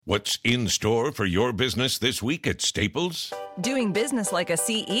What's in store for your business this week at Staples? Doing business like a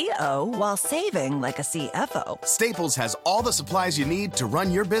CEO while saving like a CFO. Staples has all the supplies you need to run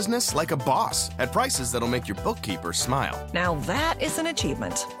your business like a boss at prices that'll make your bookkeeper smile. Now that is an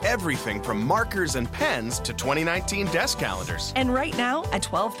achievement. Everything from markers and pens to 2019 desk calendars. And right now, a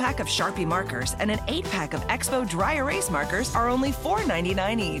 12-pack of Sharpie markers and an 8-pack of Expo dry erase markers are only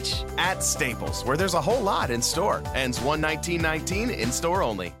 $4.99 each. At Staples, where there's a whole lot in store. Ends 1/19/19 in store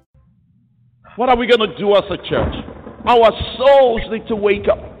only. What are we going to do as a church? Our souls need to wake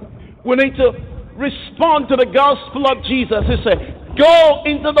up. We need to respond to the gospel of Jesus. He said, go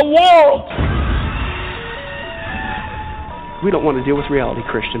into the world. We don't want to deal with reality,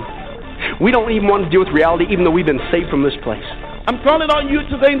 Christian. We don't even want to deal with reality even though we've been saved from this place. I'm calling on you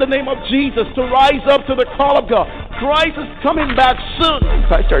today in the name of Jesus to rise up to the call of God. Christ is coming back soon.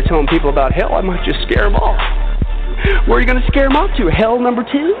 If I start telling people about hell, I might just scare them off. Where are you going to scare them off to? Hell number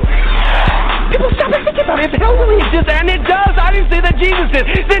 2? People stop and think about it. If hell really exists, and it does, I didn't say that Jesus did,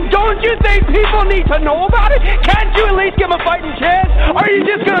 then don't you think people need to know about it? Can't you at least give them a fighting chance? Or are you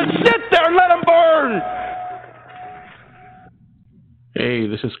just going to sit there and let them burn? Hey,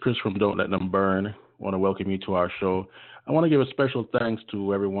 this is Chris from Don't Let Them Burn. I want to welcome you to our show. I want to give a special thanks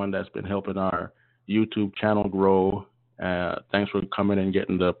to everyone that's been helping our YouTube channel grow. Thanks for coming and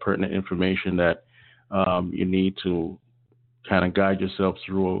getting the pertinent information that you need to kind of guide yourself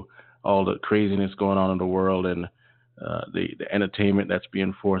through all the craziness going on in the world and the entertainment that's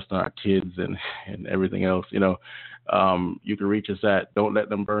being forced on our kids and everything else. You can reach us at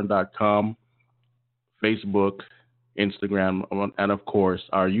don'tletthemburn.com, Facebook, Instagram, and of course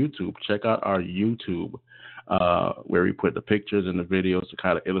our YouTube. Check out our YouTube where we put the pictures and the videos to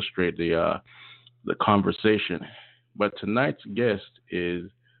kind of illustrate the conversation. But tonight's guest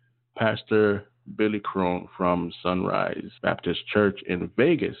is Pastor Billy Crone from Sunrise Baptist Church in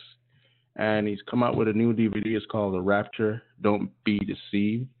Vegas. And he's come out with a new DVD. It's called The Rapture, Don't Be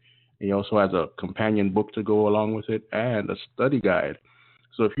Deceived. He also has a companion book to go along with it and a study guide.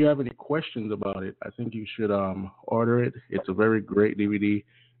 So if you have any questions about it, I think you should order it. It's a very great DVD.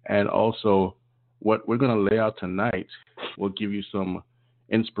 And also what we're going to lay out tonight will give you some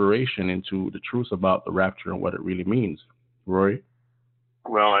inspiration into the truth about the rapture and what it really means. Roy?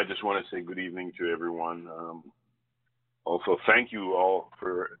 Well, I just want to say good evening to everyone. Also, thank you all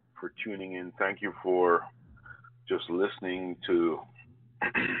for tuning in. Thank you for just listening to,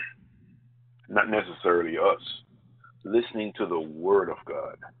 not necessarily us, listening to the Word of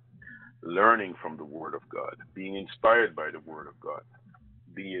God, learning from the Word of God, being inspired by the Word of God,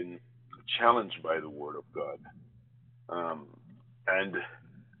 being challenged by the Word of God, and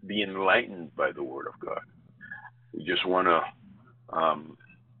be enlightened by the Word of God. We just want to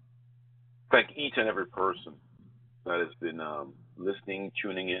thank each and every person that has been listening,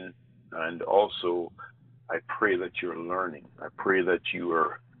 tuning in, and also I pray that you're learning. I pray that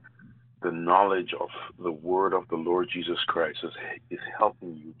the knowledge of the Word of the Lord Jesus Christ is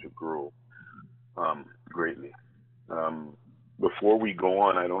helping you to grow greatly. Before we go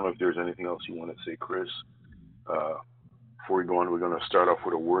on, I don't know if there's anything else you want to say, Chris. Before we go on, we're going to start off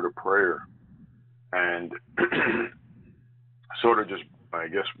with a word of prayer and sort of just, I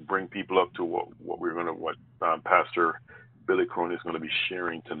guess, bring people up to what Pastor Billy Crone is going to be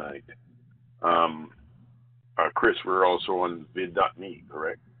sharing tonight. Chris, we're also on vid.me,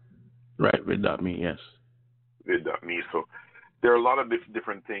 correct? Right, vid.me, yes. Vid.me. So there are a lot of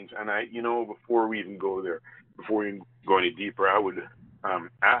different things. And before we even go there, before we go any deeper, I would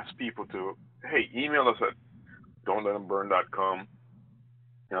ask people to, email us at don'tletthemburn.com.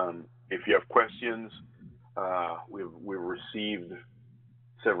 If you have questions, we've received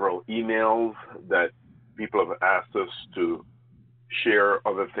several emails that people have asked us to share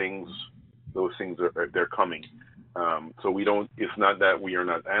other things. Those things they're coming. So it's not that we are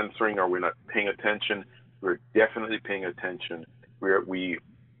not answering or we're not paying attention. We're definitely paying attention.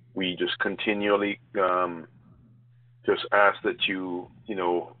 We just continually just ask that you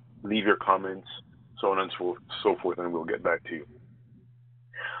leave your comments, so on and so forth, and we'll get back to you.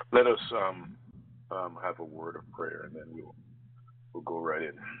 Let us have a word of prayer, and then we'll go right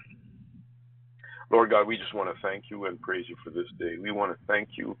in. Lord God, we just want to thank you and praise you for this day. We want to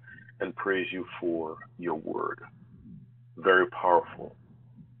thank you and praise you for your word. Very powerful.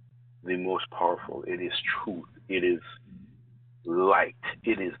 The most powerful. It is truth. It is light.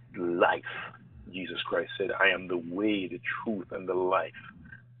 It is life. Jesus Christ said, I am the way, the truth, and the life.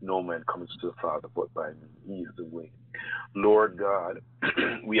 No man comes to the Father but by me. He is the way. Lord God,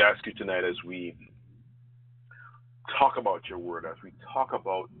 we ask you tonight as we talk about your word, as we talk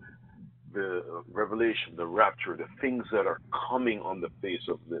about the revelation, the rapture, the things that are coming on the face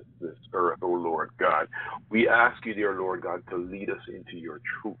of this earth, oh Lord God. We ask you, dear Lord God, to lead us into your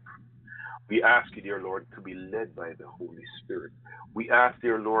truth. We ask you, dear Lord, to be led by the Holy Spirit. We ask,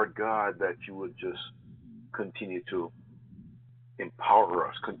 dear Lord God, that you would just continue to empower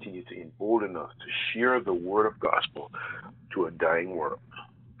us, continue to embolden us to share the word of gospel to a dying world.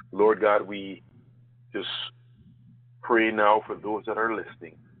 Lord God, we just pray now for those that are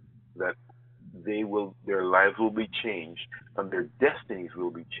listening, that their lives will be changed and their destinies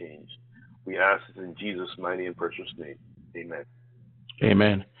will be changed. We ask it in Jesus' mighty and precious name. Amen.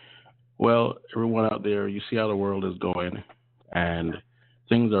 Amen. Well, everyone out there, you see how the world is going, and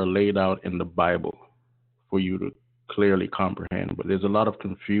things are laid out in the Bible for you to clearly comprehend. But there's a lot of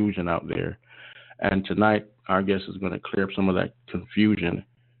confusion out there. And tonight, our guest is going to clear up some of that confusion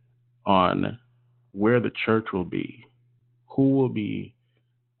on where the church will be, who will be,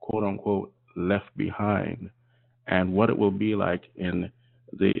 quote unquote, left behind, and what it will be like in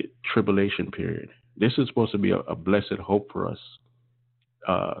the tribulation period. This is supposed to be a blessed hope for us,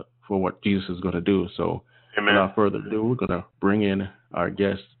 for what Jesus is going to do. So, Amen. Without further ado, we're going to bring in our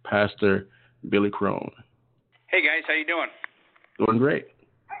guest, Pastor Billy Crone. Hey guys, how you doing? Doing great.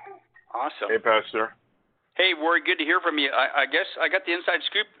 Awesome. Hey, Pastor. Hey, Rory, good to hear from you. I guess I got the inside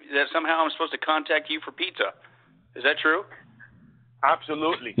scoop that somehow I'm supposed to contact you for pizza. Is that true?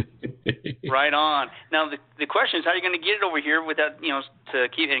 Absolutely. Right on. Now the question is, how are you going to get it over here without, to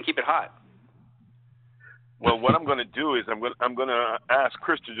keep it hot? Well, what I'm going to do is I'm going to ask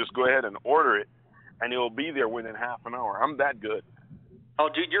Chris to just go ahead and order it, and it will be there within half an hour. I'm that good. Oh,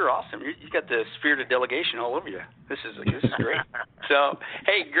 dude, you're awesome. You got the spirit of delegation all over you. This is great. So,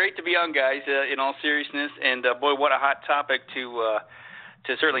 hey, great to be on, guys. In all seriousness, and boy, what a hot topic to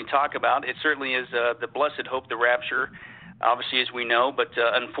certainly talk about. It certainly is the blessed hope, the rapture, obviously, as we know. But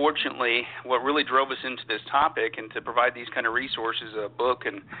unfortunately, what really drove us into this topic and to provide these kind of resources, a book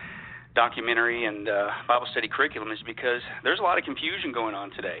and documentary and Bible study curriculum, is because there's a lot of confusion going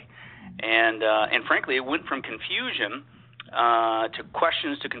on today, and frankly, it went from confusion to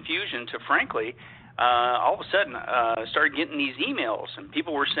questions to confusion to, frankly, all of a sudden started getting these emails, and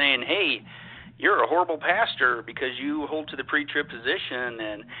people were saying, hey, you're a horrible pastor because you hold to the pre-trib position,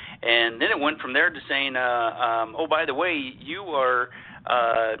 and then it went from there to saying, oh, by the way, you are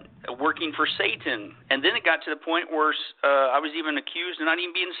working for Satan. And then it got to the point where I was even accused of not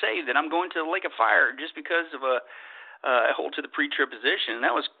even being saved, that I'm going to the lake of fire just because of I hold to the pre-trib position. And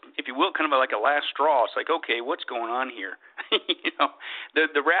that was, if you will, kind of like a last straw. It's like, okay, what's going on here?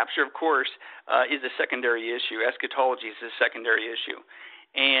 The rapture, of course, is a secondary issue. Eschatology is a secondary issue.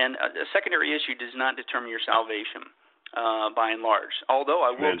 And a secondary issue does not determine your salvation, by and large. Although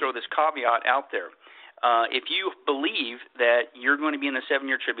I will throw this caveat out there. If you believe that you're going to be in the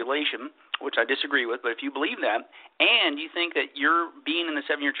 7-year tribulation, which I disagree with, but if you believe that, and you think that you're being in the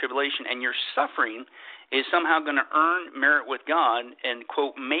 7-year tribulation and your suffering is somehow going to earn merit with God and,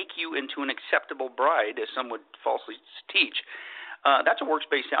 quote, make you into an acceptable bride, as some would falsely teach, that's a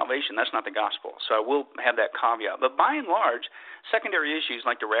works-based salvation. That's not the gospel. So I will have that caveat. But by and large, secondary issues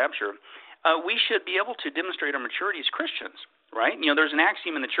like the rapture, we should be able to demonstrate our maturity as Christians, right? There's an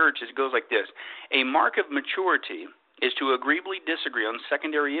axiom in the church that goes like this: a mark of maturity is to agreeably disagree on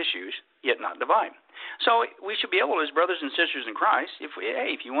secondary issues, yet not divide. So we should be able, as brothers and sisters in Christ, if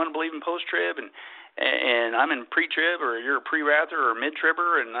you want to believe in post-trib and I'm in pre-trib, or you're a pre-rapture or a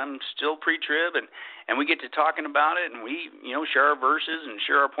mid-tribber and I'm still pre-trib, and we get to talking about it, and we share our verses and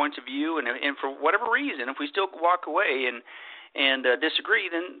share our points of view, and for whatever reason, if we still walk away and disagree,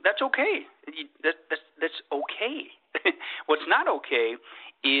 then that's okay. That's okay. What's not okay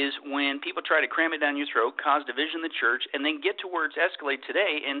is when people try to cram it down your throat, cause division in the church, and then get to where it's escalated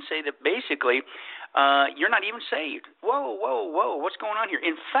today and say that basically you're not even saved. Whoa, what's going on here?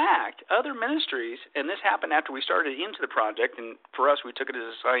 In fact, other ministries, and this happened after we started into the project, and for us, we took it as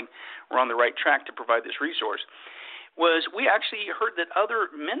a sign we're on the right track to provide this resource, was we actually heard that other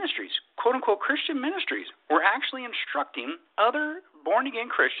ministries, quote-unquote Christian ministries, were actually instructing other born-again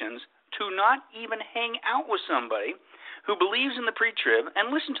Christians to not even hang out with somebody who believes in the pre-trib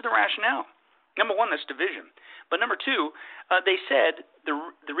and listen to the rationale. Number one, that's division. But number two, they said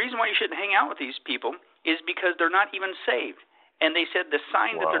the reason why you shouldn't hang out with these people is because they're not even saved. And they said the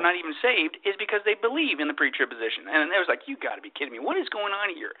sign that they're not even saved is because they believe in the pre-trib position. And it was like, you got to be kidding me. What is going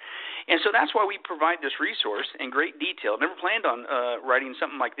on here? And so that's why we provide this resource in great detail. Never planned on writing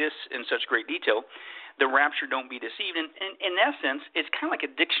something like this in such great detail. The rapture, don't be deceived. And in essence, it's kind of like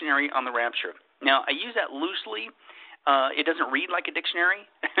a dictionary on the rapture. Now, I use that loosely It doesn't read like a dictionary,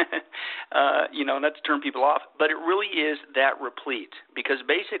 not to turn people off, but it really is that replete, because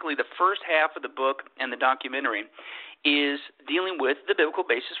basically the first half of the book and the documentary is dealing with the biblical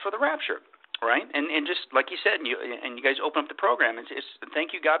basis for the rapture. Right, and just like you said, and you guys open up the program. It's thank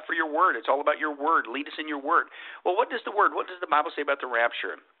you, God, for your word. It's all about your word. Lead us in your word. Well, what does the Bible say about the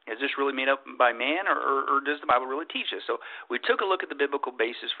rapture? Is this really made up by man, or does the Bible really teach us? So we took a look at the biblical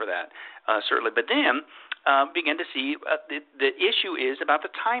basis for that, certainly. But then began to see the issue is about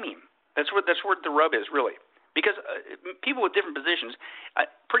the timing. That's where the rub is, really. Because people with different positions,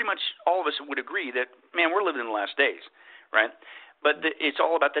 pretty much all of us would agree that, man, we're living in the last days, right? But it's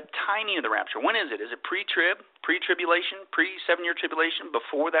all about the timing of the rapture. When is it? Is it pre-trib, pre-tribulation, pre-7-year tribulation,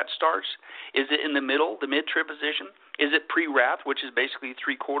 before that starts? Is it in the middle, the mid-trib position? Is it pre-wrath, which is basically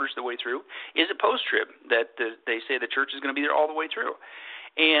 3/4 of the way through? Is it post-trib, that they say the church is going to be there all the way through?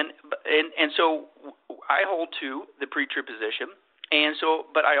 And so I hold to the pre-trib position.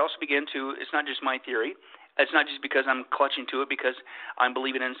 But I also begin to, it's not just my theory. It's not just because I'm clutching to it because I'm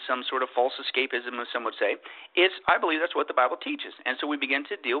believing in some sort of false escapism, as some would say. I believe that's what the Bible teaches. And so we begin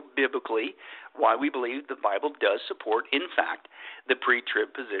to deal biblically why we believe the Bible does support, in fact, the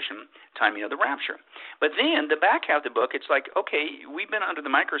pre-trib position, timing of the rapture. But then the back half of the book, it's like, okay, we've been under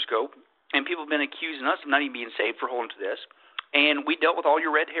the microscope, and people have been accusing us of not even being saved for holding to this. And we dealt with all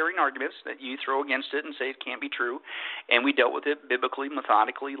your red herring arguments that you throw against it and say it can't be true. And we dealt with it biblically,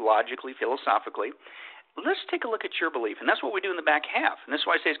 methodically, logically, philosophically. Let's take a look at your belief, and that's what we do in the back half. And that's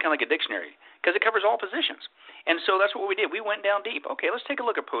why I say it's kind of like a dictionary, because it covers all positions. And so that's what we did. We went down deep. Okay, let's take a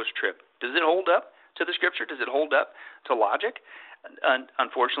look at post-trib. Does it hold up to the Scripture? Does it hold up to logic?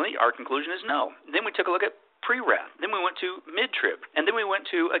 Unfortunately, our conclusion is no. Then we took a look at pre-wrath. Then we went to mid-trib. And then we went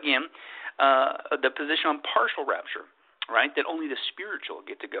to, again, the position on partial rapture, right, that only the spiritual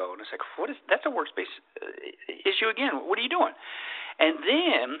get to go. And it's like, that's a works-based issue again. What are you doing? And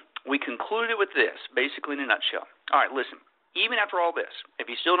then we concluded with this, basically in a nutshell. All right, listen, even after all this, if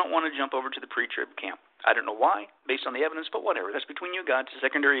you still don't want to jump over to the pre-trib camp, I don't know why, based on the evidence, but whatever. That's between you and God. It's a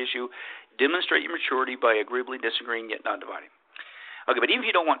secondary issue. Demonstrate your maturity by agreeably disagreeing yet not dividing. Okay, but even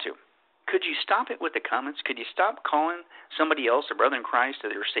if you don't want to, could you stop it with the comments? Could you stop calling somebody else a brother in Christ that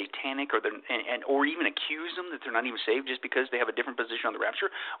they're satanic or even accuse them that they're not even saved just because they have a different position on the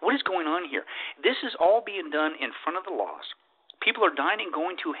rapture? What is going on here? This is all being done in front of the lost. People are dying and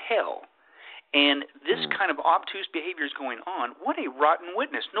going to hell. And this kind of obtuse behavior is going on. What a rotten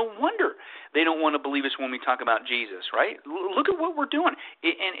witness. No wonder they don't want to believe us when we talk about Jesus, right? Look at what we're doing.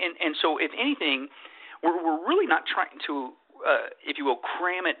 And so, if anything, we're really not trying to, if you will,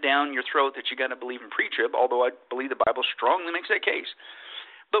 cram it down your throat that you got to believe in pre-trib, although I believe the Bible strongly makes that case.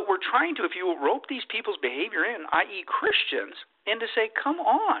 But we're trying to, if you will, rope these people's behavior in, i.e. Christians, and to say, come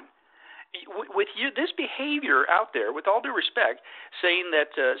on. With this behavior out there, with all due respect, saying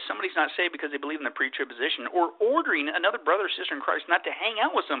that somebody's not saved because they believe in the pre-trib position, or ordering another brother or sister in Christ not to hang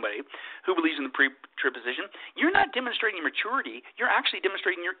out with somebody who believes in the pre-trib position, you're not demonstrating maturity. You're actually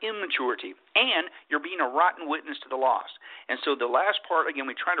demonstrating your immaturity, and you're being a rotten witness to the lost. And so the last part, again,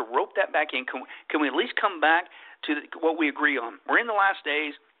 we try to rope that back in. Can we at least come back to what we agree on? We're in the last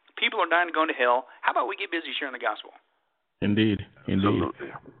days. People are dying to go to hell. How about we get busy sharing the gospel? Indeed.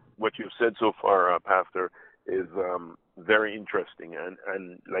 Absolutely. What you've said so far, Pastor, is very interesting,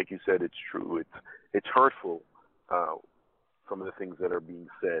 and like you said, it's true. It's hurtful, some of the things that are being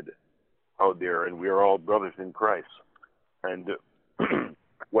said out there, and we are all brothers in Christ. And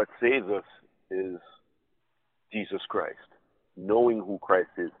what saves us is Jesus Christ, knowing who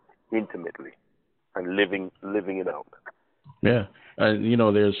Christ is intimately, and living it out. Yeah,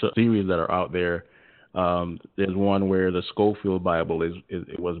 there's theories that are out there. There's one where the Scofield Bible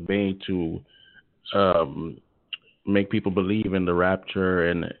it was made to make people believe in the rapture,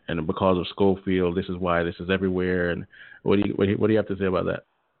 and because of Scofield, this is why this is everywhere. And what do you have to say about that?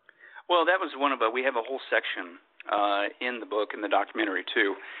 Well, that was one of we have a whole section in the book, in the documentary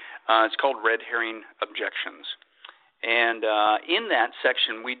too. It's called Red Herring Objections, and in that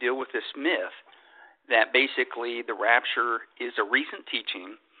section we deal with this myth that basically the rapture is a recent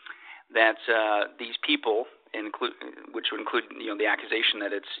teaching. That these people, which would include the accusation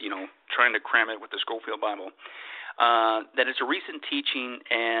that it's trying to cram it with the Scofield Bible, that it's a recent teaching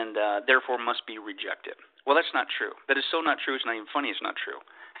and therefore must be rejected. Well, that's not true. That is so not true. It's not even funny. It's not true.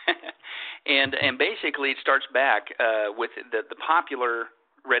 and basically, it starts back with the popular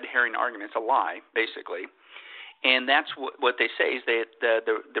red herring argument. It's a lie, basically, and that's what they say is that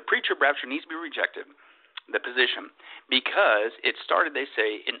the pre-trib rapture needs to be rejected. The position, because it started, they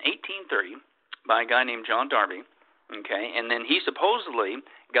say, in 1830 by a guy named John Darby, okay, and then he supposedly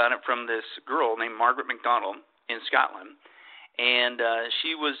got it from this girl named Margaret MacDonald in Scotland, and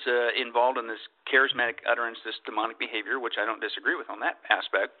she was involved in this charismatic utterance, this demonic behavior, which I don't disagree with on that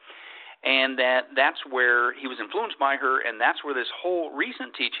aspect, and that's where he was influenced by her, and that's where this whole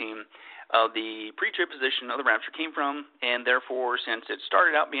recent teaching of the pre-trib position of the rapture came from, and therefore, since it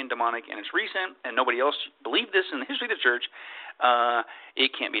started out being demonic and it's recent, and nobody else believed this in the history of the church,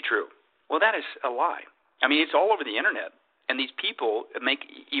 it can't be true. Well, that is a lie. I mean, it's all over the internet, and these people make,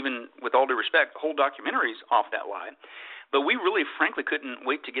 even with all due respect, whole documentaries off that lie. But we really, frankly, couldn't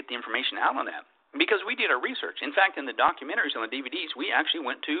wait to get the information out on that because we did our research. In fact, in the documentaries on the DVDs, we actually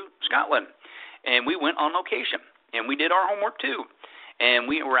went to Scotland, and we went on location, and we did our homework too. And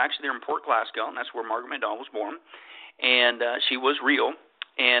we were actually there in Port Glasgow, and that's where Margaret MacDonald was born, and she was real.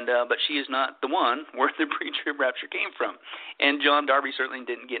 But she is not the one where the pre-trib rapture came from. And John Darby certainly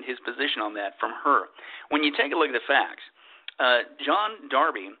didn't get his position on that from her. When you take a look at the facts, John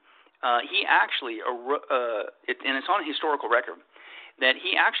Darby, he actually, and it's on historical record, that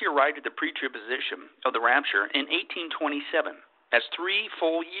he actually arrived at the pre-trib position of the rapture in 1827. That's 3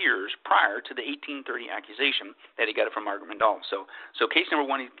 full years prior to the 1830 accusation that he got it from Margaret MacDonald. So case number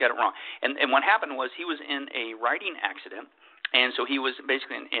 1, he got it wrong. And what happened was he was in a riding accident, and so he was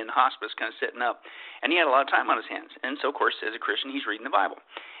basically in hospice, kind of sitting up, and he had a lot of time on his hands. And so, of course, as a Christian, he's reading the Bible.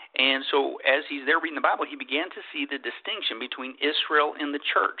 And so as he's there reading the Bible, he began to see the distinction between Israel and the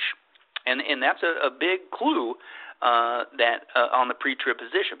church. And that's a big clue that on the pre-trib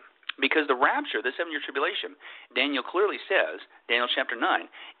position. Because the rapture, the 7-year tribulation, Daniel clearly says, Daniel chapter 9,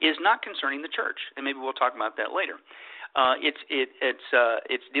 is not concerning the church, and maybe we'll talk about that later.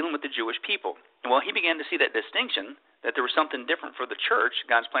 It's dealing with the Jewish people. Well, he began to see that distinction, that there was something different for the church,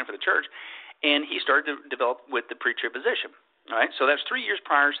 God's plan for the church, and he started to develop with the pre-trib position. All right, so that's 3 years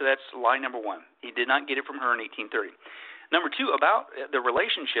prior, so that's lie number 1. He did not get it from her in 1830. Number 2, about the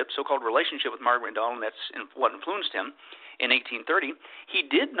relationship, so-called relationship with Margaret MacDonald, that's what influenced him. In 1830, he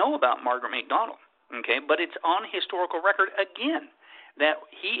did know about Margaret MacDonald, okay, but it's on historical record again that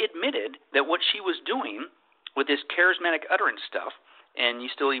he admitted that what she was doing with this charismatic utterance stuff, and you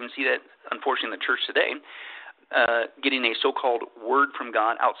still even see that, unfortunately, in the church today, getting a so-called word from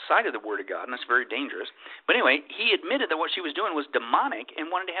God outside of the Word of God, and that's very dangerous. But anyway, he admitted that what she was doing was demonic and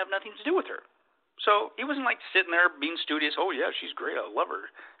wanted to have nothing to do with her. So he wasn't like sitting there being studious, oh, yeah, she's great, I love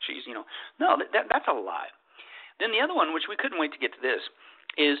her. She's, no, that's a lie. Then the other one, which we couldn't wait to get to this,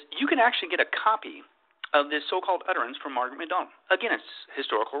 is you can actually get a copy of this so-called utterance from Margaret MacDonald. Again, it's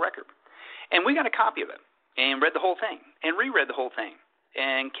historical record. And we got a copy of it and read the whole thing and reread the whole thing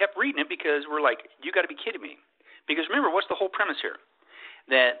and kept reading it because we're like, you got to be kidding me. Because remember, what's the whole premise here?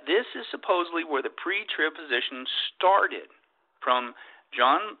 That this is supposedly where the pre-trib position started, from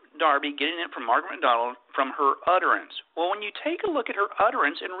John Darby getting it from Margaret MacDonald from her utterance. Well, when you take a look at her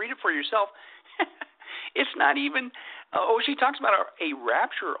utterance and read it for yourself, it's not even, she talks about a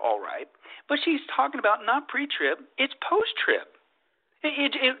rapture, all right, but she's talking about not pre-trib, it's post-trib.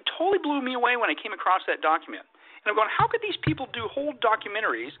 It totally blew me away when I came across that document. And I'm going, how could these people do whole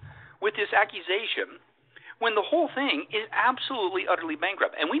documentaries with this accusation when the whole thing is absolutely, utterly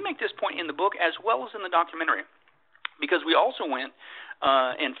bankrupt? And we make this point in the book as well as in the documentary, because we also went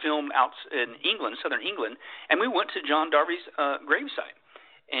and filmed out in England, southern England, and we went to John Darby's gravesite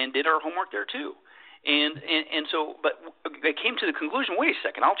and did our homework there too. And so, but they came to the conclusion, wait a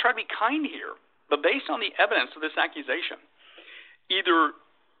second, I'll try to be kind here, but based on the evidence of this accusation, either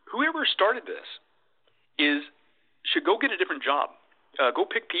whoever started this should go get a different job. Go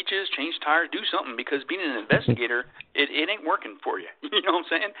pick peaches, change tires, do something, because being an investigator, it ain't working for you. You know what I'm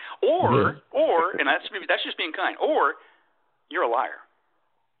saying? Or, and that's just being kind, or you're a liar,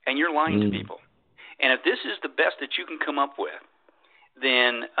 and you're lying to people. And if this is the best that you can come up with,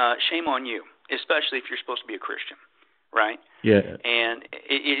 then shame on you, especially if you're supposed to be a Christian, right? Yeah. And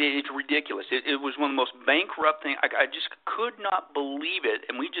it's ridiculous. It was one of the most bankrupt things. I just could not believe it,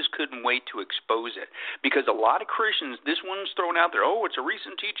 and we just couldn't wait to expose it. Because a lot of Christians, this one's thrown out there, oh, it's a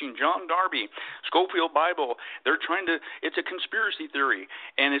recent teaching, John Darby, Scofield Bible, it's a conspiracy theory,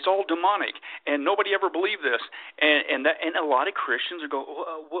 and it's all demonic, and nobody ever believed this. And a lot of Christians are going,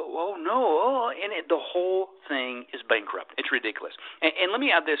 oh no, and the whole thing is bankrupt. It's ridiculous. And let me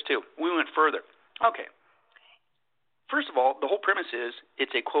add this, too. We went further. Okay. First of all, the whole premise is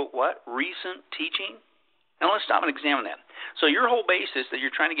it's a, quote, what? Recent teaching? Now let's stop and examine that. So your whole basis that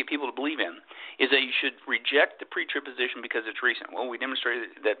you're trying to get people to believe in is that you should reject the pre-trib position because it's recent. Well, we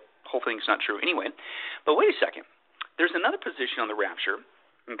demonstrated that whole thing's not true anyway. But wait a second. There's another position on the rapture,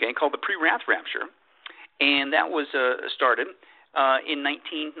 okay, called the pre-wrath rapture, and that was started in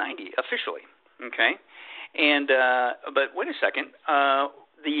 1990 officially, okay? And but wait a second.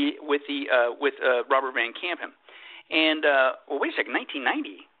 The with Robert Van Campen. And well, wait a second,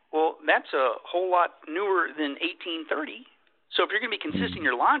 1990. Well, that's a whole lot newer than 1830. So if you're going to be consistent in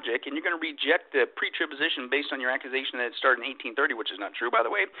your logic and you're going to reject the pre-trib position based on your accusation that it started in 1830, which is not true, by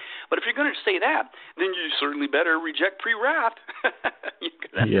the way, but if you're going to say that, then you certainly better reject pre-wrath.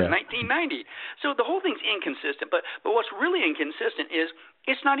 That's 1990. So the whole thing's inconsistent. But what's really inconsistent is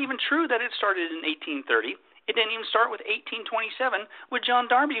it's not even true that it started in 1830. It didn't even start with 1827 with John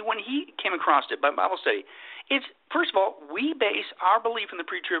Darby when he came across it by Bible study. It's, first of all, we base our belief in the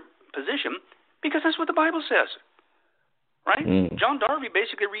pre-trib position because that's what the Bible says. Right? John Darby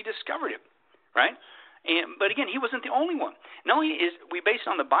basically rediscovered it, right? But again, he wasn't the only one. Not only is we based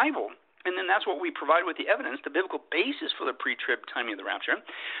on the Bible, and then that's what we provide with the evidence, the biblical basis for the pre-trib timing of the rapture,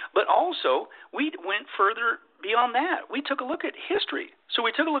 but also we went further beyond that. We took a look at history. So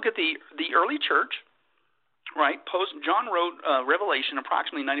we took a look at the early church, right? John wrote Revelation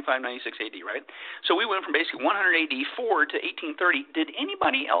approximately 95, 96 AD, right? So we went from basically 100 AD forward to 1830. Did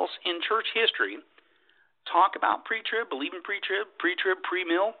anybody else in church history talk about pre-trib, believe in pre-trib,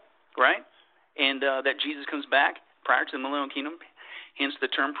 pre-mill, right? And that Jesus comes back prior to the millennial kingdom, hence the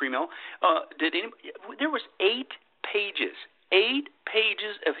term pre-mill. There was 8 pages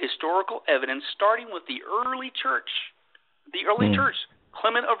of historical evidence starting with the early church,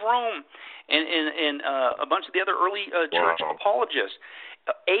 Clement of Rome, and a bunch of the other early church apologists.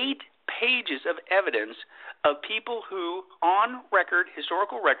 8 pages of evidence of people who, on record,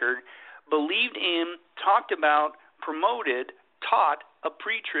 historical record, believed in, talked about, promoted, taught a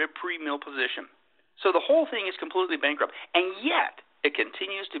pre-trib, pre-mill position. So the whole thing is completely bankrupt, and yet it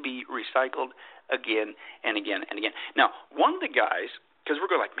continues to be recycled again and again and again. Now, one of the guys, because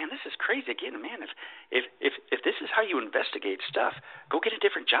we're going like, man, this is crazy again, man. If this is how you investigate stuff, go get a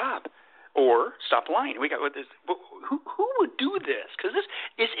different job or stop lying. We got what this. Who would do this? Because this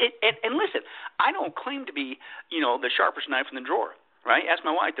is it. And listen, I don't claim to be, the sharpest knife in the drawer. Right? Ask my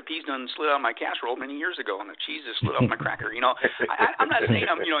wife. The peas done slid out of my casserole many years ago, and the cheese just slid off my cracker. I'm not saying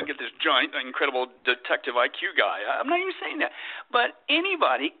I'm, get this giant, incredible detective IQ guy. I'm not even saying that. But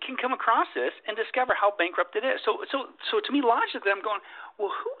anybody can come across this and discover how bankrupt it is. So to me, logically, I'm going,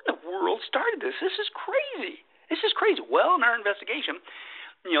 well, who in the world started this? This is crazy. Well, in our investigation,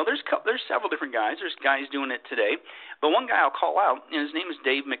 there's several different guys. There's guys doing it today, but one guy I'll call out, and his name is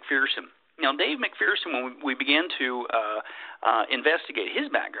Dave McPherson. Now, Dave McPherson, when we began to investigate his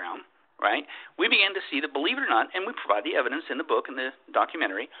background, right, we began to see that, believe it or not, and we provide the evidence in the book and the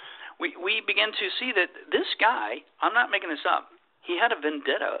documentary, we began to see that this guy, I'm not making this up, he had a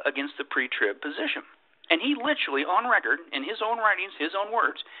vendetta against the pre-trib position. And he literally, on record, in his own writings, his own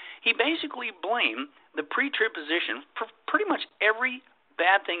words, he basically blamed the pre-trib position for pretty much every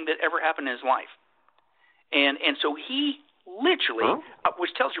bad thing that ever happened in his life. And so he literally,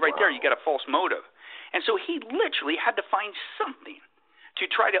 which tells you right there, you got a false motive. And so he literally had to find something to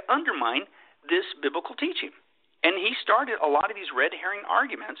try to undermine this biblical teaching. And he started a lot of these red herring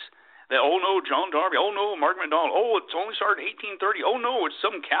arguments that, oh no, John Darby, oh no, Mark McDonald, oh, it's only started in 1830, oh no, it's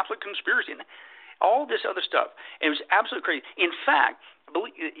some Catholic conspiracy, and all this other stuff. And it was absolutely crazy. In fact,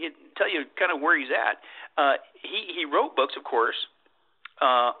 tell you kind of where he's at. He wrote books, of course,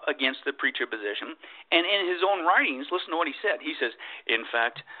 against the pre-trib position. And in his own writings, listen to what he said. He says, in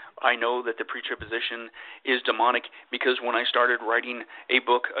fact, I know that the pre-trib position is demonic because when I started writing a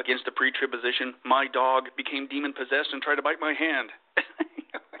book against the pre-trib position, my dog became demon-possessed and tried to bite my hand.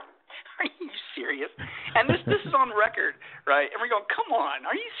 Are you serious? And this is on record, right? And we're going, come on,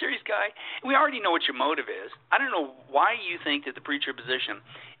 are you serious, guy? We already know what your motive is. I don't know why you think that the pre-trib position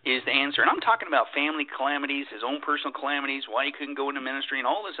is the answer. And I'm talking about family calamities, his own personal calamities, why he couldn't go into ministry and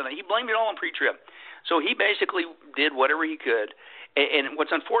all this and that. He blamed it all on pre-trib. So he basically did whatever he could. And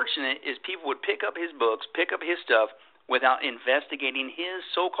what's unfortunate is people would pick up his books, pick up his stuff without investigating his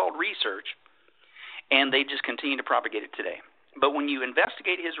so-called research, and they just continue to propagate it today. But when you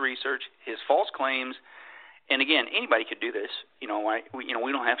investigate his research, his false claims, and again, anybody could do this. We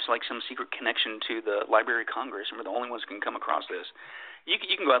don't have like some secret connection to the Library of Congress, and we're the only ones who can come across this. You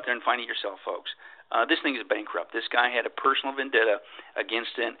can go out there and find it yourself, folks. This thing is bankrupt. This guy had a personal vendetta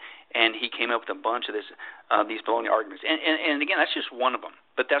against it, and he came up with a bunch of these baloney arguments. And again, that's just one of them.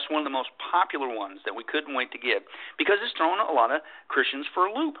 But that's one of the most popular ones that we couldn't wait to get because it's thrown a lot of Christians for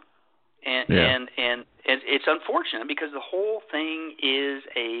a loop. And it's unfortunate because the whole thing is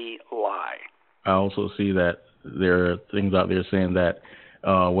a lie. I also see that there are things out there saying that,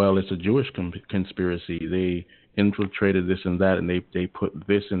 it's a Jewish conspiracy. They infiltrated this and that, and they put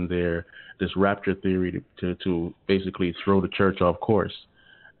this in there, this rapture theory to basically throw the church off course.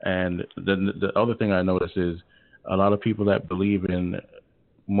 And the other thing I notice is a lot of people that believe in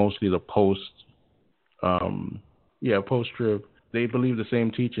mostly the post-trib, they believe the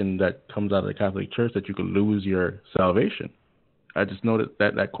same teaching that comes out of the Catholic Church, that you can lose your salvation. I just noticed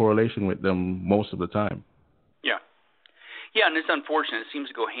that correlation with them most of the time. Yeah, and it's unfortunate. It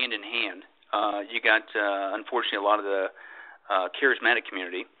seems to go hand in hand. You got, unfortunately, a lot of the charismatic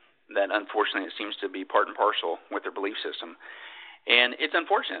community that, unfortunately, it seems to be part and parcel with their belief system. And it's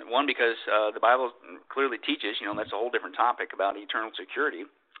unfortunate, one, because the Bible clearly teaches, that's a whole different topic about eternal security,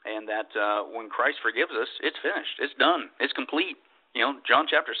 and that when Christ forgives us, it's finished. It's done. It's complete. John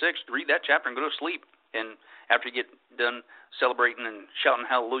chapter 6, read that chapter and go to sleep. And after you get done celebrating and shouting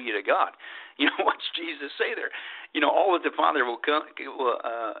hallelujah to God, what's Jesus say there? All that the Father all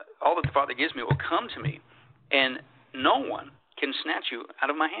that the Father gives me will come to me, and no one can snatch you out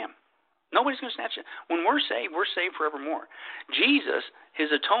of my hand. Nobody's going to snatch it. When we're saved forevermore. Jesus,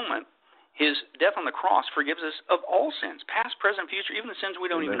 his atonement, his death on the cross forgives us of all sins, past, present, future, even the sins we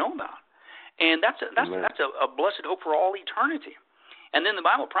don't even know about. And that's a blessed hope for all eternity. And then the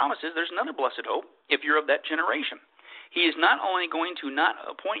Bible promises there's another blessed hope if you're of that generation. He is not only going to not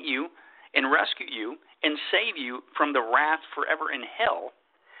appoint you and rescue you and save you from the wrath forever in hell,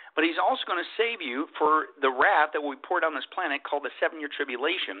 but he's also going to save you for the wrath that will be poured on this planet called the 7-year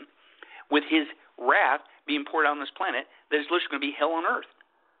tribulation, with his wrath being poured out on this planet that is literally going to be hell on earth.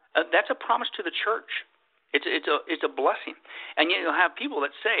 That's a promise to the church. It's a blessing. And yet you'll have people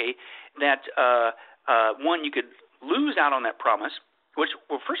that say that, one, you could lose out on that promise, which,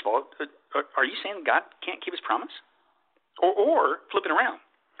 well, first of all, are you saying God can't keep his promise? Or flip it around.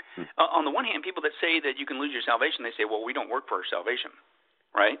 On the one hand, people that say that you can lose your salvation, they say, well, we don't work for our salvation,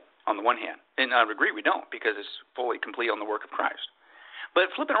 right? On the one hand. And I would agree we don't, because it's fully complete on the work of Christ. But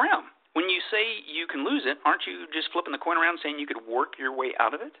flip it around. When you say you can lose it, aren't you just flipping the coin around saying you could work your way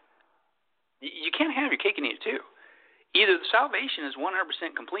out of it? You can't have your cake and eat it too. Either the salvation is 100%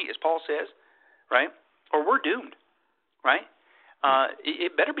 complete, as Paul says, right? Or we're doomed, right?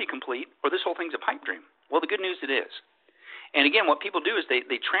 It better be complete, or this whole thing's a pipe dream. Well, the good news it is. And again, what people do is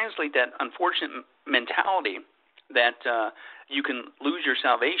they translate that unfortunate mentality that you can lose your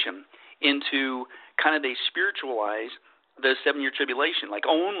salvation into kind of they spiritualize the 7-year tribulation, like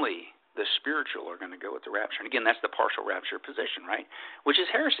only the spiritual are going to go with the rapture. And again, that's the partial rapture position, right? Which is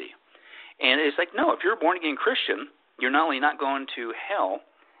heresy. And it's like, no, if you're a born-again Christian, you're not only not going to hell,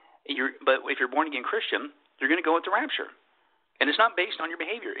 but if you're a born-again Christian, you're going to go with the rapture. And it's not based on your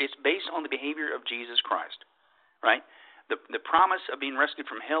behavior. It's based on the behavior of Jesus Christ, right? The promise of being rescued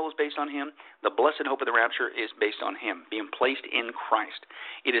from hell is based on him. The blessed hope of the rapture is based on him, being placed in Christ.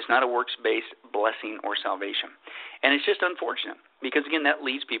 It is not a works-based blessing or salvation. And it's just unfortunate because, again, that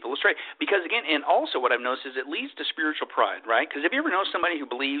leads people astray. Because, again, and also what I've noticed is it leads to spiritual pride, right? Because have you ever known somebody who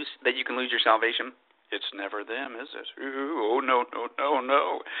believes that you can lose your salvation? It's never them, is it? Ooh, no.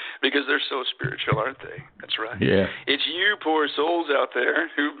 Because they're so spiritual, aren't they? That's right. Yeah. It's you poor souls out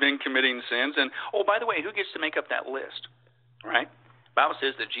there who've been committing sins. And, oh, by the way, who gets to make up that list? Right? The Bible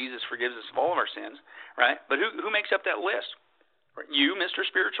says that Jesus forgives us of all of our sins, right? But who makes up that list? You, Mr.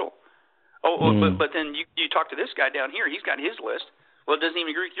 Spiritual. But then you talk to this guy down here, he's got his list. Well, it doesn't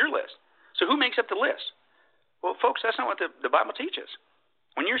even agree with your list. So who makes up the list? Well, folks, that's not what the Bible teaches.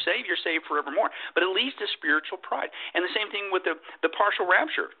 When you're saved forevermore. But it leads to spiritual pride. And the same thing with the partial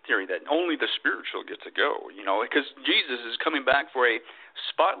rapture theory, that only the spiritual get to go, because Jesus is coming back for a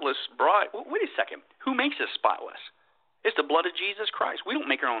spotless bride. Well, wait a second. Who makes us spotless? It's the blood of Jesus Christ. We don't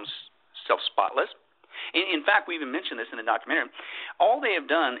make our own self spotless. In fact, we even mentioned this in the documentary. All they have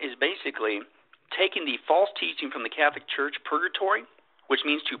done is basically taken the false teaching from the Catholic Church, purgatory, which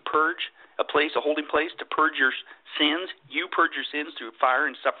means to purge a holding place, to purge your sins. You purge your sins through fire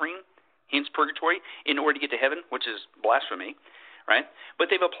and suffering, hence purgatory, in order to get to heaven, which is blasphemy, right?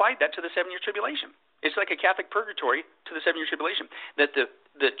 But they've applied that to the 7-year tribulation. It's like a Catholic purgatory to the 7-year tribulation, that the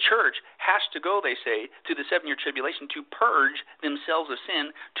church has to go, they say, to the 7-year tribulation to purge themselves of sin,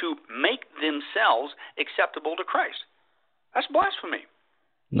 to make themselves acceptable to Christ. That's blasphemy.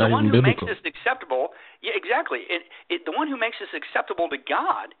 Not the one even who biblical. makes us acceptable, yeah, exactly. The one who makes us acceptable to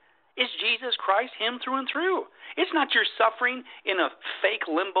God is Jesus Christ, him through and through. It's not your suffering in a fake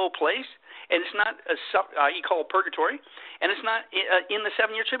limbo place, and it's not you call it purgatory, and it's not in the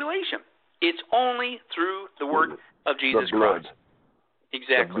 7-year tribulation. It's only through the work of Jesus Christ.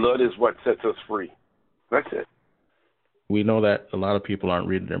 Exactly. The blood is what sets us free. That's it. We know that a lot of people aren't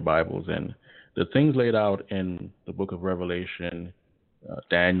reading their Bibles, and the things laid out in the book of Revelation,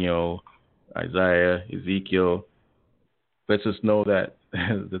 Daniel, Isaiah, Ezekiel, lets us know that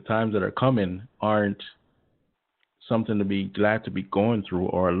the times that are coming aren't something to be glad to be going through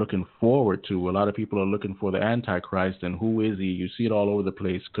or looking forward to. A lot of people are looking for the Antichrist, and who is he? You see it all over the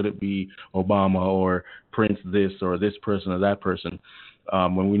place. Could it be Obama or Prince this or this person or that person?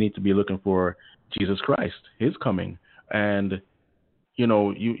 When we need to be looking for Jesus Christ, his coming. And,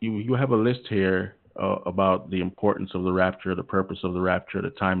 you have a list here about the importance of the rapture, the purpose of the rapture, the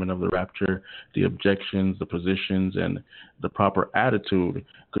timing of the rapture, the objections, the positions, and the proper attitude.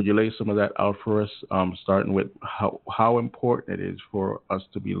 Could you lay some of that out for us, starting with how important it is for us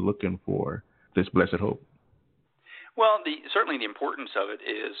to be looking for this blessed hope? Well, certainly the importance of it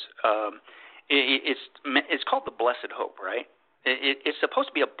is it's called the blessed hope, right? It's supposed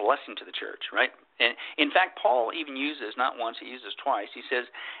to be a blessing to the church, right? And in fact, Paul even uses, not once, he uses twice. He says,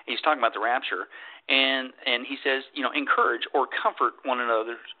 he's talking about the rapture, and he says, encourage or comfort one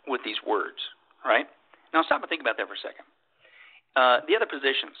another with these words, right? Now stop and think about that for a second. The other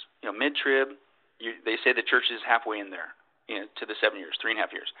positions, mid-trib, they say the church is halfway in there, to the 7 years,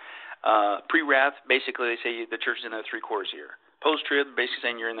 3.5 years. Pre-wrath, basically they say the church is in there 3/4 year. Post-trib, basically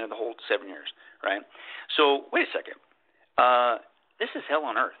saying you're in there the whole 7 years, right? So wait a second. This is hell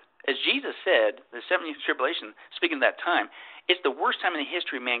on earth. As Jesus said, the 7-year tribulation, speaking of that time, it's the worst time in the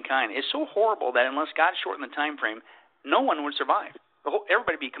history of mankind. It's so horrible that unless God shortened the time frame, no one would survive.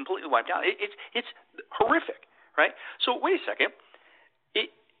 Everybody would be completely wiped out. It's horrific, right? So wait a second.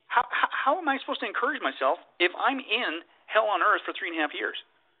 How am I supposed to encourage myself if I'm in hell on earth for 3.5 years?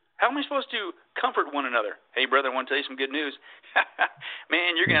 How am I supposed to comfort one another? Hey, brother, I want to tell you some good news.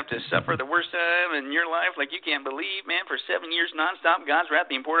 Man, you're going to have to suffer the worst time in your life like you can't believe, man, for 7 years nonstop, God's wrath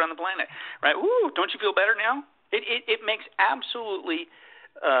being poured on the planet. Right? Woo, don't you feel better now? It makes absolutely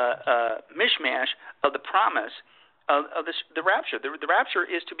mishmash of the promise of the rapture. The rapture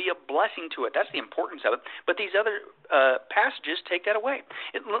is to be a blessing to it. That's the importance of it. But these other passages take that away.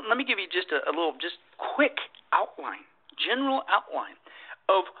 Let me give you just a little quick outline, general outline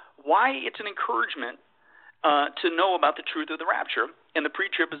of why it's an encouragement to know about the truth of the rapture and the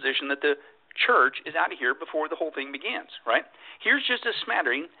pre-trib position that the church is out of here before the whole thing begins, right? Here's just a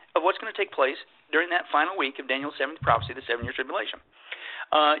smattering of what's going to take place during that final week of Daniel's 7th prophecy, the 7-year tribulation.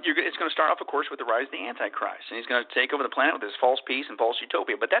 It's going to start off, of course, with the rise of the Antichrist, and he's going to take over the planet with his false peace and false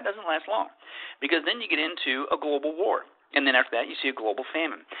utopia. But that doesn't last long, because then you get into a global war. And then after that, you see a global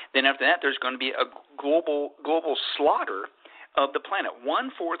famine. Then after that, there's going to be a global slaughter of the planet.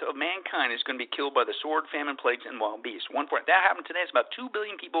 1/4 of mankind is going to be killed by the sword, famine, plagues, and wild beasts. 1/4. That happened today. It's about 2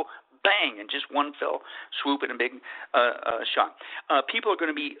 billion people, bang, and just one fell swoop in a big shot. People are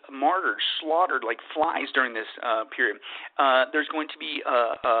going to be martyred, slaughtered like flies during this period. There's going to be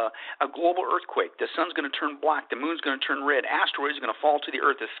a global earthquake. The sun's going to turn black. The moon's going to turn red. Asteroids are going to fall to the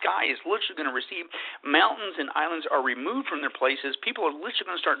earth. The sky is literally going to receive. Mountains and islands are removed from their places. People are literally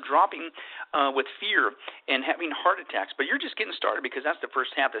going to start dropping with fear and having heart attacks. But you're just getting started, because that's the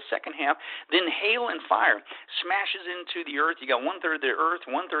first half. The second half, then hail and fire smashes into the earth. You got 1/3 of the earth,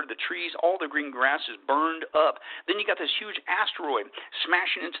 1/3 of the trees, all the green grass is burned up. Then you got this huge asteroid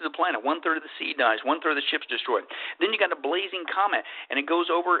smashing into the planet. 1/3 of the sea dies, 1/3 of the ship's destroyed. Then you got a blazing comet, and it goes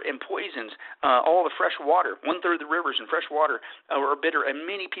over and poisons all the fresh water. 1/3 of the rivers and fresh water are bitter, and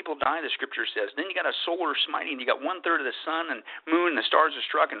many people die, the scripture says. Then you got a solar smiting. You got 1/3 of the sun and moon and the stars are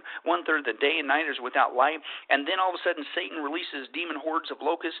struck, and 1/3 of the day and night is without light. And then all of a sudden Satan releases demon hordes of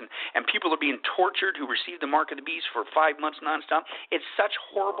locusts, and people are being tortured who receive the mark of the beast for 5 months nonstop. It's such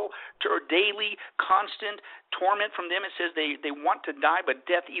horrible, daily, constant torment from them. It says they want to die, but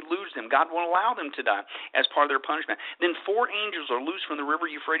death eludes them. God won't allow them to die as part of their punishment. Then 4 angels are loosed from the river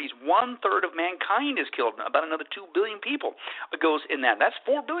Euphrates. 1/3 of mankind is killed. About another 2 billion people goes in that. That's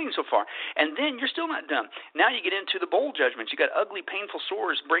 4 billion so far. And then you're still not done. Now you get into the bowl judgments. You got ugly, painful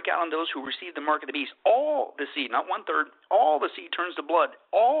sores break out on those who receive the mark of the beast. All the sea, not 1/3, all the sea turns to blood.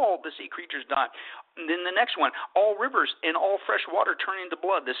 All the sea creatures die. And then the next one, all rivers and all fresh water turn into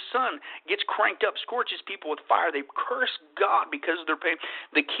blood. The sun gets cranked up, scorches people with fire. They curse God because of their pain.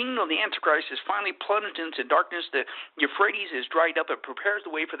 The kingdom of the Antichrist is finally plunged into darkness. The Euphrates is dried up. It prepares the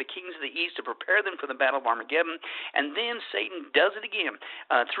way for the kings of the east to prepare them for the battle of Armageddon. And then Satan does it again.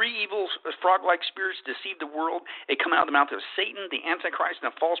 3 evil frog-like spirits deceive the world. They come out of the mouth of Satan, the Antichrist,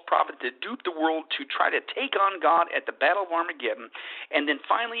 and a false prophet to dupe the world to try to take on God at the battle of Armageddon. And then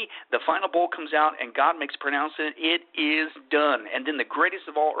finally, the final bowl comes out, and God makes a pronouncement. It is done. And then the greatest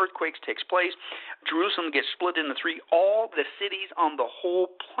of all earthquakes takes place. Jerusalem gets split into 3. All the cities on the whole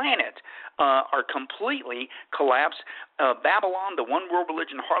planet are completely collapsed. Babylon, the one world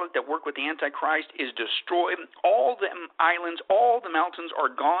religion harlot that worked with the Antichrist, is destroyed. All the islands, all the mountains are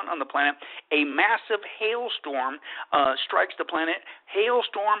gone on the planet. A massive hailstorm strikes the planet.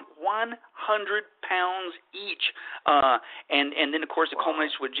 Hailstorm, 100 pounds each. And then, of course, it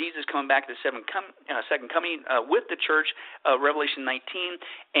culminates with Jesus coming back at the second coming with the church, Revelation 19.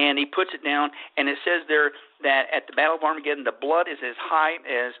 And he puts it down, and it says there that at the Battle of Armageddon, the blood is as high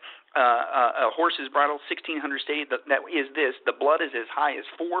as a horse's bridle, 1600 stadia. That is this. The blood is as high as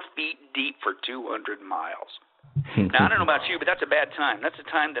 4 feet deep for 200 miles. Now, I don't know about you, but that's a bad time. That's a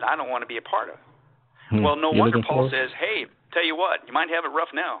time that I don't want to be a part of. Well, no wonder Paul says, hey, tell you what, you might have it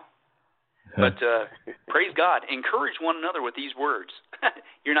rough now. But praise God, encourage one another with these words.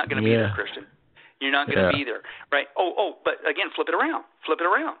 You're not going to be there, Christian. You're not going to be there. Right? But again, flip it around. Flip it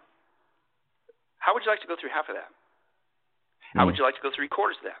around. How would you like to go through half of that? How would you like to go 3/4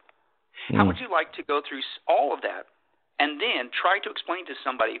 of that? How would you like to go through all of that and then try to explain to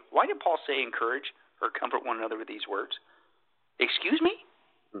somebody, why did Paul say encourage or comfort one another with these words? Excuse me?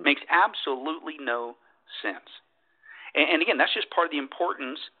 Makes absolutely no sense. And again, that's just part of the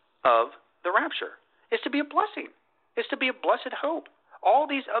importance of the rapture. It's to be a blessing. It's to be a blessed hope. All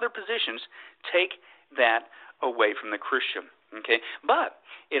these other positions take that away from the Christian. Okay? But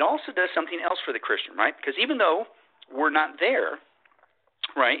it also does something else for the Christian, right? Because even though we're not there,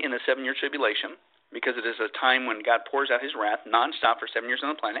 right, in the 7-year tribulation, because it is a time when God pours out his wrath nonstop for 7 years on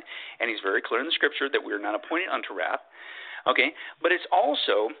the planet, and he's very clear in the Scripture that we are not appointed unto wrath, okay? But it's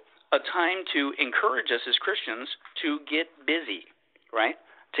also a time to encourage us as Christians to get busy, right?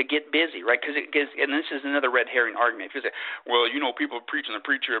 To get busy, right? Because and this is another red herring argument. If you say, well, people preaching the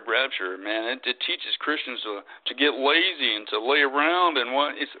pre-trib rapture, man, it teaches Christians to get lazy and to lay around and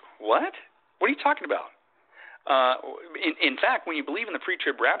what? What? What are you talking about? In fact, when you believe in the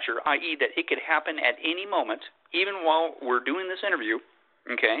pre-trib rapture, i.e. that it could happen at any moment, even while we're doing this interview,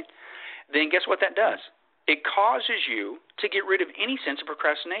 okay, then guess what that does? It causes you to get rid of any sense of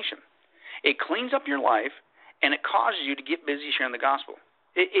procrastination. It cleans up your life, and it causes you to get busy sharing the gospel.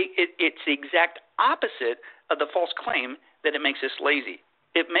 It's the exact opposite of the false claim that it makes us lazy.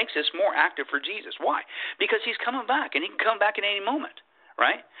 It makes us more active for Jesus. Why? Because he's coming back, and he can come back at any moment.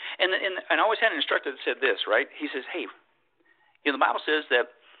 Right? And I always had an instructor that said this, right? He says, hey, the Bible says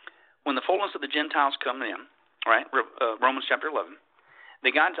that when the fullness of the Gentiles come in, right, Romans chapter 11,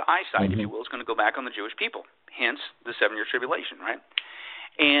 that God's eyesight, if you will, is going to go back on the Jewish people, hence the 7-year tribulation, right?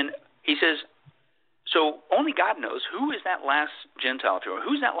 And he says, so only God knows who is that last Gentile, if you will,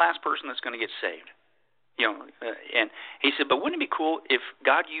 who's that last person that's going to get saved. And he said, but wouldn't it be cool if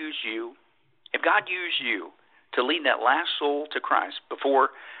God used you to lead that last soul to Christ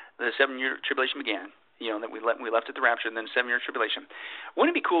before the 7-year tribulation began, that we left at the rapture and then 7-year tribulation.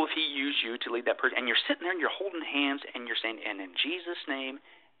 Wouldn't it be cool if he used you to lead that person? And you're sitting there and you're holding hands and you're saying, and in Jesus' name,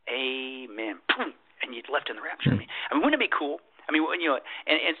 amen. And you left in the rapture. I mean, wouldn't it be cool? I mean,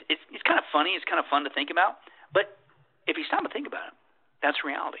 and it's kind of funny. It's kind of fun to think about. But if you stop and think about it, that's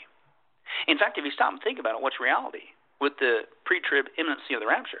reality. In fact, if you stop and think about it, what's reality? With the pre-trib imminency of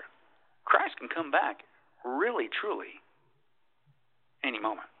the rapture, Christ can come back really, truly, any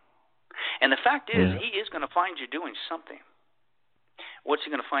moment. And the fact is, he is going to find you doing something. What's he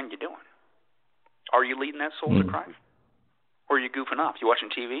going to find you doing? Are you leading that soul to Christ? Or are you goofing off? You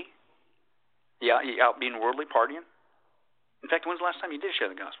watching TV? Yeah, you out being worldly, partying? In fact, when's the last time you did share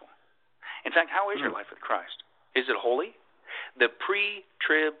the gospel? In fact, how is your life with Christ? Is it holy? The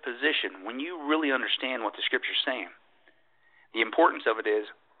pre-trib position, when you really understand what the Scripture's saying, the importance of it is,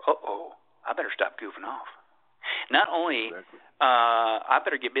 I better stop goofing off. Not only, I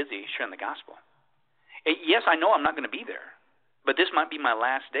better get busy sharing the gospel. Yes, I know I'm not going to be there, but this might be my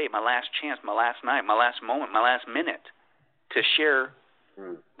last day, my last chance, my last night, my last moment, my last minute to share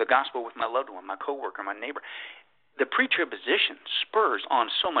the gospel with my loved one, my coworker, my neighbor. The pre-trib position spurs on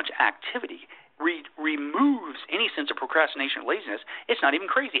so much activity, removes any sense of procrastination or laziness. It's not even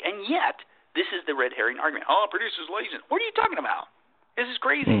crazy. And yet, this is the red herring argument. Oh, it produces laziness. What are you talking about? This is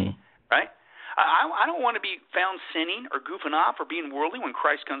crazy. Right? I don't want to be found sinning or goofing off or being worldly when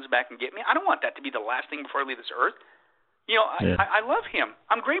Christ comes back and get me. I don't want that to be the last thing before I leave this earth. I love him.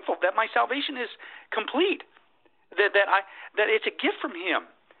 I'm grateful that my salvation is complete, that it's a gift from him,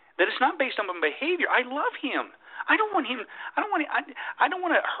 that it's not based on my behavior. I love him. I don't want him. I don't want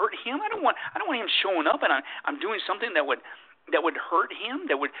to hurt him. I don't want him showing up and I'm doing something that would hurt him,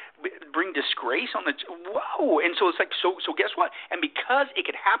 that would bring disgrace on the whoa. And so it's like, so guess what? And because it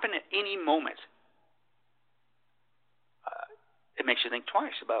could happen at any moment, it makes you think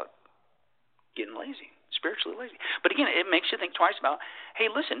twice about getting lazy, spiritually lazy. But again, it makes you think twice about, hey,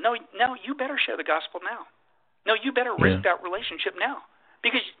 listen, no, you better share the gospel now. No, you better risk that relationship now.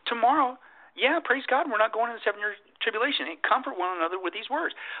 Because tomorrow, praise God, we're not going into the 7-year tribulation. And comfort one another with these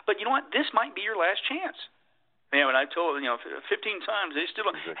words. But you know what? This might be your last chance. And I told 15 times, they still,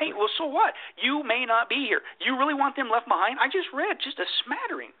 hey, well, so what? You may not be here. You really want them left behind? I just read just a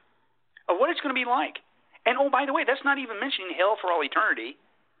smattering of what it's going to be like. And, oh, by the way, that's not even mentioning hell for all eternity.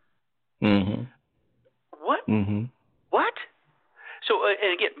 Mm-hmm. What? Mm-hmm. What? So,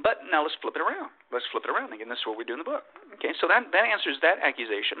 and again, but now let's flip it around. Again, this is what we do in the book. Okay, so that answers that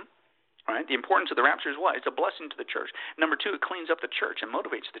accusation. All right, the importance of the rapture is what? It's a blessing to the church. Number 2, it cleans up the church and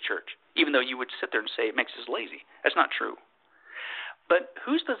motivates the church, even though you would sit there and say it makes us lazy. That's not true. But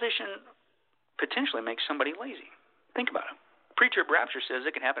whose position potentially makes somebody lazy? Think about it. Pre-trib rapture says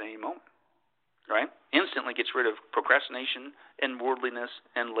it can happen at any moment. Right? Instantly gets rid of procrastination and worldliness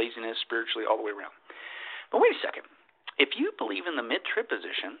and laziness spiritually all the way around. But wait a second. If you believe in the mid-trib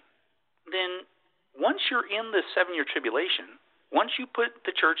position, then once you're in the 7-year tribulation, once you put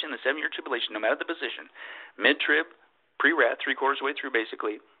the church in the 7-year tribulation, no matter the position, mid-trib, pre-wrath, 3/4 way through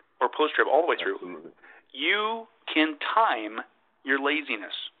basically, or post-trib all the way through, you can time your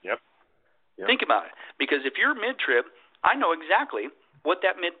laziness. Yep. Think about it. Because if you're mid-trib, I know exactly what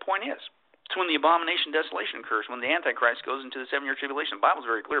that midpoint is. It's when the abomination desolation occurs, when the Antichrist goes into the 7-year tribulation. The Bible's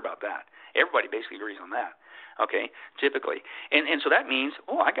very clear about that. Everybody basically agrees on that. Okay, typically. And so that means,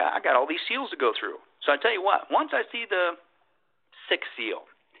 I got all these seals to go through. So I tell you what, once I see the 6th seal,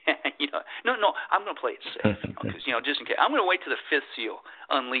 no, I'm going to play it safe, because just in case. I'm going to wait till the 5th seal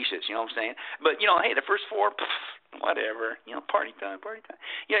unleashes. You know what I'm saying? But hey, the first 4, whatever. Party time.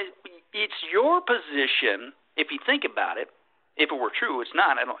 It's your position. If you think about it, if it were true, it's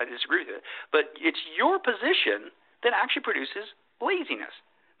not. I disagree with it. But it's your position that actually produces laziness.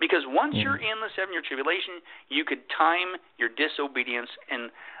 Because once you're in the 7-year tribulation, you could time your disobedience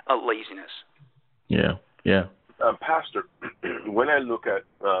and laziness. Yeah. Pastor, when I look at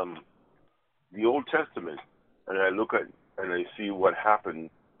the Old Testament, and I see what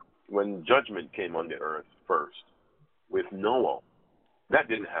happened when judgment came on the earth first with Noah, that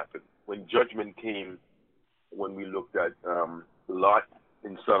didn't happen. When judgment came, when we looked at Lot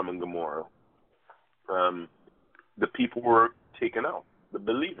in Sodom and Gomorrah, the people were taken out, the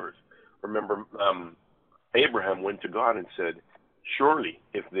believers. Remember, Abraham went to God and said, surely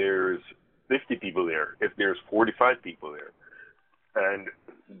if there's 50 people there, if there's 45 people there, and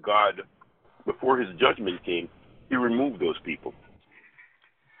God, before his judgment came, he removed those people.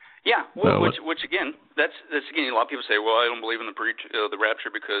 Yeah, which again, that's again, a lot of people say, well, I don't believe in the rapture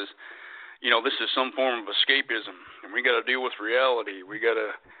because this is some form of escapism, and we got to deal with reality. We got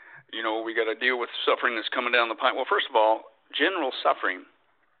to deal with suffering that's coming down the pipe. Well, first of all, general suffering.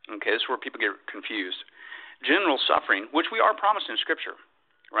 Okay, this is where people get confused. General suffering, which we are promised in Scripture,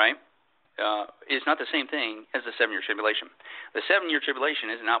 right, is not the same thing as the 7-year tribulation. The 7-year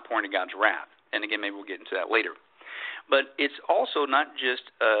tribulation is an outpouring of God's wrath, and again, maybe we'll get into that later. But it's also not just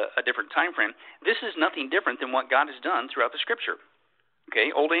a different time frame. This is nothing different than what God has done throughout the Scripture.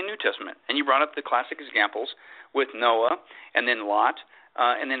 Okay, Old and New Testament. And you brought up the classic examples with Noah and then Lot,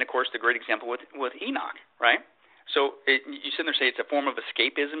 and then, of course, the great example with Enoch, right? So you sit there and say it's a form of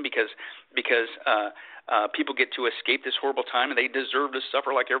escapism because people get to escape this horrible time and they deserve to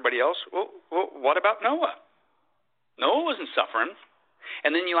suffer like everybody else. Well, what about Noah? Noah wasn't suffering.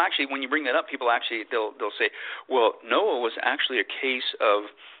 And then when you bring that up, people they'll say, well, Noah was actually a case of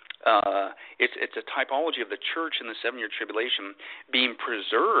it's a typology of the church in the 7-year tribulation being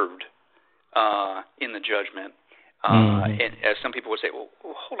preserved in the judgment. And as some people would say, well,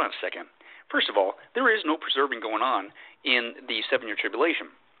 hold on a second. First of all, there is no preserving going on in the 7-year tribulation.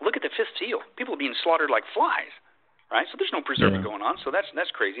 Look at the 5th seal. People are being slaughtered like flies, right? So there's no preserving going on. So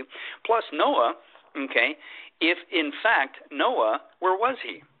that's crazy. Plus Noah, okay, if in fact Noah, where was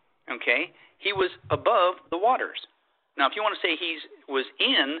he? Okay, he was above the waters. Now, if you want to say he was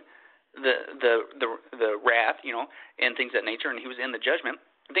in the wrath, and things of that nature, and he was in the judgment,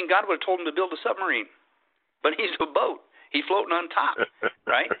 then God would have told him to build a submarine. But he's a boat. He's floating on top,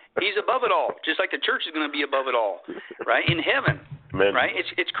 right? He's above it all, just like the church is going to be above it all, right? In heaven, Amen. Right?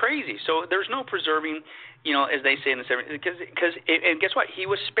 It's crazy. So there's no preserving, as they say in the 7th, and guess what? He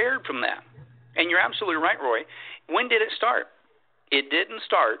was spared from that. And you're absolutely right, Roy. When did it start? It didn't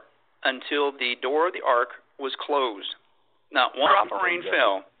start until the door of the ark was closed. Not one drop of rain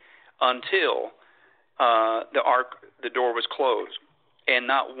fell until the door was closed, and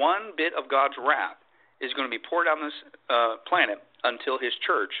not one bit of God's wrath is going to be poured on this planet until his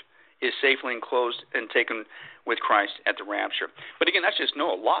church is safely enclosed and taken with Christ at the rapture. But again, that's just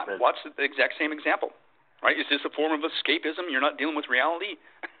Noah. Lot's the exact same example, right? Is this a form of escapism? You're not dealing with reality?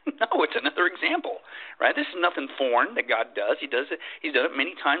 No, it's another example, right? This is nothing foreign that God does. He does it. He's done it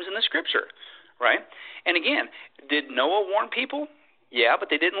many times in the Scripture, right? And again, did Noah warn people? Yeah, but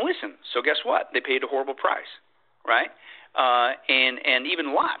they didn't listen. So guess what? They paid a horrible price, right? And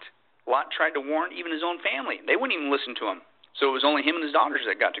even Lot. Lot tried to warn even his own family. They wouldn't even listen to him. So it was only him and his daughters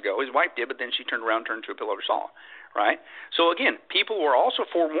that got to go. His wife did, but then she turned around, turned to a pillar of salt, right? So again, people were also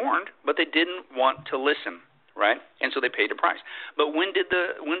forewarned, but they didn't want to listen, right? And so they paid a price. But when did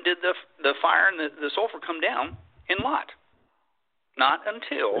the fire and the sulfur come down in Lot? Not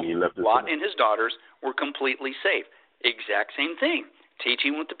until Lot and his daughters were completely safe. Exact same thing.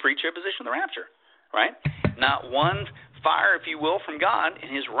 Teaching with the pre-tribulation of the rapture, right? Not one fire, if you will, from God and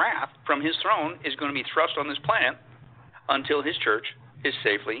his wrath from his throne is going to be thrust on this planet until his church is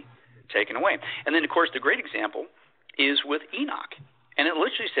safely taken away. And then, of course, the great example is with Enoch. And it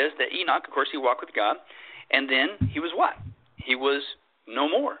literally says that Enoch, of course, he walked with God, and then he was what? He was no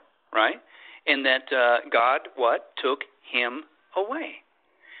more, right? And that God, what? Took him away.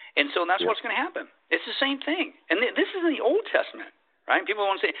 And so that's what's going to happen. It's the same thing. And this is in the Old Testament, right? People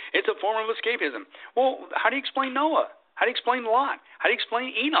want to say it's a form of escapism. Well, how do you explain Noah? How do you explain Lot? How do you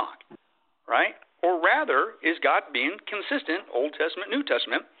explain Enoch, right? Or rather, is God being consistent, Old Testament, New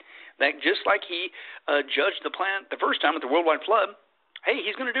Testament, that just like he judged the planet the first time with the worldwide flood, hey,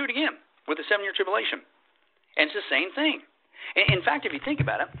 he's going to do it again with the 7-year tribulation. And it's the same thing. In fact, if you think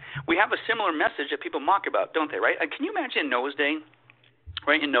about it, we have a similar message that people mock about, don't they, right? Can you imagine Noah's day,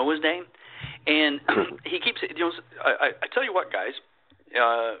 right, in Noah's day? And he keeps it, I tell you what, guys,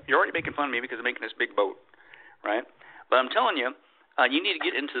 you're already making fun of me because I'm making this big boat, right? But I'm telling you, you need to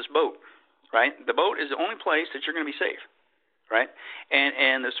get into this boat. Right, the boat is the only place that you're going to be safe, right?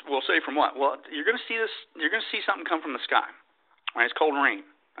 And this, we'll say from what? Well, you're going to see this. You're going to see something come from the sky. Right, it's called rain.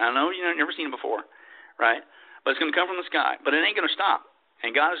 I know you've never seen it before, right? But it's going to come from the sky. But it ain't going to stop.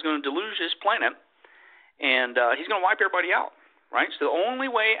 And God is going to deluge this planet, and He's going to wipe everybody out, right? So the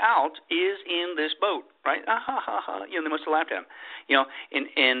only way out is in this boat, right? They must have laughed at him,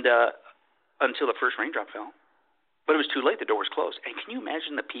 and until the first raindrop fell. But it was too late. The door was closed. And can you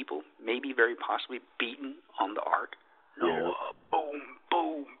imagine the people maybe very possibly beaten on the ark? Noah, boom,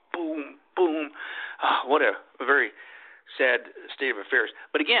 boom, boom, boom. Oh, what a very sad state of affairs.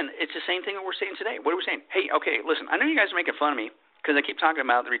 But again, it's the same thing that we're saying today. What are we saying? Hey, okay, listen, I know you guys are making fun of me because I keep talking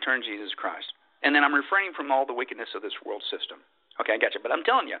about the return of Jesus Christ. And then I'm refraining from all the wickedness of this world system. Okay, I got you. But I'm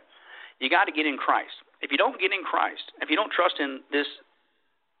telling you, you got to get in Christ. If you don't get in Christ, if you don't trust in this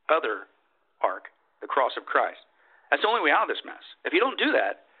other ark, the cross of Christ, that's the only way out of this mess. If you don't do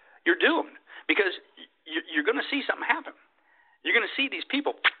that, you're doomed because you're going to see something happen. You're going to see these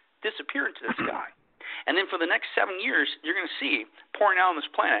people disappear into the sky. And then for the next 7 years, you're going to see pouring out on this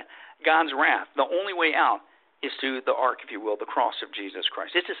planet God's wrath. The only way out is through the ark, if you will, the cross of Jesus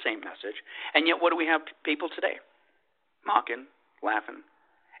Christ. It's the same message. And yet what do we have people today? Mocking, laughing.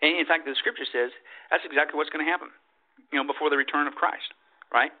 And in fact, the Scripture says that's exactly what's going to happen, before the return of Christ.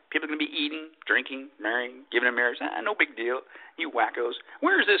 Right? People are going to be eating, drinking, marrying, giving in marriage. No big deal. You wackos.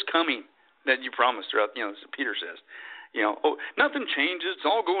 Where is this coming that you promised throughout, as Peter says? Nothing changes. It's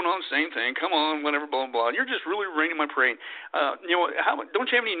all going on the same thing. Come on, whatever, blah, blah, blah. You're just really raining my parade. Don't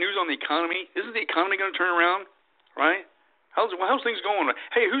you have any news on the economy? Isn't the economy going to turn around? Right? How's things going?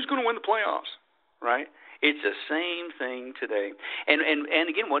 Hey, who's going to win the playoffs? Right? It's the same thing today. And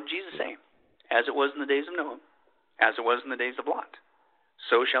again, what did Jesus say? As it was in the days of Noah, as it was in the days of Lot,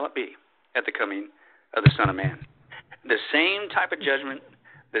 so shall it be at the coming of the Son of Man. The same type of judgment,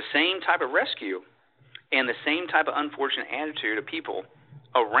 the same type of rescue, and the same type of unfortunate attitude of people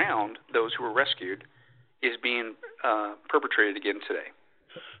around those who were rescued is being perpetrated again today.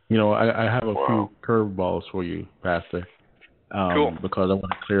 I have a few curveballs for you, Pastor. Cool. Because I want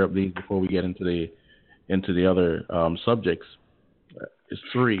to clear up these before we get into the other subjects. It's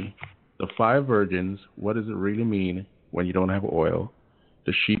 3. The 5 virgins. What does it really mean when you don't have oil?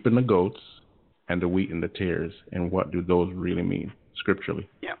 The sheep and the goats, and the wheat and the tares, and what do those really mean scripturally?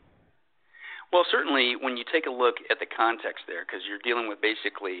 Yeah. Well, certainly when you take a look at the context there, because you're dealing with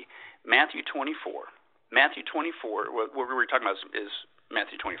basically Matthew 24. Matthew 24, what we're talking about is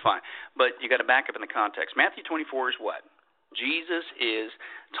Matthew 25, but you got to back up in the context. Matthew 24 is what? Jesus is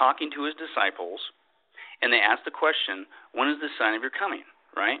talking to his disciples, and they ask the question, when is the sign of your coming,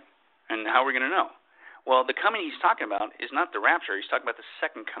 right? And how are we going to know? Well, the coming he's talking about is not the rapture. He's talking about the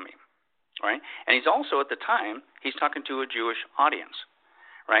second coming, right? And he's also, at the time, he's talking to a Jewish audience,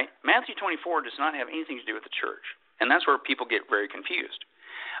 right? Matthew 24 does not have anything to do with the church, and that's where people get very confused.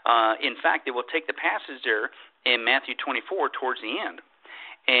 In fact, they will take the passage there in Matthew 24 towards the end,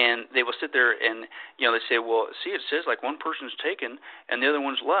 And they will sit there and, they say, well, see, it says like one person's taken and the other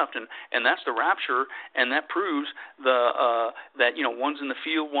one's left, and that's the rapture, and that proves that one's in the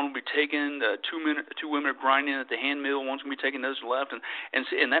field, one will be taken, two women are grinding at the hand mill, one's going to be taken, those left, and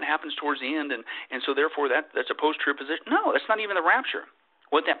that happens towards the end, and so therefore that's a post-trib position. No, that's not even the rapture.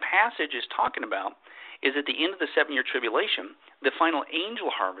 What that passage is talking about is at the end of the 7-year tribulation, the final angel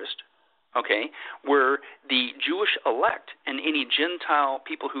harvest, where the Jewish elect and any Gentile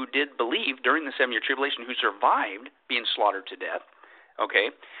people who did believe during the 7-year tribulation who survived being slaughtered to death,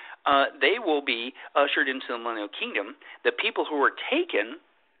 they will be ushered into the millennial kingdom. The people who are taken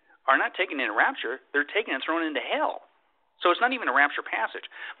are not taken in a rapture. They're taken and thrown into hell. So it's not even a rapture passage.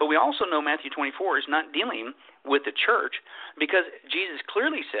 But we also know Matthew 24 is not dealing with the church, because Jesus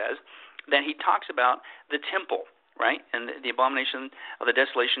clearly says that he talks about the temple, right, and the abomination of the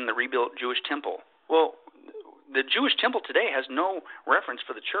desolation, the rebuilt Jewish temple. Well, the Jewish temple today has no reference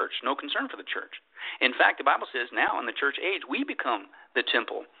for the church, no concern for the church. In fact, the Bible says now in the church age, we become the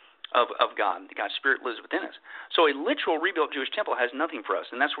temple of God. God's Spirit lives within us. So a literal rebuilt Jewish temple has nothing for us,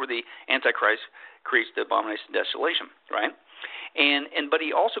 and that's where the Antichrist creates the abomination of desolation, right? But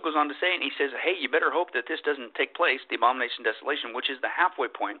he also goes on to say, and he says, hey, you better hope that this doesn't take place, the abomination of desolation, which is the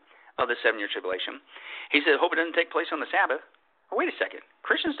halfway point of the 7-year tribulation. He said, hope it doesn't take place on the Sabbath. Oh, wait a second.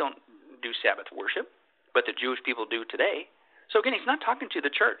 Christians don't do Sabbath worship, but the Jewish people do today. So again, he's not talking to the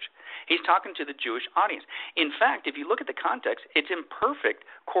church. He's talking to the Jewish audience. In fact, if you look at the context, it's in perfect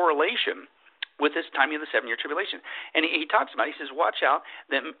correlation with this timing of the 7-year tribulation. And he talks about it. He says, watch out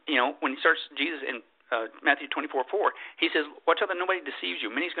that, when he starts Jesus in Matthew 24:4, he says, watch out that nobody deceives you.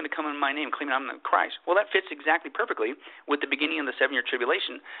 Many's going to come in my name, claiming I'm the Christ. Well, that fits exactly perfectly with the beginning of the 7-year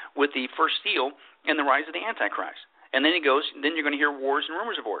tribulation, with the first seal and the rise of the Antichrist. And then he goes, then you're going to hear wars and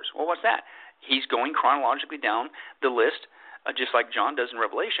rumors of wars. Well, what's that? He's going chronologically down the list, just like John does in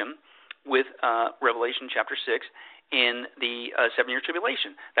Revelation, with Revelation chapter 6 in the 7-year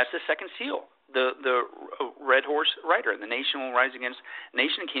tribulation. That's the second seal. The red horse rider, the nation will rise against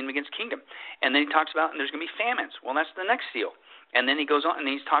nation, kingdom against kingdom. And then he talks about, and there's going to be famines. Well, that's the next seal. And then he goes on, and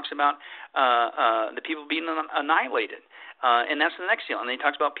he talks about the people being annihilated. And that's the next seal. And then he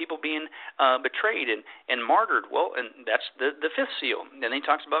talks about people being betrayed and martyred. Well, and that's the fifth seal. And then he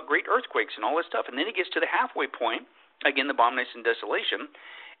talks about great earthquakes and all this stuff. And then he gets to the halfway point, again, the abomination and desolation,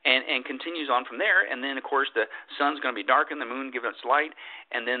 and continues on from there. And then, of course, the sun's going to be darkened, the moon give its light,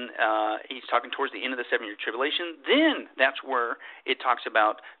 and then he's talking towards the end of the 7-year tribulation. Then that's where it talks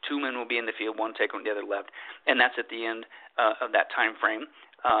about 2 men will be in the field, one taken, the other left, and that's at the end of that time frame,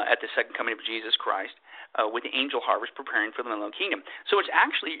 at the second coming of Jesus Christ, with the angel harvest preparing for the millennial kingdom. So it's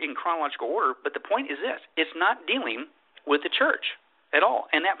actually in chronological order, but the point is this: it's not dealing with the church at all.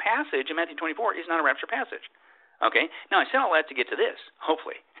 And that passage in Matthew 24 is not a rapture passage. Okay? Now, I said all that to get to this,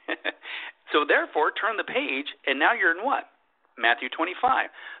 hopefully. So therefore, turn the page, and now you're in what? Matthew 25.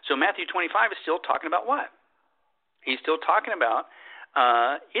 So Matthew 25 is still talking about what? He's still talking about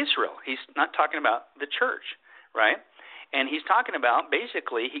Israel. He's not talking about the church, right? And he's talking about,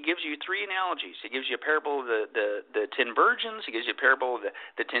 basically, he gives you 3 analogies. He gives you a parable of the 10 virgins, he gives you a parable of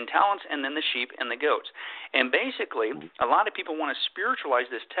the 10 talents, and then the sheep and the goats. And basically, a lot of people want to spiritualize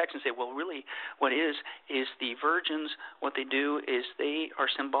this text and say, well, really, what is the virgins, what they do is they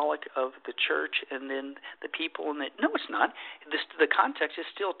are symbolic of the church and then the people. No, it's not. The context is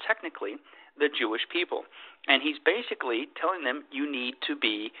still technically the Jewish people. And he's basically telling them, you need to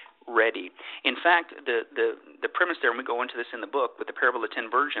be ready. In fact, the premise there, and we go into this in the book with the parable of the 10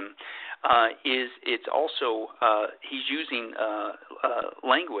 virgins, is it's also he's using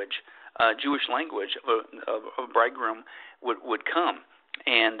language, Jewish language of a bridegroom would come,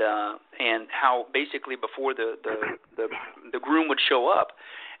 and how basically before the groom would show up,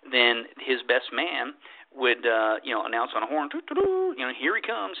 then his best man would announce on a horn, here he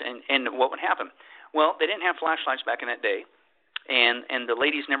comes, and what would happen? Well, they didn't have flashlights back in that day. And the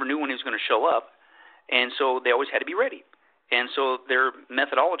ladies never knew when he was going to show up, and so they always had to be ready. And so their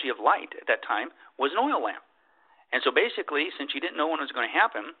methodology of light at that time was an oil lamp. And so basically, since you didn't know when it was going to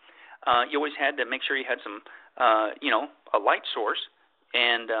happen, you always had to make sure you had some, a light source,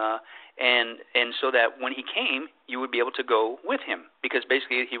 and so that when he came, you would be able to go with him, because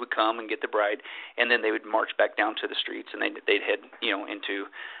basically he would come and get the bride, and then they would march back down to the streets, and they'd head into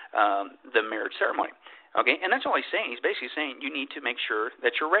the marriage ceremony. Okay, and that's all he's saying. He's basically saying you need to make sure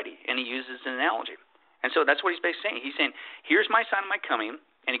that you're ready, and he uses an analogy. And so that's what he's basically saying. He's saying, here's my sign of my coming,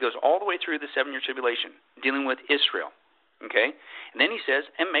 and he goes all the way through the 7-year tribulation, dealing with Israel. Okay, and then he says,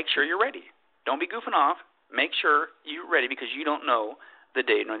 and make sure you're ready. Don't be goofing off. Make sure you're ready, because you don't know the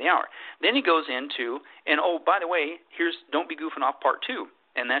day nor the hour. Then he goes into, and oh, by the way, here's don't be goofing off part 2.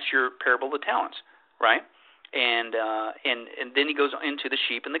 and that's your parable of the talents, right? And then he goes into the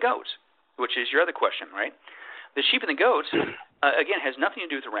sheep and the goats, which is your other question, right? The sheep and the goats, again, has nothing to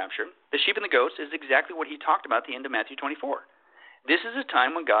do with the rapture. The sheep and the goats is exactly what he talked about at the end of Matthew 24. This is a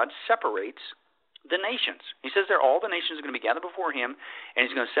time when God separates the nations. He says there all the nations are going to be gathered before him, and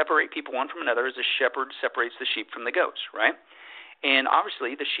he's going to separate people one from another as a shepherd separates the sheep from the goats, right? And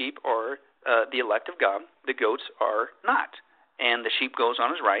obviously the sheep are the elect of God. The goats are not. And the sheep goes on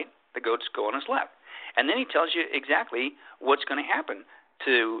his right, the goats go on his left. And then he tells you exactly what's going to happen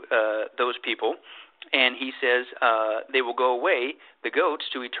to those people. And he says they will go away, the goats,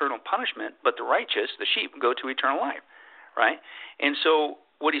 to eternal punishment, but the righteous, the sheep, go to eternal life, right? And so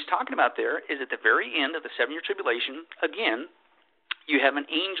what he's talking about there is at the very end of the 7-year tribulation, again, you have an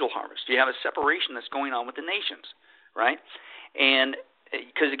angel harvest. You have a separation that's going on with the nations, right? And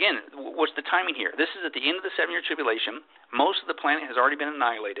because, again, what's the timing here? This is at the end of the 7-year tribulation. Most of the planet has already been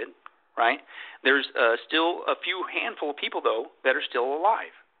annihilated, right? There's still a few handful of people, though, that are still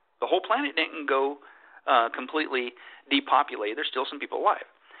alive. The whole planet didn't go completely depopulated. There's still some people alive.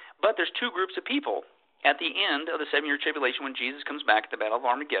 But there's two groups of people at the end of the 7-year tribulation when Jesus comes back at the Battle of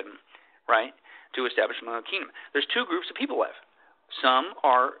Armageddon, right, to establish the millennial kingdom. There's two groups of people left. Some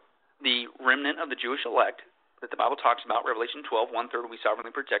are the remnant of the Jewish elect that the Bible talks about, Revelation 12, 1/3 will be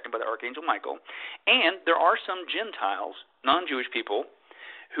sovereignly protected by the Archangel Michael. And there are some Gentiles, non-Jewish people,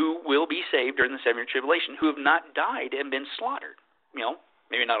 who will be saved during the 7-year tribulation, who have not died and been slaughtered. You know,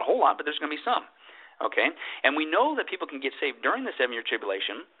 maybe not a whole lot, but there's going to be some. Okay? And we know that people can get saved during the 7-year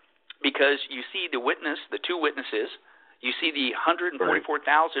tribulation because you see the witness, the two witnesses, you see the 144,000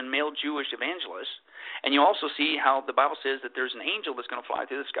 male Jewish evangelists, and you also see how the Bible says that there's an angel that's going to fly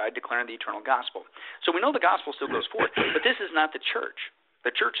through the sky declaring the eternal gospel. So we know the gospel still goes forth, but this is not the church.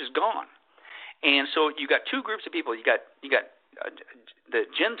 The church is gone. And so you got two groups of people. You got the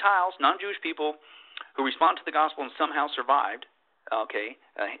Gentiles, non-Jewish people, who respond to the gospel and somehow survived, okay,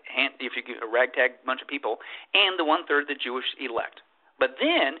 if you get a ragtag bunch of people, and the 1/3 the Jewish elect. But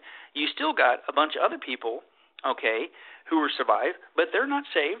then you still got a bunch of other people, okay, who were survived, but they're not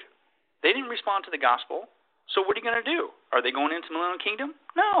saved. They didn't respond to the gospel. So what are you going to do? Are they going into the millennial kingdom?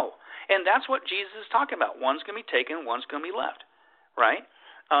 No. And that's what Jesus is talking about. One's going to be taken, one's going to be left, right?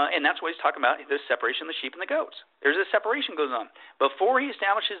 And that's what he's talking about, the separation of the sheep and the goats. There's a separation goes on. Before he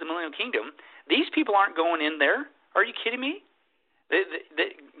establishes the millennial kingdom, these people aren't going in there. Are you kidding me?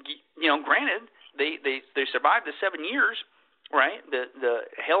 Granted, they survived the 7 years, right? The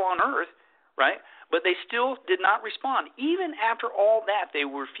hell on earth, right? But they still did not respond. Even after all that, they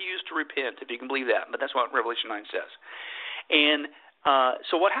refused to repent, if you can believe that. But that's what Revelation 9 says. And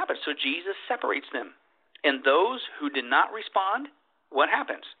so what happens? So Jesus separates them. And those who did not respond, what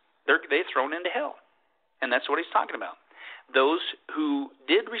happens? They're thrown into hell. And that's what he's talking about. Those who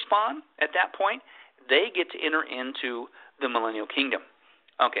did respond at that point, they get to enter into the millennial kingdom.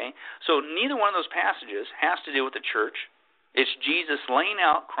 Okay? So neither one of those passages has to do with the church. It's Jesus laying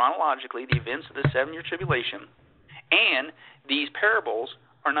out chronologically the events of the 7-year tribulation, and these parables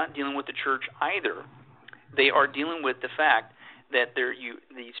are not dealing with the church either. They are dealing with the fact that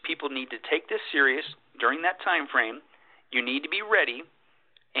these people need to take this serious during that time frame. You need to be ready,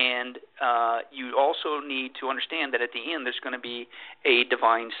 and you also need to understand that at the end there's going to be a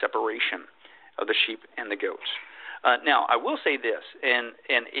divine separation of the sheep and the goats. Now, I will say this, and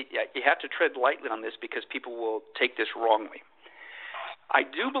you have to tread lightly on this because people will take this wrongly. I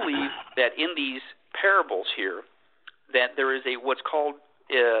do believe that in these parables here that there is what's called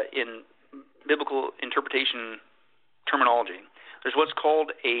in biblical interpretation terminology, there's what's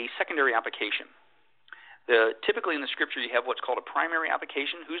called a secondary application. Typically in the Scripture you have what's called a primary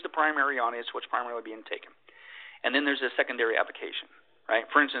application. Who's the primary audience? What's primarily being taken? And then there's a secondary application. Right?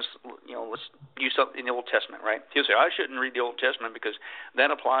 For instance, let's use something in the Old Testament, right? He'll say, I shouldn't read the Old Testament because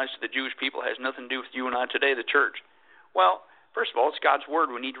that applies to the Jewish people. It has nothing to do with you and I today, the church. Well, first of all, it's God's Word.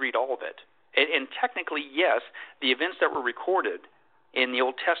 We need to read all of it. And technically, yes, the events that were recorded in the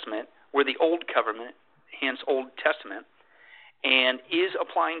Old Testament were the Old Covenant, hence Old Testament, and is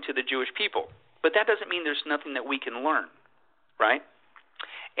applying to the Jewish people. But that doesn't mean there's nothing that we can learn, right?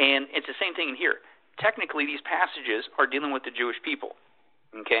 And it's the same thing in here. Technically, these passages are dealing with the Jewish people.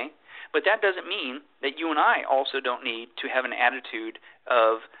 Okay? But that doesn't mean that you and I also don't need to have an attitude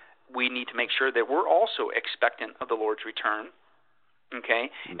of we need to make sure that we're also expectant of the Lord's return.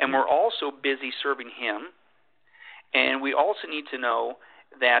 Okay? Mm-hmm. And we're also busy serving Him. And we also need to know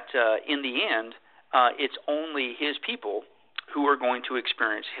that in the end, it's only His people who are going to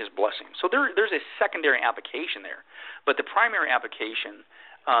experience His blessing. So there's a secondary application there. But the primary application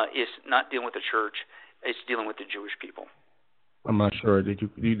is not dealing with the church. It's dealing with the Jewish people. I'm not sure. Did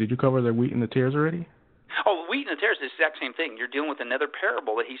you cover the wheat and the tares already? Oh, wheat and the tares is the exact same thing. You're dealing with another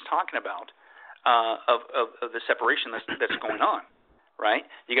parable that he's talking about of the separation that's going on, right?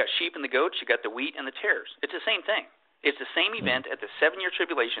 You got sheep and the goats. You got the wheat and the tares. It's the same thing. It's the same event at the 7-year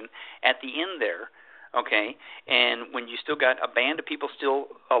tribulation at the end there, okay? And when you still got a band of people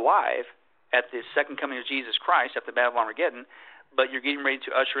still alive at the second coming of Jesus Christ after the Battle of Armageddon, but you're getting ready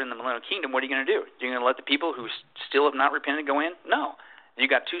to usher in the millennial kingdom, what are you going to do? You're going to let the people who still have not repented go in? No. You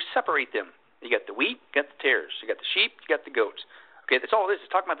got to separate them. You got the wheat, you got the tares. You got the sheep, you got the goats. Okay, that's all it is. It's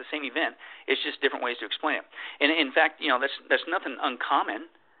talking about the same event. It's just different ways to explain it. And in fact, that's nothing uncommon,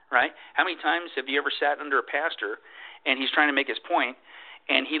 right? How many times have you ever sat under a pastor and he's trying to make his point,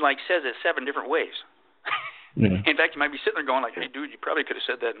 and he says it 7 different ways? Yeah. In fact, you might be sitting there going like, hey, dude, you probably could have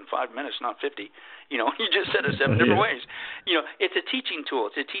said that in 5 minutes, not 50. You just said it 7 different ways. It's a teaching tool.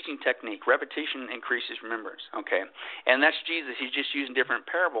 It's a teaching technique. Repetition increases remembrance, okay? And that's Jesus. He's just using different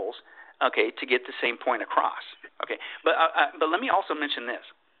parables, okay, to get the same point across, okay? But let me also mention this,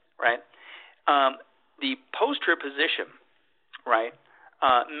 right? The post-trib position, right,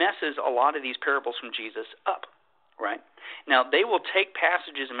 messes a lot of these parables from Jesus up, right? Now, they will take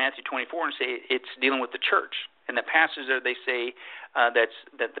passages in Matthew 24 and say it's dealing with the church. And the passage there they say that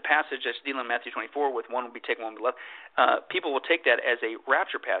the passage that's dealing with Matthew 24 with one will be taken, one will be left, people will take that as a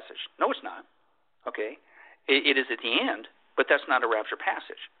rapture passage. No, it's not, okay? It is at the end, but that's not a rapture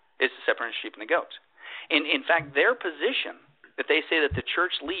passage. It's the separation of sheep and the goats. And in fact, their position that they say that the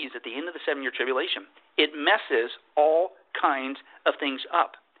church leaves at the end of the 7-year tribulation, it messes all kinds of things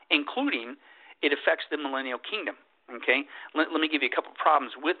up, including it affects the millennial kingdom. Okay, let me give you a couple of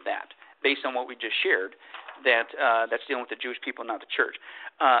problems with that based on what we just shared. That's dealing with the Jewish people, not the church.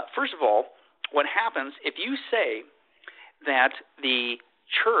 First of all, what happens if you say that the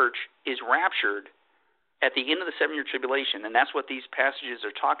church is raptured at the end of the 7-year tribulation, and that's what these passages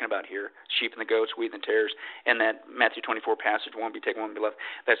are talking about here: sheep and the goats, wheat and the tares, and that Matthew 24 passage, one will be taken, one will be left.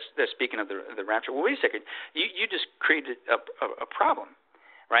 That's speaking of the rapture. Well, wait a second. You just created a problem,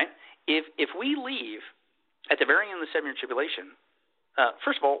 right? If we leave at the very end of the 7-year tribulation,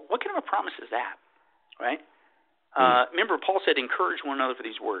 first of all, what kind of a promise is that, right? Remember, Paul said, encourage one another for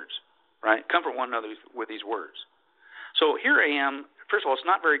these words, right? Comfort one another with these words. So here I am. First of all, it's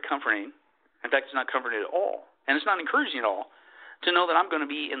not very comforting. In fact, it's not comforting at all, and it's not encouraging at all to know that I'm going to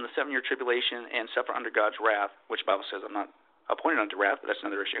be in the 7-year tribulation and suffer under God's wrath, which the Bible says I'm not appointed unto wrath, but that's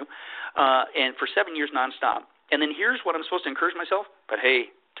another issue, and for 7 years nonstop. And then here's what I'm supposed to encourage myself, but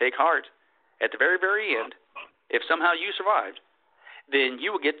hey, take heart. At the very, very end, if somehow you survived, then you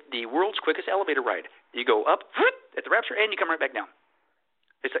will get the world's quickest elevator ride. You go up at the rapture, and you come right back down.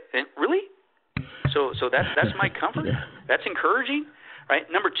 It's like, really? So that's my comfort? That's encouraging, right?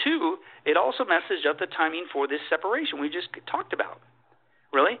 Number 2, it also messes up the timing for this separation we just talked about.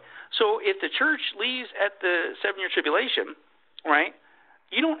 Really? So if the church leaves at the 7-year tribulation, right,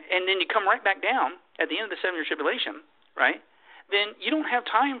 and then you come right back down at the end of the 7-year tribulation, right, then you don't have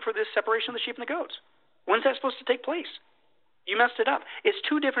time for this separation of the sheep and the goats. When's that supposed to take place? You messed it up. It's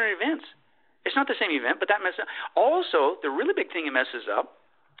 2 different events. It's not the same event, but that messes up. Also, the really big thing it messes up,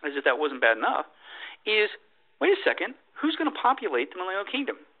 as if that wasn't bad enough, is, wait a second, who's going to populate the millennial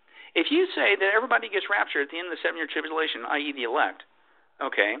kingdom? If you say that everybody gets raptured at the end of the 7-year tribulation, i.e. the elect,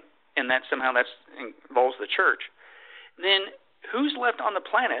 okay, and that somehow that involves the church, then who's left on the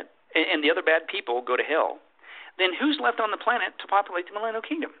planet, and the other bad people go to hell, then who's left on the planet to populate the millennial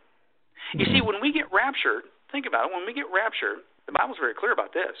kingdom? You see, when we get raptured, think about it, when we get raptured, the Bible's very clear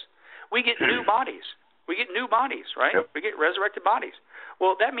about this, we get new bodies. We get new bodies, right? Yep. We get resurrected bodies.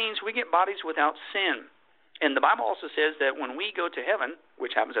 Well, that means we get bodies without sin. And the Bible also says that when we go to heaven,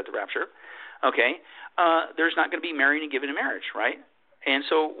 which happens at the rapture, okay, there's not going to be marrying and giving in marriage, right? And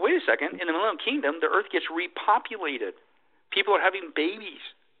so, wait a second, in the millennial kingdom, the earth gets repopulated. People are having babies.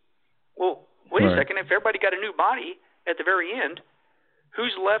 Well, wait a second, if everybody got a new body at the very end,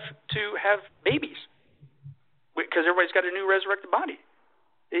 who's left to have babies? Because everybody's got a new resurrected body.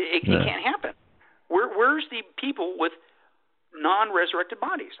 It can't happen. Where's the people with non-resurrected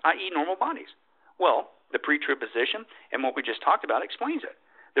bodies, i.e. normal bodies? Well, the pre-trib position and what we just talked about explains it.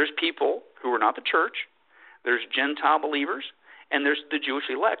 There's people who are not the church, there's Gentile believers, and there's the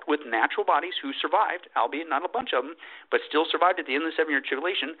Jewish elect with natural bodies who survived, albeit not a bunch of them, but still survived at the end of the 7-year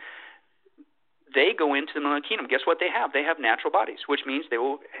tribulation. They go into the millennial kingdom. Guess what they have? They have natural bodies, which means they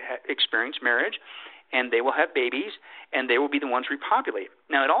will experience marriage, and they will have babies, and they will be the ones repopulate.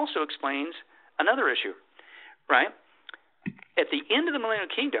 Now, it also explains another issue, right? At the end of the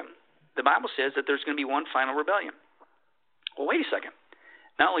millennial kingdom, the Bible says that there's going to be one final rebellion. Well, wait a second.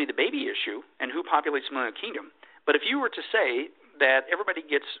 Not only the baby issue and who populates the millennial kingdom, But if you were to say that everybody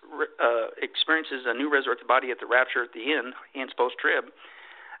experiences a new resurrected body at the rapture at the end, hence post-trib,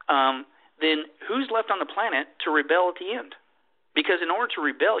 then who's left on the planet to rebel at the end? Because in order to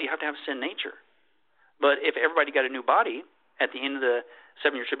rebel, you have to have sin nature. But if everybody got a new body at the end of the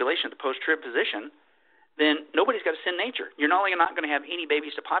 7-year tribulation, at the post-trib position, then nobody's got a sin nature. You're not only not going to have any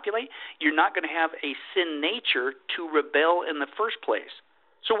babies to populate, you're not going to have a sin nature to rebel in the first place.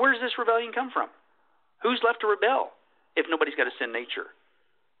 So where does this rebellion come from? Who's left to rebel if nobody's got a sin nature,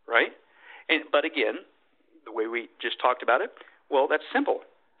 right? But again, the way we just talked about it, well, that's simple,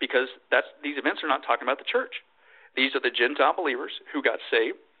 because these events are not talking about the church. These are the Gentile believers who got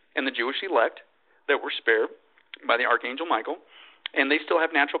saved and the Jewish elect that were spared by the Archangel Michael, and they still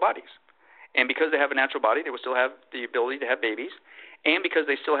have natural bodies. And because they have a natural body, they will still have the ability to have babies. And because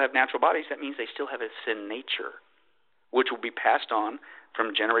they still have natural bodies, that means they still have a sin nature, which will be passed on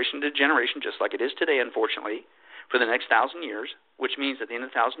from generation to generation, just like it is today, unfortunately, for the next 1,000 years, which means at the end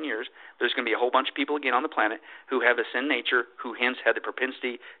of 1,000 years, there's going to be a whole bunch of people again on the planet who have a sin nature, who hence have the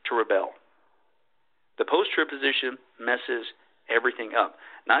propensity to rebel. The post-trib position messes everything up,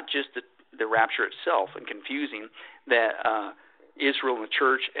 not just the rapture itself and confusing that Israel and the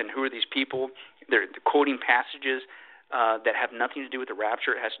church and who are these people. They're quoting passages that have nothing to do with the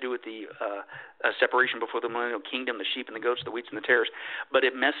rapture. It has to do with the separation before the millennial kingdom, the sheep and the goats, the wheats and the tares. But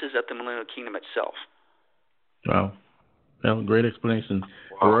it messes up the millennial kingdom itself. Wow. Well, great explanation.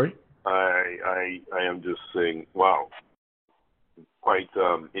 Wow. Rory? I am just saying, wow, quite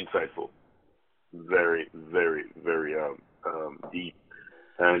insightful. Very, very, very deep.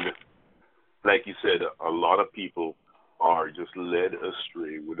 And like you said, a lot of people are just led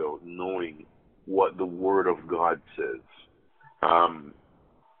astray without knowing what the Word of God says.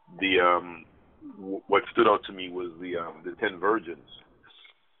 What stood out to me was the 10 virgins.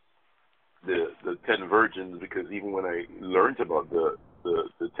 The 10 virgins, because even when I learned about the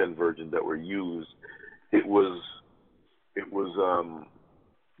 10 virgins that were used, it was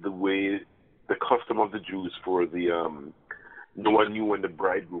the way, the custom of the Jews for no one knew when the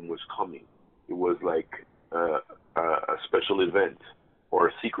bridegroom was coming. It was like a special event or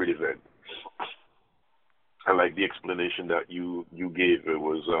a secret event. I like the explanation that you gave. It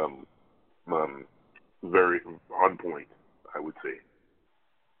was very on point, I would say.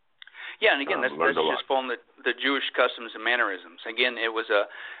 Yeah, and again, that's just following the Jewish customs and mannerisms. Again, it was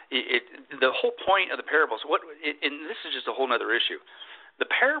the whole point of the parables. And this is just a whole other issue. The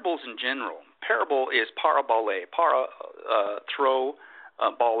parables in general. Parable is parabole. Throw,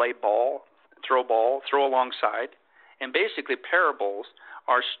 bale, ball. Throw ball, throw alongside. And basically parables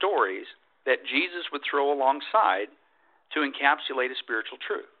are stories that Jesus would throw alongside to encapsulate a spiritual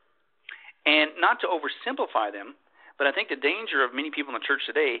truth. And not to oversimplify them, but I think the danger of many people in the church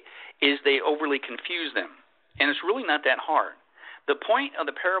today is they overly confuse them. And it's really not that hard. The point of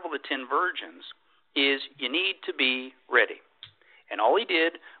the parable of the 10 virgins is you need to be ready. And all he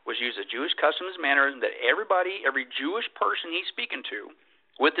did was use a Jewish customs and mannerism that every Jewish person he's speaking to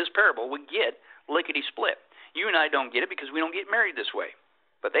with this parable would get lickety-split. You and I don't get it because we don't get married this way.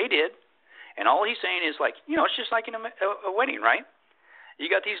 But they did. And all he's saying is like, it's just like in a wedding, right?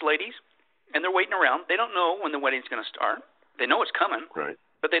 You got these ladies, and they're waiting around. They don't know when the wedding's going to start. They know it's coming, right,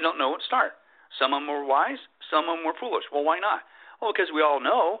 but they don't know when it starts. Some of them were wise. Some of them were foolish. Well, why not? Well, because we all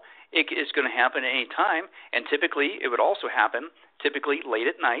know it's going to happen at any time, and typically it would also happen late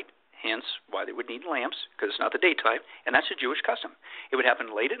at night, hence why they would need lamps, because it's not the daytime, and that's a Jewish custom. It would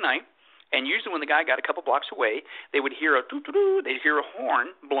happen late at night, and usually when the guy got a couple blocks away, they would hear they'd hear a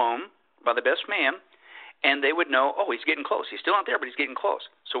horn blown by the best man, and they would know, oh, he's getting close. He's still not there, but he's getting close.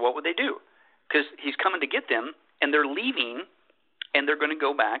 So what would they do? Because he's coming to get them, and they're leaving, and they're going to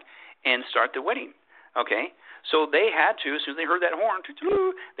go back and start the wedding, okay? So they had to, as soon as they heard that horn,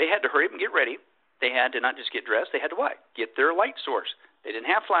 they had to hurry up and get ready. They had to not just get dressed, they had to what? Get their light source. They didn't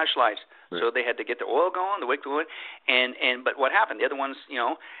have flashlights, right. So they had to get the oil going, the wick going, but what happened? The other ones,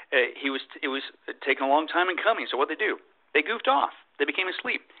 it was taking a long time in coming, so what did they do? They goofed off. They became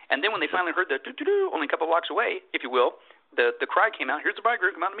asleep. And then when they finally heard the only a couple of blocks away, if you will, the cry came out, here's the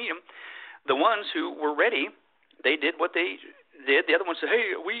bridegroom, come out and meet him. The ones who were ready, they did what they did. The other ones said,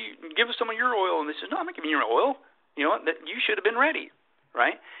 hey, give us some of your oil. And they said, no, I'm not giving you your oil. You should have been ready,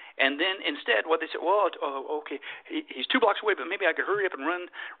 right? And then instead what they said, well, okay, he's 2 blocks away, but maybe I could hurry up and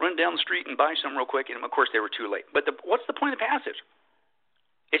run down the street and buy some real quick. And, of course, they were too late. But what's the point of the passage?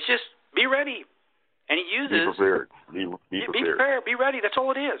 It's just be ready. And he uses... Be prepared. Be prepared. Be ready. That's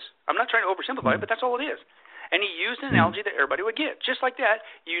all it is. I'm not trying to oversimplify it, but that's all it is. And he used an analogy that everybody would get. Just like that,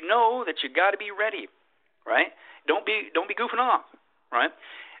 you know that you got to be ready, right? Don't be goofing off, right?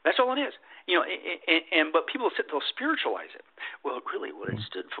 That's all it is. But people they'll spiritualize it. Well, really, what it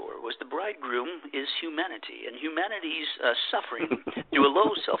stood for was the bridegroom is humanity, and humanity's suffering through a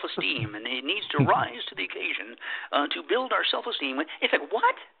low self-esteem, and it needs to rise to the occasion to build our self-esteem. It's like,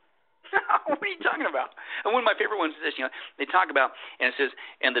 what? What are you talking about? And one of my favorite ones is this. They talk about, and it says,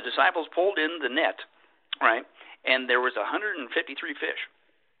 and the disciples pulled in the net, right? And there was 153 fish,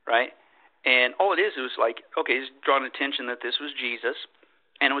 right? And all it is like, okay, it's drawing attention that this was Jesus.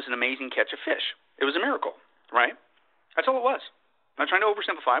 And it was an amazing catch of fish. It was a miracle, right? That's all it was. I'm not trying to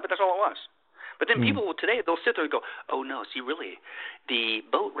oversimplify, but that's all it was. But then people today, they'll sit there and go, oh, no, see, really, the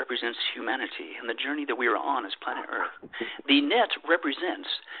boat represents humanity and the journey that we are on as planet Earth. The net represents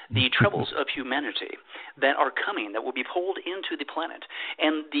the troubles of humanity that are coming, that will be pulled into the planet.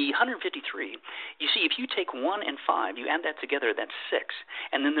 And the 153, you see, if you take 1 and 5, you add that together, that's 6.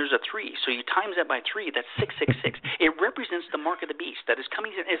 And then there's a 3. So you times that by 3, that's 666. It represents the mark of the beast that is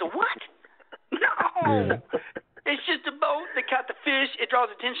coming in. It's a what? No! It's just a boat that caught the fish. It draws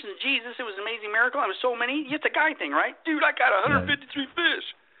attention to Jesus. It was an amazing miracle. It was so many. It's a guy thing, right? Dude, I got 153 fish.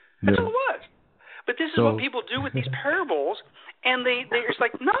 That's all it was. But this is what people do with these parables, and they're just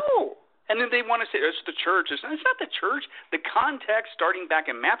like, no. And then they want to say, it's the church. It's not the church. The context starting back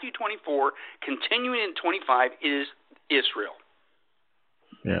in Matthew 24, continuing in 25, is Israel.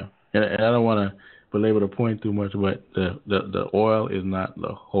 Yeah. And I don't want to belabor the point too much, but the oil is not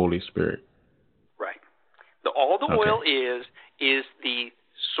the Holy Spirit. All the oil is the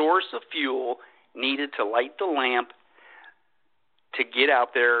source of fuel needed to light the lamp to get out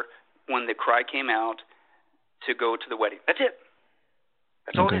there when the cry came out to go to the wedding. That's it.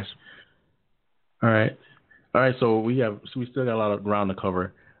 That's all it is. All right. So we still got a lot of ground to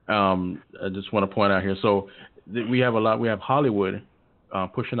cover. I just want to point out here. So we have Hollywood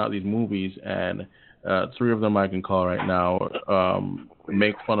pushing out these movies, and 3 of them I can call right now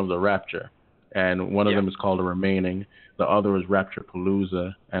make fun of the rapture. And one of them is called The Remaining. The other is Rapture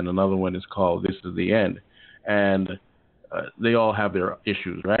Palooza, and another one is called This Is the End. And they all have their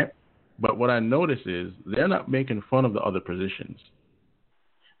issues, right? But what I notice is they're not making fun of the other positions.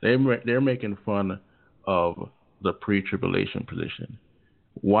 They're making fun of the pre-tribulation position.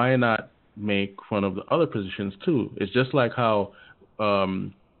 Why not make fun of the other positions too? It's just like how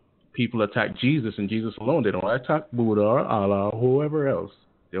people attack Jesus and Jesus alone. They don't attack Buddha or Allah or whoever else.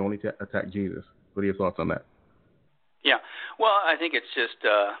 They only attack Jesus. What are your thoughts on that? Yeah. Well, I think it's just,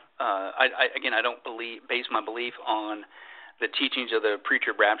 I don't base my belief on the teachings of the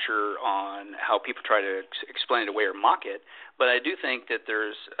pre-trib rapture on how people try to explain it away or mock it. But I do think that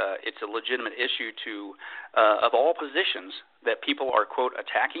it's a legitimate issue of all positions that people are, quote,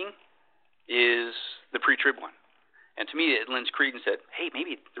 attacking is the pre-trib one. And to me, it lends credence that, hey,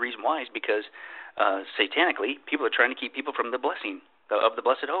 maybe the reason why is because satanically, people are trying to keep people from the blessing of the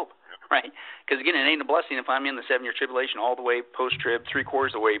blessed hope, right? Because, again, it ain't a blessing if I'm in the 7-year tribulation all the way post-trib, 3/4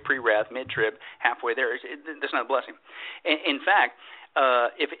 of the way pre-wrath, mid-trib, halfway there. That's not a blessing. In fact,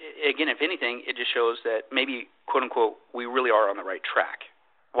 if anything, it just shows that maybe, quote-unquote, we really are on the right track.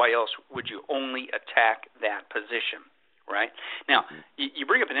 Why else would you only attack that position, right? Now, you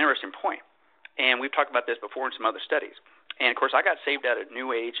bring up an interesting point, and we've talked about this before in some other studies. And, of course, I got saved out of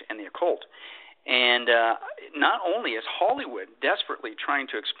New Age and the occult. And not only is Hollywood desperately trying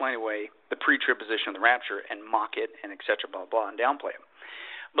to explain away the pre-trib position of the rapture and mock it and et cetera, blah, blah, and downplay it,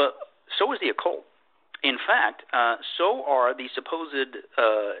 but so is the occult. In fact, so are the supposed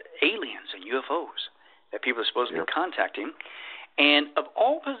aliens and UFOs that people are supposed to be contacting. And of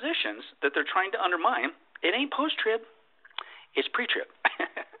all positions that they're trying to undermine, it ain't post-trib, it's pre-trib.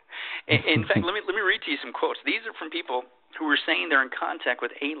 In fact, let me read to you some quotes. These are from people who were saying they're in contact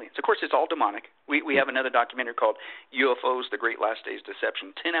with aliens. Of course, it's all demonic. We have another documentary called UFOs, The Great Last Days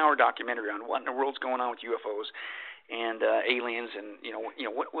Deception, 10-hour documentary on what in the world's going on with UFOs and aliens, and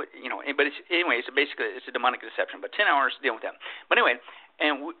what. But it's a demonic deception. But 10 hours dealing with that. But anyway,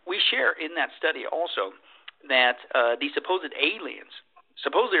 and we share in that study also that these supposed aliens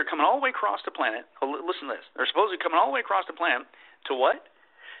supposedly are coming all the way across the planet. Listen to this. They're supposedly coming all the way across the planet to what?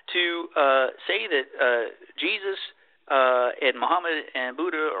 To say that Jesus and Muhammad and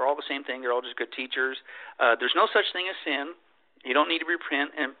Buddha are all the same thing. They're all just good teachers. There's no such thing as sin. You don't need to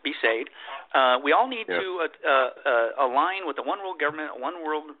repent and be saved. We all need to align with the one world government, one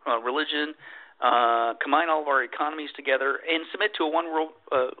world religion, combine all of our economies together, and submit to a one world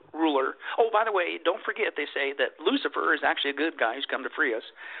ruler. Oh, by the way, don't forget they say that Lucifer is actually a good guy who's come to free us.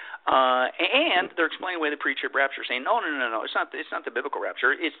 And they're explaining away the pre-trib rapture, saying, no, it's not the biblical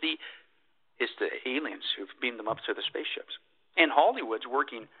rapture. It's the aliens who've beamed them up to the spaceships. And Hollywood's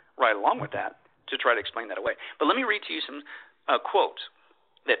working right along with that to try to explain that away. But let me read to you some quotes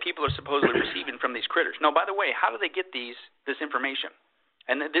that people are supposedly receiving from these critters. Now, by the way, how do they get this information?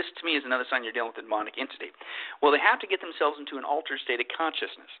 And this, to me, is another sign you're dealing with a demonic entity. Well, they have to get themselves into an altered state of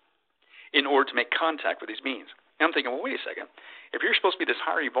consciousness in order to make contact with these beings. And I'm thinking, well, wait a second. If you're supposed to be this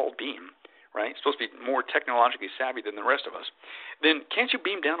higher evolved being, right, supposed to be more technologically savvy than the rest of us, then can't you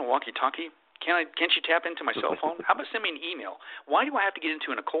beam down a walkie-talkie? Can't you tap into my cell phone? How about send me an email? Why do I have to get into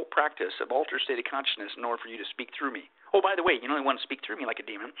an occult practice of altered state of consciousness in order for you to speak through me? Oh, by the way, you don't want to speak through me like a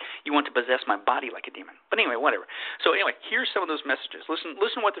demon. You want to possess my body like a demon. But anyway, whatever. So anyway, here's some of those messages.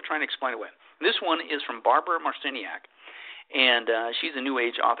 Listen what they're trying to explain away. This one is from Barbara Marciniak, and she's a New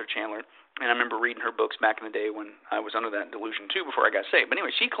Age author channeler. And I remember reading her books back in the day when I was under that delusion, too, before I got saved. But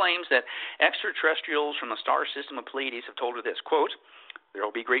anyway, she claims that extraterrestrials from the star system of Pleiades have told her this, quote, "There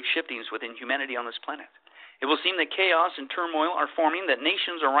will be great shiftings within humanity on this planet. It will seem that chaos and turmoil are forming, that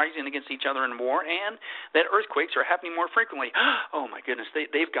nations are rising against each other in war, and that earthquakes are happening more frequently." Oh, my goodness,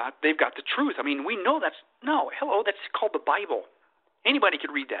 they've got the truth. I mean, we know that's called the Bible. Anybody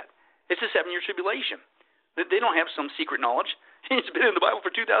could read that. It's the 7-year tribulation. They don't have some secret knowledge. It's been in the Bible for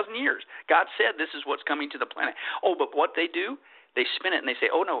 2,000 years. God said this is what's coming to the planet. Oh, but what they do, they spin it and they say,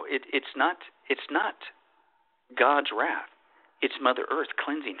 oh, no, it's not God's wrath. It's Mother Earth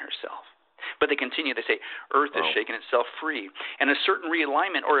cleansing herself. But they continue. They say, Earth is shaking itself free, and a certain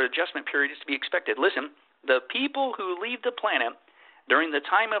realignment or adjustment period is to be expected. Listen, the people who leave the planet during the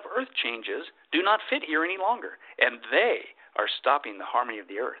time of Earth changes do not fit here any longer, and they are stopping the harmony of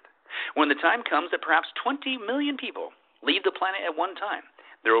the Earth. When the time comes that perhaps 20 million people leave the planet at one time,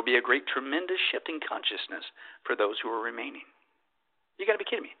 there will be a great, tremendous shift in consciousness for those who are remaining. You got to be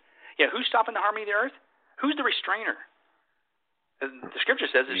kidding me. Yeah, who's stopping the harmony of the Earth? Who's the restrainer? The Scripture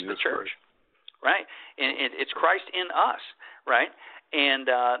says it's the church, right? And it's Christ in us, right?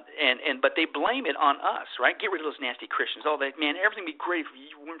 But they blame it on us, right? Get rid of those nasty Christians. Oh, man, everything would be great for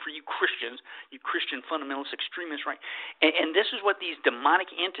you Christians, you Christian fundamentalists, extremists, right? And this is what these demonic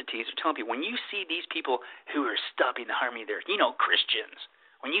entities are telling people. When you see these people who are stopping the harmony of the earth, Christians,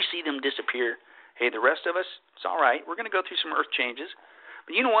 when you see them disappear, hey, the rest of us, it's all right. We're going to go through some earth changes.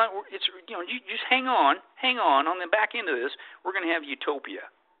 But you know what? You just hang on the back end of this. We're going to have utopia.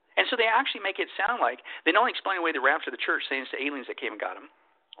 And so they actually make it sound like they don't explain away the rapture of the church, saying it's the aliens that came and got them,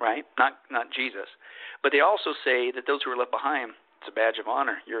 right? Not Jesus. But they also say that those who are left behind, it's a badge of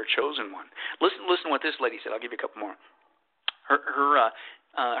honor. You're a chosen one. Listen to what this lady said. I'll give you a couple more.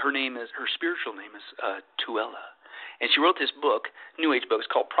 Her name is, her spiritual name is Tuella, and she wrote this book, New Age book.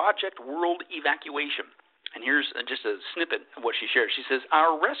 It's called Project World Evacuation. And here's just a snippet of what she shares. She says,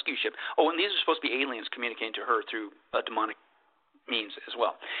 our rescue ship, and these are supposed to be aliens communicating to her through demonic means as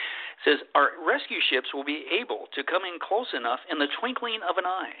well. It says, our rescue ships will be able to come in close enough in the twinkling of an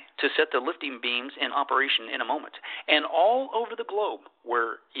eye to set the lifting beams in operation in a moment. And all over the globe,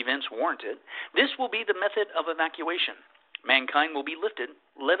 where events warrant it, this will be the method of evacuation. Mankind will be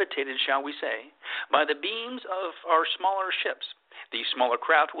levitated, shall we say, by the beams of our smaller ships. These smaller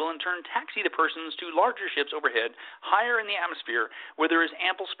craft will in turn taxi the persons to larger ships overhead, higher in the atmosphere, where there is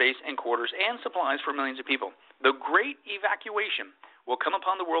ample space and quarters and supplies for millions of people. The great evacuation will come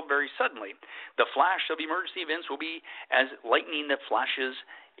upon the world very suddenly. The flash of emergency events will be as lightning that flashes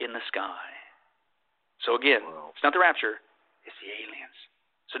in the sky. So again, it's not the rapture, it's the aliens.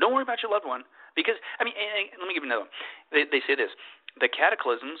 So don't worry about your loved one, because, let me give you another one. They say this, the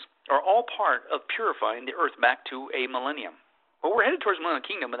cataclysms are all part of purifying the earth back to a millennium. Well, we're headed towards the millennial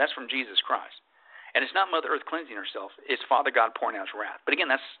kingdom, but that's from Jesus Christ. And it's not Mother Earth cleansing herself. It's Father God pouring out his wrath. But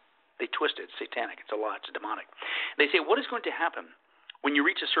again, they twist it. It's satanic. It's a lie. It's demonic. They say what is going to happen when you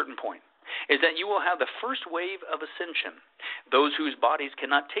reach a certain point is that you will have the first wave of ascension. Those whose bodies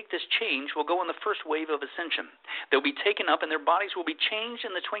cannot take this change will go on the first wave of ascension. They'll be taken up and their bodies will be changed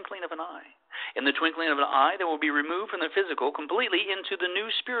in the twinkling of an eye. In the twinkling of an eye, they will be removed from the physical completely into the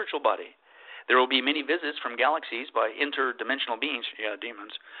new spiritual body. There will be many visits from galaxies by interdimensional beings,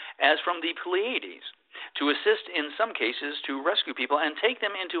 demons, as from the Pleiades, to assist in some cases to rescue people and take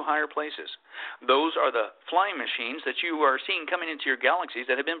them into higher places. Those are the flying machines that you are seeing coming into your galaxies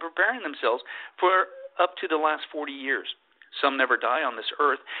that have been preparing themselves for up to the last 40 years. Some never die on this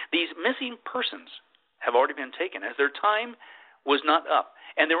earth. These missing persons have already been taken, as their time was not up,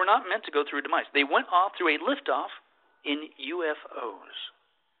 and they were not meant to go through a demise. They went off through a liftoff in UFOs.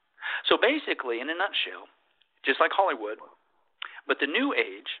 So basically, in a nutshell, just like Hollywood, but the New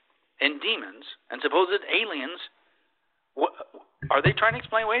Age and demons and supposed aliens, are they trying to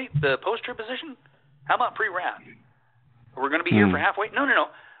explain away the post-trib position? How about pre-wrath? We're going to be here for halfway? No.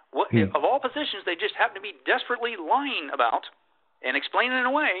 Of all positions they just happen to be desperately lying about and explaining it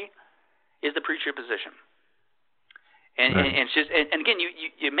away is the pre-trib position. And it's just, and again,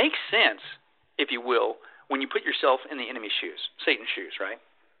 it makes sense, if you will, when you put yourself in the enemy's shoes, Satan's shoes, right?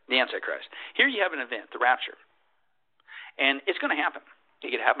 The Antichrist. Here you have an event, the rapture, and it's going to happen.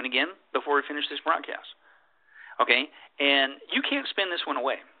 It could happen again before we finish this broadcast. Okay, and you can't spin this one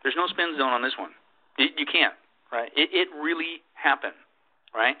away. There's no spin zone on this one. You can't, right? It really happened,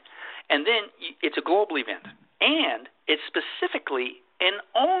 right? And then it's a global event, and it's specifically and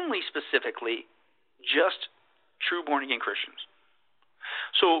only specifically just true born-again Christians.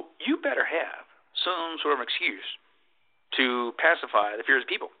 So you better have some sort of excuse to pacify the fears of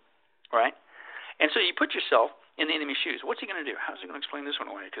people, right? And so you put yourself in the enemy's shoes. What's he going to do? How's he going to explain this one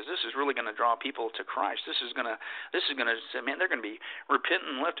away? Because this is really going to draw people to Christ. This is going to say, man, they're going to be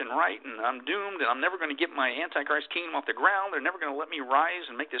repenting left and right, and I'm doomed, and I'm never going to get my Antichrist kingdom off the ground. They're never going to let me rise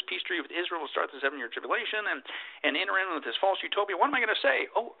and make this peace treaty with Israel and start the 7-year tribulation and enter in with this false utopia. What am I going to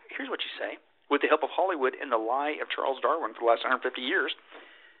say? Oh, here's what you say. With the help of Hollywood and the lie of Charles Darwin for the last 150 years,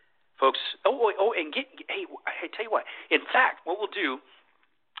 folks. I tell you what. In fact, what we'll do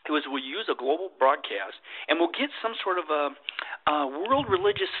is we'll use a global broadcast, and we'll get some sort of a world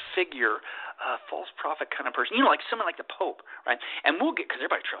religious figure, false prophet kind of person, like someone like the Pope, right? And we'll get, because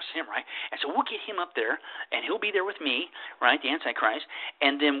everybody trusts him, right? And so we'll get him up there, and he'll be there with me, right, the Antichrist,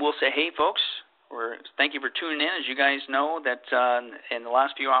 and then we'll say, hey, folks, thank you for tuning in. As you guys know, that in the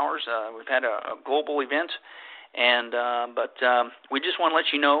last few hours we've had a global event, but we just want to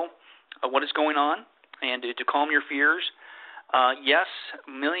let you know what is going on and to calm your fears. Yes,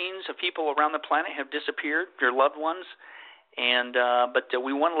 millions of people around the planet have disappeared, their loved ones, but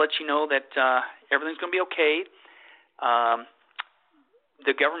we want to let you know that everything's going to be okay.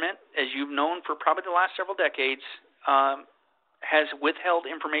 The government, as you've known for probably the last several decades, has withheld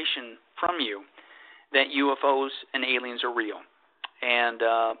information from you that UFOs and aliens are real,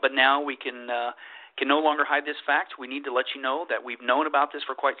 but now we can no longer hide this fact. We need to let you know that we've known about this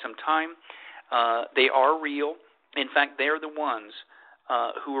for quite some time. They are real. In fact, they're the ones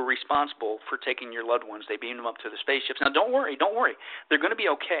who are responsible for taking your loved ones. They beamed them up to the spaceships. Now, don't worry. They're going to be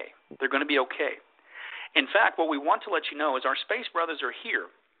okay. They're going to be okay. In fact, what we want to let you know is our space brothers are here,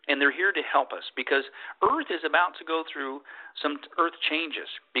 and they're here to help us because Earth is about to go through some Earth changes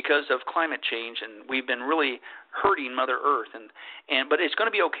because of climate change, and we've been really hurting Mother Earth. But it's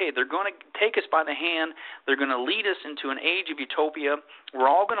going to be okay. They're going to take us by the hand. They're going to lead us into an age of utopia. We're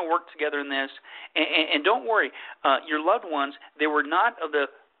all going to work together in this. And don't worry, your loved ones, they were not of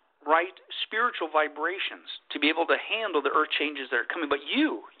the right spiritual vibrations to be able to handle the Earth changes that are coming. But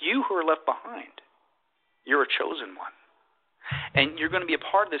you who are left behind, you're a chosen one. And you're going to be a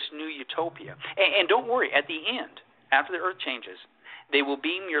part of this new utopia. And don't worry, at the end, after the Earth changes, they will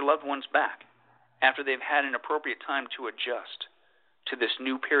beam your loved ones back after they've had an appropriate time to adjust to this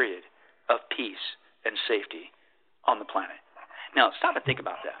new period of peace and safety on the planet. Now, stop and think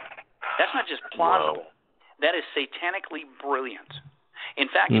about that. That's not just plausible. Wow. That is satanically brilliant. In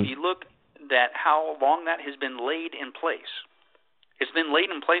fact, if you look at how long that has been laid in place, it's been laid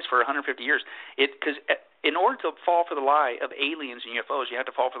in place for 150 years. Because in order to fall for the lie of aliens and UFOs, you have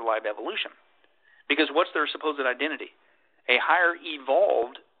to fall for the lie of evolution. Because what's their supposed identity? A higher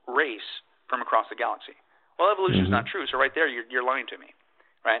evolved race from across the galaxy. Well, evolution is not true, so right there you're lying to me,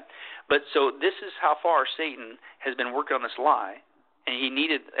 right? But so this is how far Satan has been working on this lie, and he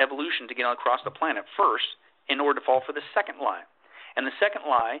needed evolution to get across the planet first in order to fall for the second lie. And the second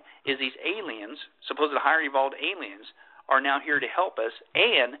lie is these aliens, supposed higher evolved aliens, are now here to help us,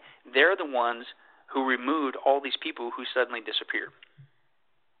 and they're the ones who removed all these people who suddenly disappeared.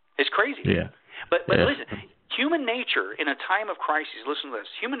 It's crazy. Yeah. But listen, human nature in a time of crisis, listen to this,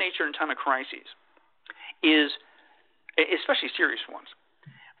 human nature in a time of crisis is, especially serious ones,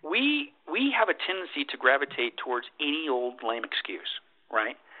 we have a tendency to gravitate towards any old lame excuse,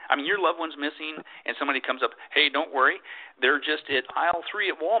 right? I mean, your loved one's missing, and somebody comes up, hey, don't worry, they're just at aisle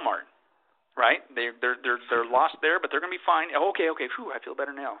 3 at Walmart. Right? They're lost there, but they're going to be fine. Okay. Whew, I feel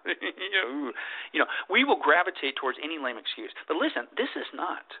better now. We will gravitate towards any lame excuse. But listen, this is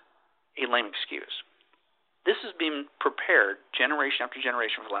not a lame excuse. This has been prepared generation after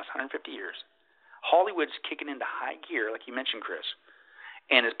generation for the last 150 years. Hollywood's kicking into high gear, like you mentioned, Chris,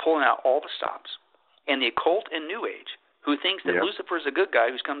 and is pulling out all the stops. And the occult and New Age, who thinks that Lucifer is a good guy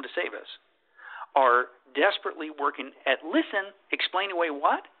who's come to save us, are desperately working at, explain away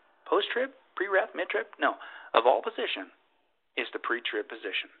what? Post-trib? Pre-wrath, mid-trib? No. Of all position is the pre-trib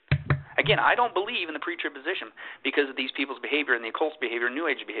position. Again, I don't believe in the pre-trib position because of these people's behavior and the occult's behavior and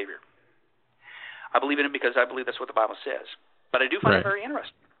New Age behavior. I believe in it because I believe that's what the Bible says. But I do find it very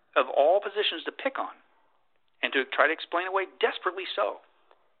interesting. Of all positions to pick on and to try to explain away desperately so,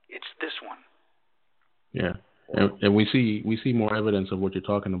 it's this one. Yeah. And we see more evidence of what you're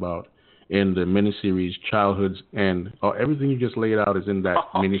talking about in the miniseries Childhood's End. Everything you just laid out is in that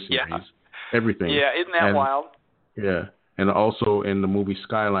miniseries. Yeah. Everything. Yeah, isn't that wild? Yeah, and also in the movie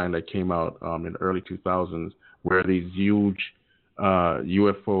Skyline that came out in the early 2000s, where these huge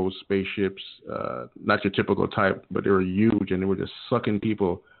UFO spaceships, not your typical type, but they were huge, and they were just sucking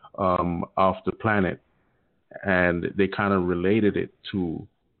people off the planet, and they kind of related it to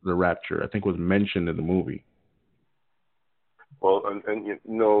the rapture. I think it was mentioned in the movie. Well, and you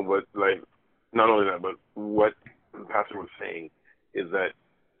know, but like, not only that, but what the pastor was saying is that,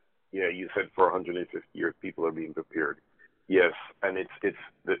 yeah, you said for 150 years people are being prepared. Yes, and it's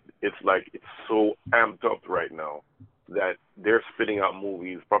like it's so amped up right now that they're spitting out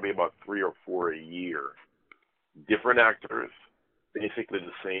movies, probably about 3 or 4 a year. Different actors, basically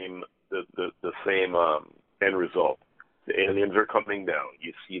the same end result. The aliens are coming down.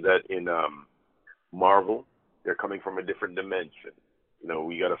 You see that in Marvel. They're coming from a different dimension. You know,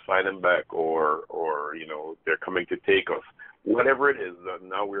 we got to find them back, or you know, they're coming to take us. Whatever it is,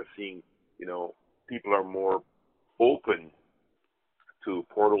 now we're seeing, you know, people are more open to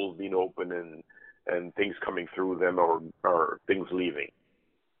portals being open and things coming through them, or things leaving.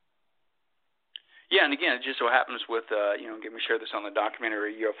 Yeah, and again, it just so happens with, we share this on the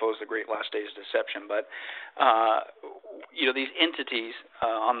documentary UFOs, The Great Last Days Deception, but, these entities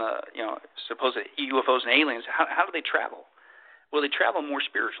on the, supposed UFOs and aliens, how do they travel? Well, they travel more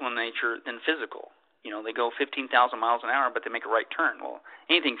spiritual in nature than physical. You know, they go 15,000 miles an hour, but they make a right turn. Well,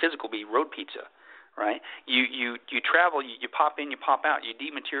 anything physical would be road pizza, right? You travel, you pop in, you pop out, you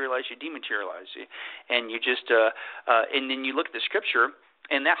dematerialize, and you just, and then you look at the Scripture,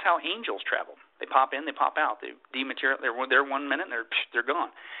 and that's how angels travel. They pop in, they pop out. They dematerialize. They're 1 minute, and they're gone.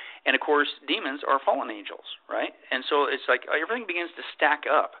 And of course, demons are fallen angels, right? And so it's like everything begins to stack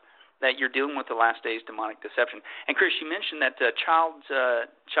up. That you're dealing with the last days demonic deception. And Chris, you mentioned that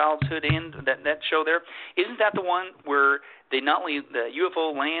Childhood End, that show there. Isn't that the one where they not only the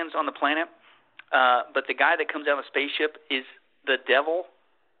UFO lands on the planet, but the guy that comes out of the spaceship is the devil?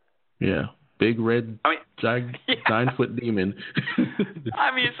 Yeah. Big red, 9-foot demon. I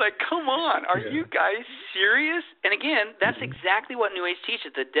mean, it's like, come on, are you guys serious? And again, that's exactly what New Age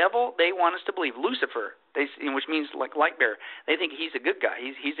teaches. The devil, they want us to believe. Lucifer, which means like light bearer. They think he's a good guy.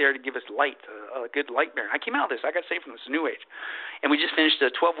 He's there to give us light, a good light bearer. I came out of this. I got saved from this New Age, and we just finished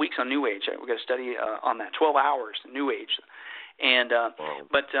 12 weeks on New Age. We got to study on that 12 hours New Age, and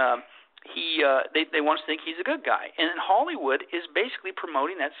they want us to think he's a good guy. And Hollywood is basically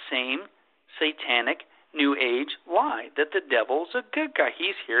promoting that same satanic New Age lie that the devil's a good guy.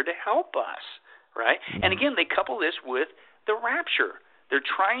 He's here to help us, right? Mm-hmm. And again, they couple this with the rapture. They're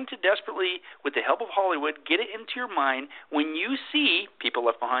trying to desperately, with the help of Hollywood, get it into your mind when you see people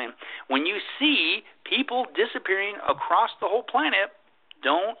left behind, when you see people disappearing across the whole planet,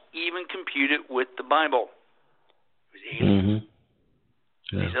 don't even compute it with the Bible. Mm-hmm.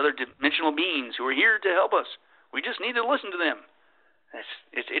 Yeah. These other dimensional beings who are here to help us. We just need to listen to them.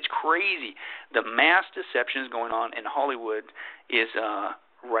 It's crazy. The mass deception is going on, and Hollywood is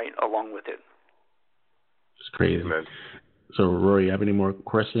right along with it. It's crazy. Man. So, Rory, you have any more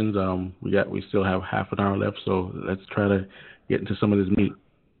questions? We still have half an hour left, so let's try to get into some of this meat.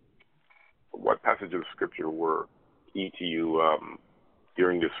 What passages of Scripture were key to you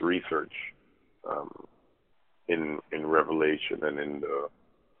during this research in Revelation and in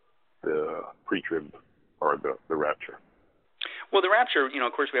the pre-trib or the rapture? Well, the rapture,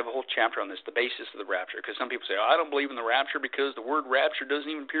 of course, we have a whole chapter on this, the basis of the rapture, because some people say, I don't believe in the rapture because the word rapture doesn't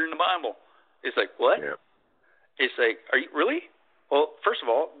even appear in the Bible. It's like, what? Yeah. It's like, are you really? Well, first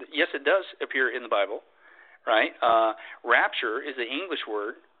of all, yes, it does appear in the Bible, right? Rapture is the English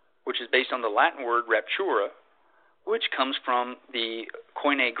word, which is based on the Latin word raptura, which comes from the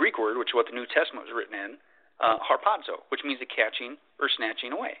Koine Greek word, which is what the New Testament was written in, harpazo, which means the catching or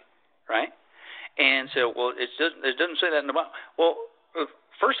snatching away, right? And so, well, it doesn't say that in the Bible. Well,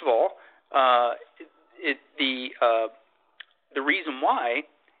 first of all, the reason why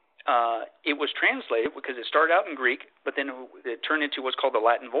it was translated, because it started out in Greek, but then it turned into what's called the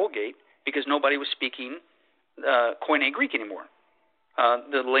Latin Vulgate, because nobody was speaking Koine Greek anymore.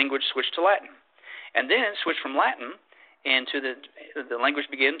 The language switched to Latin, and then it switched from Latin, and to the language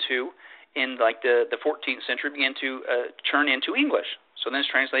began to, in like the 14th century, began to turn into English. So then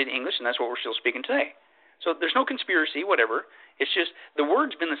it's translated to English, and that's what we're still speaking today. So there's no conspiracy, whatever. It's just the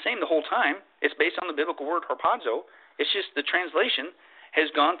word's been the same the whole time. It's based on the biblical word harpazo. It's just the translation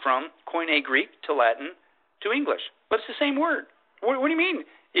has gone from Koine Greek to Latin to English. But it's the same word. What do you mean?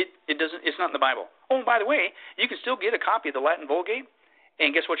 It doesn't. It's not in the Bible. Oh, and by the way, you can still get a copy of the Latin Vulgate,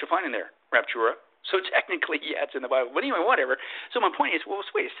 and guess what you'll find in there? Raptura, So technically, yeah, it's in the Bible. But anyway, whatever. So my point is, well,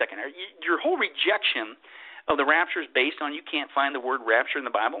 wait a second. Your whole rejection of the rapture is based on you can't find the word rapture in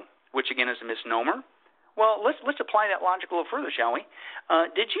the Bible, which again is a misnomer. Well, let's apply that logic a little further, shall we?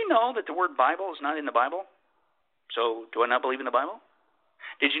 Did you know that the word Bible is not in the Bible? So do I not believe in the Bible?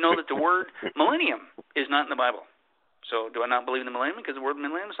 Did you know that the word millennium is not in the Bible? So do I not believe in the millennium because the word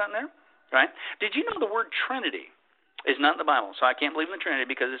millennium is not in there? Right? Did you know the word Trinity is not in the Bible? So I can't believe in the Trinity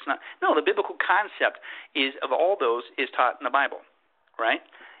because it's not. No, the biblical concept is of all those is taught in the Bible, right?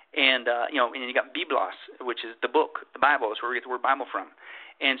 And and you got Biblos, which is the book, the Bible is where we get the word Bible from.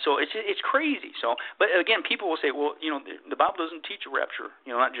 And so it's crazy. So, but again, people will say, well, the Bible doesn't teach a rapture.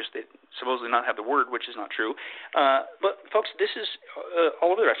 Not just that supposedly not have the word, which is not true. But folks, this is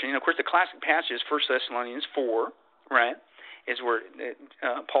all over the rest. Of course, the classic passage is 1 Thessalonians 4, right? Is where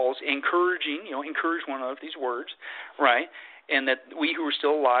Paul's encourage one of these words, right? And that we who are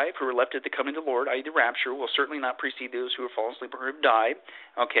still alive, who are left at the coming of the Lord, i.e. the rapture, will certainly not precede those who have fallen asleep or have died,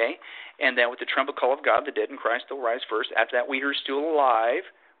 okay? And then with the trumpet call of God, the dead in Christ will rise first. After that, we who are still alive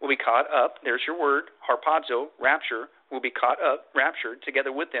will be caught up. There's your word, harpazo, rapture, will be caught up, raptured,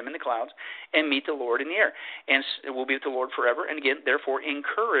 together with them in the clouds, and meet the Lord in the air. And we'll be with the Lord forever. And again, therefore,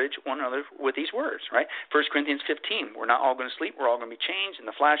 encourage one another with these words, right? 1 Corinthians 15, we're not all going to sleep. We're all going to be changed in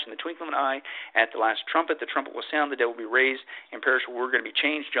the flash, in the twinkling of an eye. At the last trumpet, the trumpet will sound, the dead will be raised, and perishable, we're going to be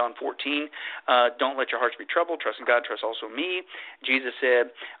changed. John 14, don't let your hearts be troubled. Trust in God, trust also in me. Jesus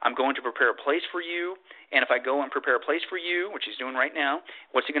said, I'm going to prepare a place for you. And if I go and prepare a place for you, which he's doing right now,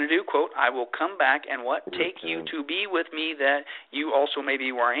 what's he going to do? Quote, I will come back and what? Take you to be with me that you also may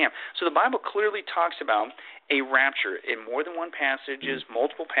be where I am. So the Bible clearly talks about a rapture in more than one passages,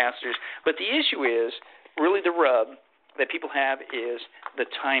 multiple passages. But the issue is, really the rub that people have is the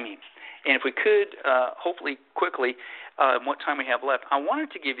timing. And if we could, hopefully quickly, what time we have left, I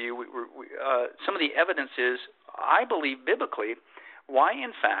wanted to give you some of the evidences, I believe biblically, why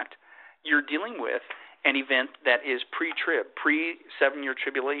in fact you're dealing with an event that is pre-trib, pre-7-year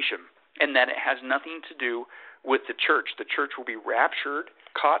tribulation, and that it has nothing to do with the church. The church will be raptured,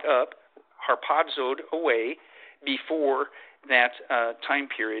 caught up, harpazoed away before that time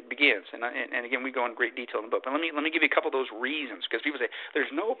period begins. And again, we go in great detail in the book. But let me give you a couple of those reasons, because people say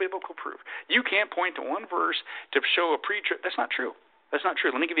there's no biblical proof. You can't point to one verse to show a pre-trib. That's not true. That's not true.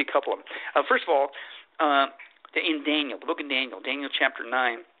 Let me give you a couple of them. First of all, in Daniel, the book of Daniel chapter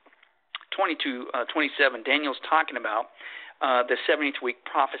 9, 22, 27, Daniel's talking about the 70th week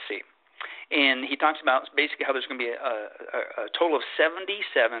prophecy. And he talks about basically how there's going to be a total of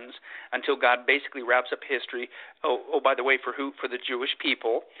 77s until God basically wraps up history. Oh, by the way, for who? For the Jewish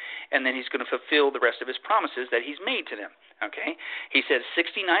people. And then he's going to fulfill the rest of his promises that he's made to them. Okay? He says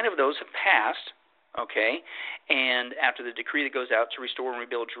 69 of those have passed. Okay? And after the decree that goes out to restore and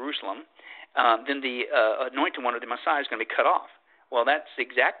rebuild Jerusalem, then the anointed one of the Messiah is going to be cut off. Well, that's the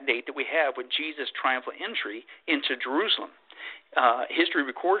exact date that we have with Jesus' triumphal entry into Jerusalem. History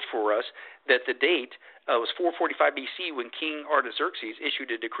records for us that the date was 445 BC when King Artaxerxes issued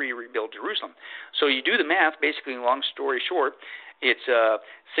a decree to rebuild Jerusalem. So you do the math, basically, long story short, it's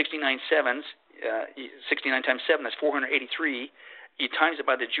 69 sevens, 69 times 7, that's 483. You times it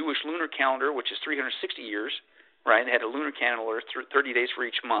by the Jewish lunar calendar, which is 360 years, right? They had a lunar calendar, 30 days for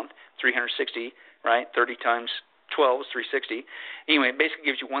each month, 360, right? 30 times 12 is 360. Anyway, it basically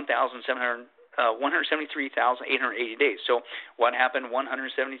gives you 173,880 days. So what happened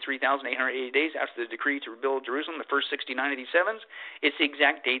 173,880 days after the decree to rebuild Jerusalem, the first 69 of these sevens? It's the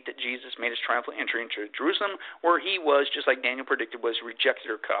exact date that Jesus made his triumphal entry into Jerusalem, where he was, just like Daniel predicted, was rejected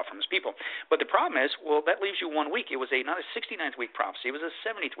or cut off from his people. But the problem is, well, that leaves you 1 week. It was not a 69th week prophecy. It was a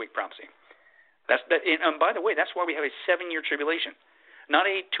 70th week prophecy. And by the way, that's why we have a 7-year tribulation, not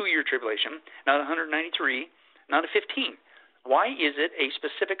a 2-year tribulation, not 193, not a 15. Why is it a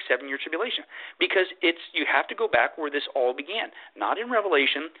specific 7-year tribulation? Because you have to go back where this all began. Not in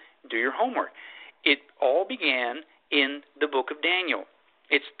Revelation. Do your homework. It all began in the book of Daniel.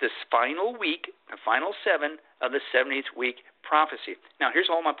 It's this final week, the final 7 of the 70th week prophecy. Now, here's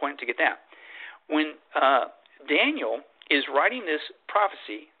all my point to get that. When Daniel is writing this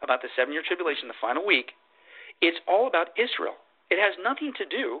prophecy about the 7-year tribulation, the final week, it's all about Israel. It has nothing to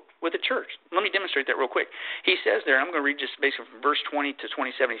do with the church. Let me demonstrate that real quick. He says there, I'm going to read just basically from verse 20 to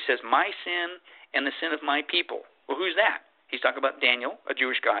 27. He says, my sin and the sin of my people. Well, who's that? He's talking about Daniel, a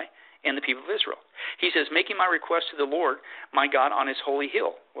Jewish guy, and the people of Israel. He says, making my request to the Lord, my God, on his holy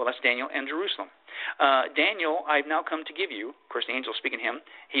hill. Well, that's Daniel and Jerusalem. Daniel, I've now come to give you, of course, the angel speaking to him.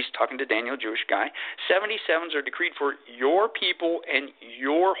 He's talking to Daniel, Jewish guy. 77s are decreed for your people and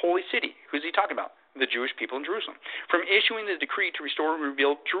your holy city. Who's he talking about? The Jewish people in Jerusalem, from issuing the decree to restore and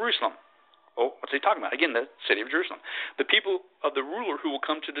rebuild Jerusalem. Oh, what's he talking about? Again, the city of Jerusalem. The people of the ruler who will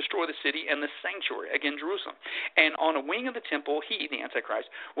come to destroy the city and the sanctuary, again, Jerusalem. And on a wing of the temple, he, the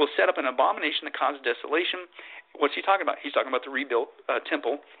Antichrist, will set up an abomination that causes desolation. What's he talking about? He's talking about the rebuilt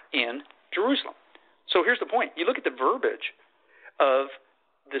temple in Jerusalem. So here's the point. You look at the verbiage of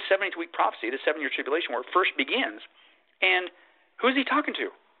the 70th week prophecy, the 7-year tribulation, where it first begins, and who is he talking to?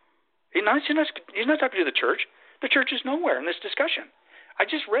 He's not talking to the church. The church is nowhere in this discussion. I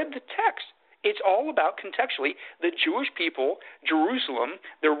just read the text. It's all about, contextually, the Jewish people, Jerusalem,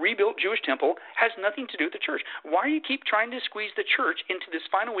 the rebuilt Jewish temple, has nothing to do with the church. Why do you keep trying to squeeze the church into this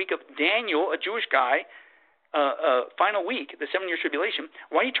final week of Daniel, a Jewish guy, final week, the 7-year tribulation?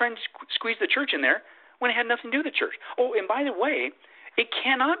 Why are you trying to squeeze the church in there when it had nothing to do with the church? Oh, and by the way, it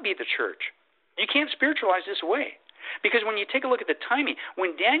cannot be the church. You can't spiritualize this away. Because when you take a look at the timing,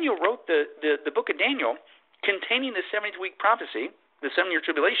 when Daniel wrote the book of Daniel containing the 70th week prophecy, the 7-year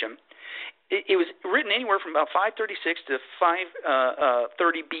tribulation, it was written anywhere from about 536 to 530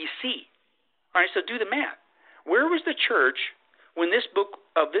 BC. All right, so do the math. Where was the church when this book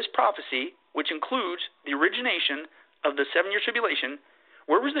of this prophecy, which includes the origination of the 7-year tribulation,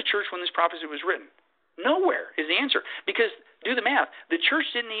 where was the church when this prophecy was written? Nowhere is the answer. Because, do the math, the church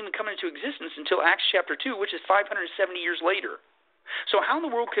didn't even come into existence until Acts chapter 2, which is 570 years later. So how in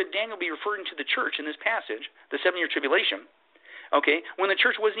the world could Daniel be referring to the church in this passage, the 7-year tribulation, okay, when the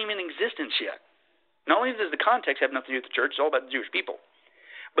church wasn't even in existence yet? Not only does the context have nothing to do with the church, it's all about the Jewish people,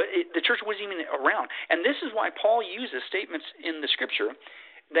 but the church wasn't even around. And this is why Paul uses statements in the Scripture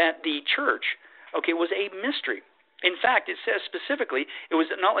that the church, okay, was a mystery. In fact, it says specifically it was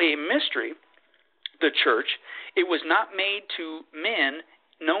not only a mystery, the church, it was not made to men,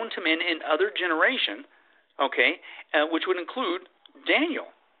 known to men in other generation, okay, which would include Daniel.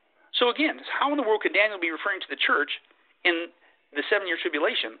 So again, how in the world could Daniel be referring to the church in the 7-year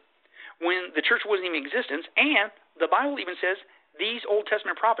tribulation when the church wasn't even in existence, and the Bible even says these Old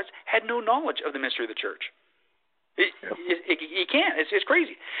Testament prophets had no knowledge of the mystery of the church? You can't. It's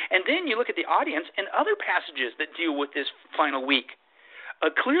crazy. And then you look at the audience, and other passages that deal with this final week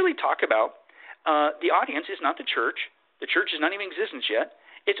clearly talk about the audience is not the church. The church is not even in existence yet.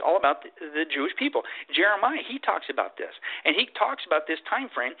 It's all about the Jewish people. Jeremiah, he talks about this, and he talks about this time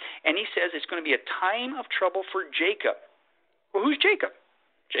frame, and he says it's going to be a time of trouble for Jacob. Well, who's Jacob?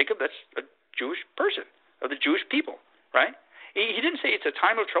 Jacob, that's a Jewish person, of the Jewish people, right? He didn't say it's a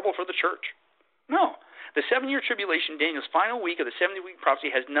time of trouble for the church. No. The 7-year tribulation, Daniel's final week of the 70-week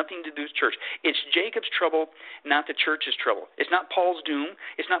prophecy, has nothing to do with church. It's Jacob's trouble, not the church's trouble. It's not Paul's doom.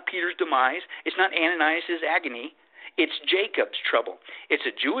 It's not Peter's demise. It's not Ananias' agony. It's Jacob's trouble. It's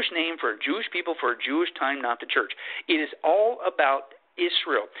a Jewish name for a Jewish people for a Jewish time, not the church. It is all about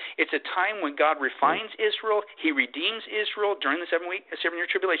Israel. It's a time when God refines Israel. He redeems Israel during the 7-year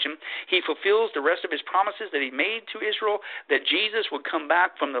tribulation. He fulfills the rest of his promises that he made to Israel, that Jesus would come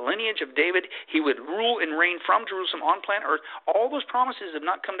back from the lineage of David. He would rule and reign from Jerusalem on planet Earth. All those promises have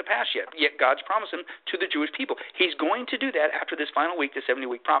not come to pass yet God's promised them to the Jewish people. He's going to do that after this final week, the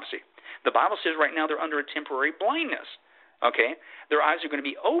 70-week prophecy. The Bible says right now they're under a temporary blindness. Okay? Their eyes are going to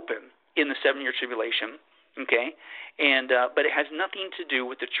be open in the 7-year tribulation. Okay, but it has nothing to do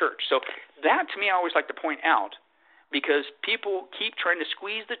with the church. So that, to me, I always like to point out, because people keep trying to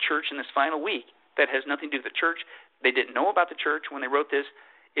squeeze the church in this final week that has nothing to do with the church. They didn't know about the church when they wrote this.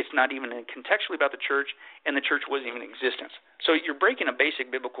 It's not even contextually about the church, and the church wasn't even in existence. So you're breaking a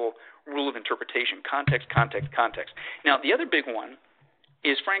basic biblical rule of interpretation: context, context, context. Now, the other big one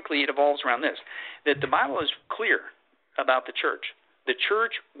is, frankly, it evolves around this, that the Bible is clear about the church. The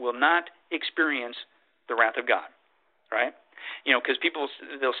church will not experience the wrath of God, right? Because people,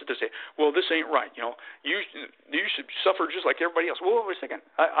 they'll sit there and say, well, this ain't right. You should suffer just like everybody else. Well, wait a second.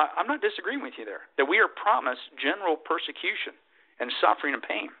 I'm not disagreeing with you there, that we are promised general persecution and suffering and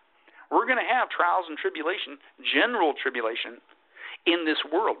pain. We're going to have trials and tribulation, general tribulation in this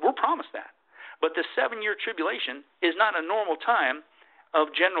world. We're promised that. But the 7-year tribulation is not a normal time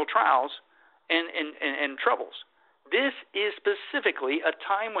of general trials and troubles. This is specifically a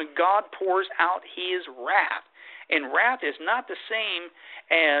time when God pours out his wrath. And wrath is not the same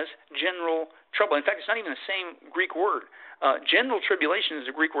as general trouble. In fact, it's not even the same Greek word. General tribulation is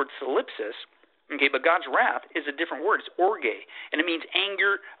a Greek word thlipsis, okay, but God's wrath is a different word. It's orge, and it means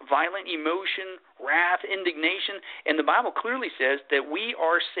anger, violent emotion, wrath, indignation. And the Bible clearly says that we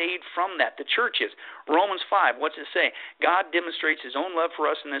are saved from that. The church is. Romans 5, what's it say? God demonstrates his own love for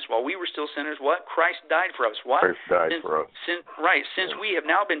us in this: while we were still sinners, what? Christ died for us. What? Christ died for us. Since we have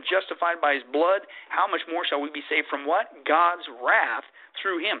now been justified by his blood, how much more shall we be saved from what? God's wrath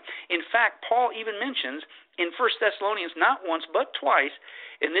through him. In fact, Paul even mentions in 1 Thessalonians, not once but twice,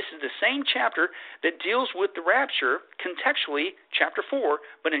 and this is the same chapter that deals with the rapture, contextually, chapter 4,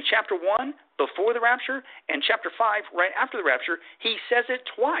 but in chapter 1, before the rapture, and chapter 5, right after the rapture, he says it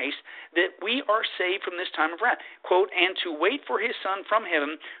twice that we are saved from this time of wrath. Quote, and to wait for his Son from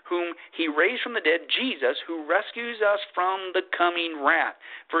heaven, whom he raised from the dead, Jesus, who rescues us from the coming wrath.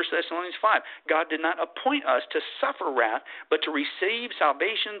 1 Thessalonians 5, God did not appoint us to suffer wrath, but to receive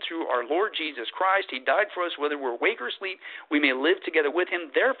salvation through our Lord Jesus Christ. He died for us, whether we're awake or asleep, we may live together with him.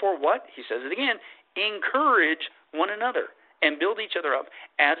 Therefore, what? He says it again, encourage one another and build each other up,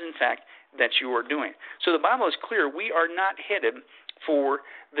 as in fact that you are doing. So the Bible is clear. We are not headed for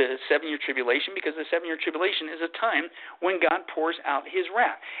the 7-year tribulation, because the 7-year tribulation is a time when God pours out his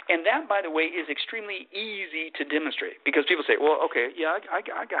wrath. And that, by the way, is extremely easy to demonstrate, because people say, well, okay, yeah, I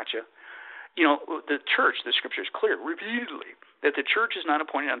got you. You know, the church, the Scripture is clear repeatedly that the church is not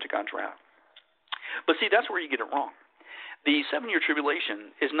appointed unto God's wrath. But see, that's where you get it wrong. The 7-year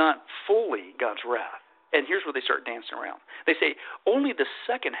tribulation is not fully God's wrath. And here's where they start dancing around. They say only the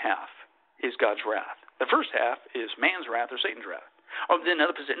second half is God's wrath. The first half is man's wrath or Satan's wrath. Or then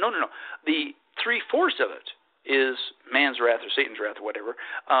another position. No. The 3/4 of it is man's wrath or Satan's wrath or whatever.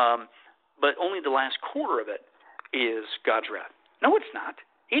 But only the last quarter of it is God's wrath. No, it's not.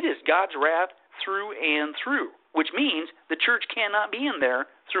 It is God's wrath through and through, which means the church cannot be in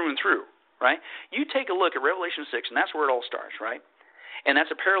there through and through, right? You take a look at Revelation 6, and that's where it all starts, right? And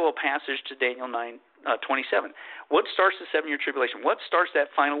that's a parallel passage to Daniel 9:27. What starts the 7-year tribulation? What starts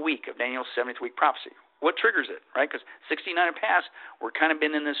that final week of Daniel's 70th week prophecy? What triggers it, right? Because 69 have passed. We're kind of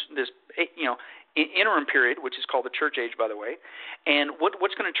been in this interim period, which is called the church age, by the way. And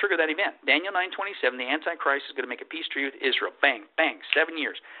what's going to trigger that event? Daniel 9:27, the Antichrist is going to make a peace treaty with Israel. Bang, bang, 7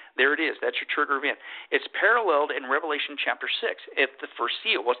 years. There it is. That's your trigger event. It's paralleled in Revelation chapter 6 at the first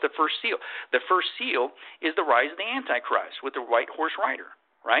seal. What's the first seal? The first seal is the rise of the Antichrist with the white horse rider,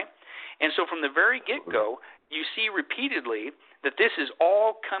 right? And so from the very get-go, you see repeatedly that this is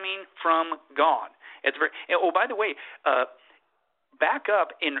all coming from God. By the way, back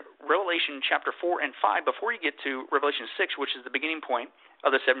up in Revelation chapter 4 and 5, before you get to Revelation 6, which is the beginning point of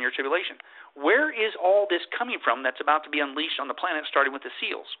the 7-year tribulation. Where is all this coming from that's about to be unleashed on the planet, starting with the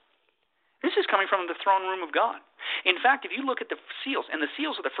seals? This is coming from the throne room of God. In fact, if you look at the seals, and the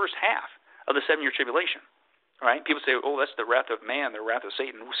seals are the first half of the 7-year tribulation, right? People say, oh, that's the wrath of man, the wrath of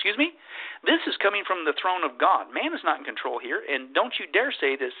Satan. Excuse me? This is coming from the throne of God. Man is not in control here, and don't you dare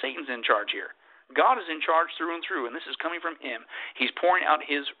say that Satan's in charge here. God is in charge through and through, and this is coming from him. He's pouring out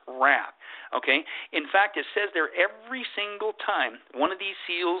his wrath, okay? In fact, it says there every single time one of these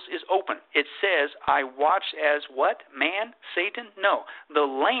seals is open, it says, I watched as what? Man? Satan? No. The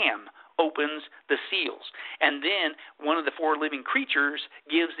Lamb opens the seals. And then one of the 4 living creatures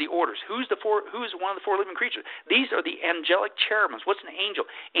gives the orders. Who's one of the 4 living creatures? These are the angelic cherubims. What's an angel?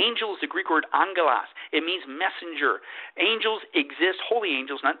 Angel is the Greek word angelos. It means messenger. Angels exist, holy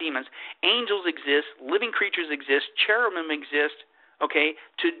angels, not demons. Angels exist, living creatures exist, cherubim exist, okay,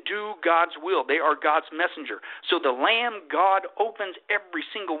 to do God's will. They are God's messenger. So the Lamb, God, opens every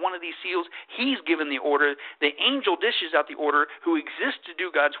single one of these seals. He's given the order. The angel dishes out the order, who exists to do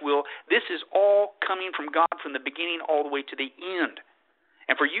God's will. This is all coming from God from the beginning all the way to the end.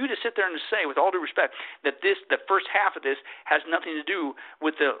 And for you to sit there and to say, with all due respect, that the first half of this has nothing to do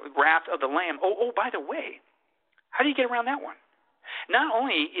with the wrath of the Lamb. Oh, by the way, how do you get around that one? Not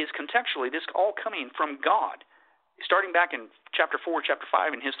only is contextually this all coming from God, starting back in chapter 4, chapter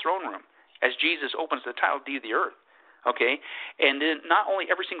 5 in his throne room, as Jesus opens the title deed of the earth, okay? And then not only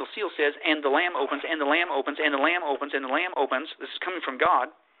every single seal says, and the Lamb opens, and the Lamb opens, and the Lamb opens, and the Lamb opens. This is coming from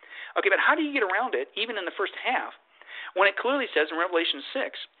God. Okay, but how do you get around it, even in the first half, when it clearly says in Revelation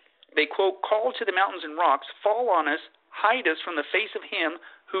 6, they, quote, call to the mountains and rocks, fall on us, hide us from the face of him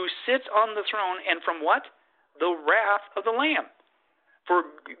who sits on the throne, and from what? The wrath of the Lamb. For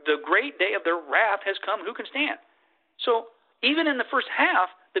the great day of their wrath has come. Who can stand? So even in the first half,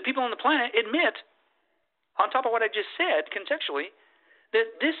 the people on the planet admit, on top of what I just said contextually,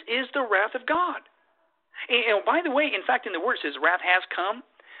 that this is the wrath of God. And by the way, in fact, in the word it says wrath has come.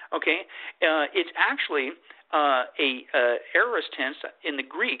 Okay, it's actually a aorist tense in the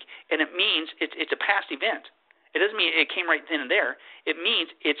Greek, and it means it's a past event. It doesn't mean it came right then and there. It means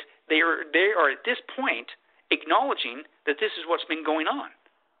they are at this point acknowledging that this is what's been going on.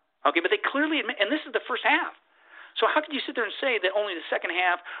 Okay, but they clearly admit, and this is the first half. So how could you sit there and say that only the second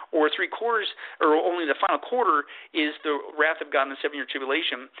half or 3/4 or only the final quarter is the wrath of God in the 7-year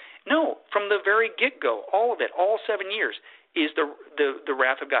tribulation? No, from the very get-go, all of it, all 7 years, is the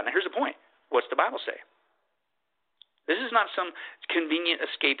wrath of God. Now here's the point. What's the Bible say? This is not some convenient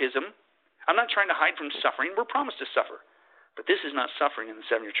escapism. I'm not trying to hide from suffering. We're promised to suffer. But this is not suffering in the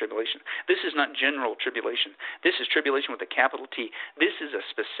 7-year tribulation. This is not general tribulation. This is tribulation with a capital T. This is a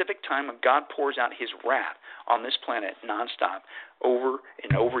specific time when God pours out his wrath on this planet nonstop over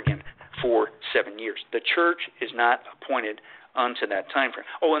and over again for 7 years. The church is not appointed unto that time frame.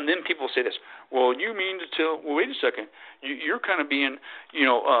 Oh, and then people say this, well, you mean to tell, well, wait a second, you're kind of being,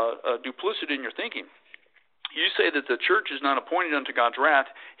 duplicit in your thinking. You say that the church is not appointed unto God's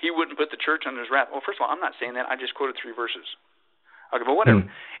wrath. He wouldn't put the church under his wrath. Well, first of all, I'm not saying that. I just quoted 3 verses. Okay, but whatever.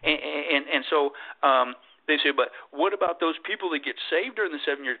 And so they say, but what about those people that get saved during the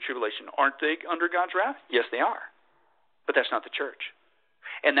 7-year tribulation? Aren't they under God's wrath? Yes, they are. But that's not the church.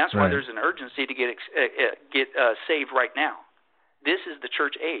 And that's why there's an urgency to get saved right now. This is the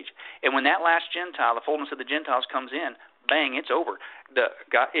church age. And when that last Gentile, the fullness of the Gentiles comes in, bang, it's over.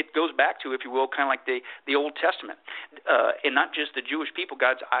 It goes back to, if you will, kind of like the Old Testament. And not just the Jewish people.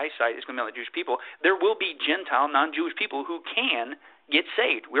 God's eyesight is going to be on the Jewish people. There will be Gentile, non-Jewish people who can get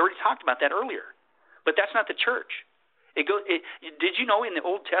saved. We already talked about that earlier. But that's not the church. Did you know in the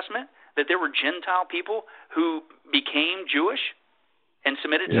Old Testament that there were Gentile people who became Jewish and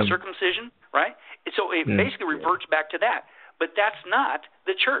submitted to circumcision, right? So it basically reverts back to that. But that's not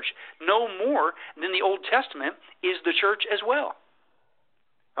the church. No more than the Old Testament is the church as well.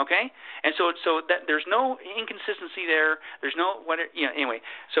 Okay? And so that there's no inconsistency there. There's no anyway.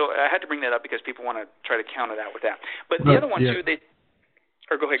 So I had to bring that up because people want to try to counter that with that. But the other one too,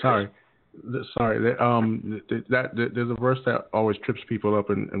 go ahead. Sorry. There's a verse that always trips people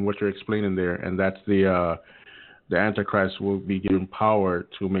up in what you're explaining there, and that's the Antichrist will be given power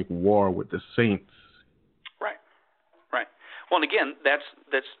to make war with the saints. Well, and again, that's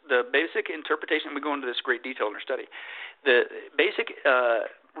the basic interpretation. We go into this great detail in our study. The basic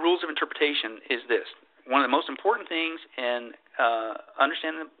rules of interpretation is this. One of the most important things in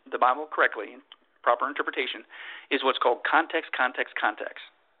understanding the Bible correctly, proper interpretation, is what's called context, context, context.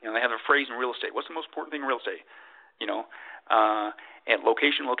 They have a phrase in real estate. What's the most important thing in real estate? And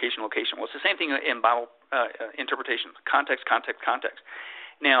location, location, location. Well, it's the same thing in Bible interpretation. Context, context, context.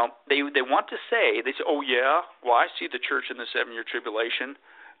 Now, they want to say, oh, yeah, well, I see the church in the 7-year tribulation.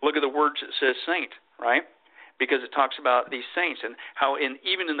 Look at the words that says saint, right? Because it talks about these saints and how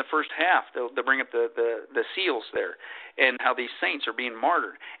even in the first half, they'll bring up the seals there and how these saints are being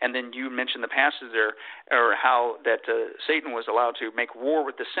martyred. And then you mentioned the passage there, or how that Satan was allowed to make war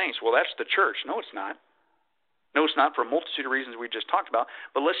with the saints. Well, that's the church. No, it's not. No, it's not for a multitude of reasons we just talked about.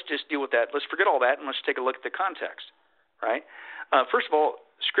 But let's just deal with that. Let's forget all that and let's take a look at the context, right? First of all,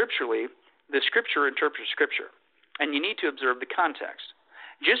 scripturally, the Scripture interprets Scripture, and you need to observe the context.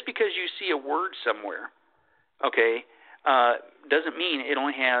 Just because you see a word somewhere, okay, doesn't mean it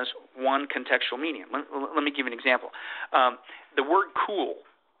only has one contextual meaning. Let me give you an example. The word cool,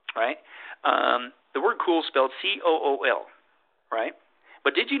 right? The word cool is spelled C-O-O-L, right?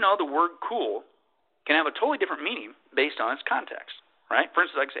 But did you know the word cool can have a totally different meaning based on its context, right? For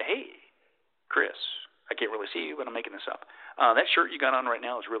instance, I could say, hey, Chris, I can't really see you, but I'm making this up. That shirt you got on right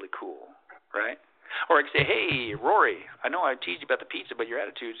now is really cool, right? Or I could say, hey, Rory, I know I teased you about the pizza, but your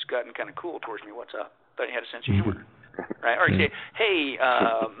attitude's gotten kind of cool towards me. What's up? Thought you had a sense of humor, right? Or I could say, hey,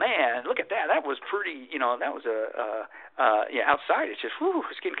 man, look at that. That was pretty, that was outside. It's just,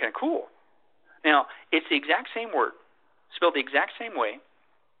 it's getting kind of cool. Now, it's the exact same word, spelled the exact same way,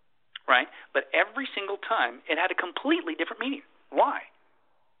 right? But every single time, it had a completely different meaning. Why?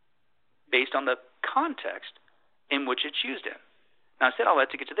 Based on the context in which it's used in. Now, I said all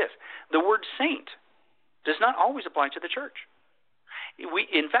that to get to this. The word saint does not always apply to the church.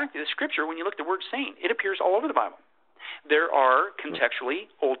 In fact, in the Scripture, when you look at the word saint, it appears all over the Bible. There are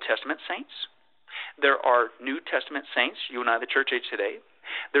contextually Old Testament saints. There are New Testament saints, you and I, the church age today.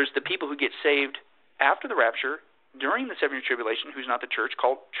 There's the people who get saved after the rapture during the 7-year tribulation, who's not the church,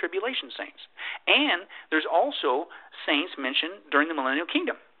 called tribulation saints. And there's also saints mentioned during the millennial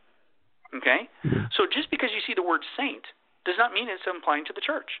kingdom. Okay? So just because you see the word saint does not mean it's applying to the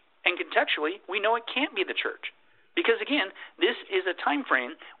church. And contextually, we know it can't be the church. Because, again, this is a time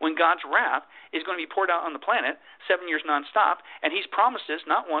frame when God's wrath is going to be poured out on the planet, 7 years nonstop, and he's promised us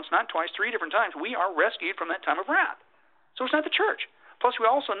not once, not twice, 3 different times, we are rescued from that time of wrath. So it's not the church. Plus, we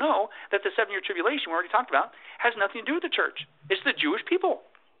also know that the 7-year tribulation we already talked about has nothing to do with the church. It's the Jewish people,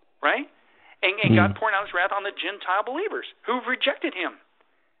 right? And God pouring out his wrath on the Gentile believers who've rejected him.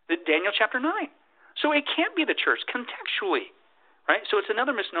 Daniel chapter 9. So it can't be the church contextually, right? So it's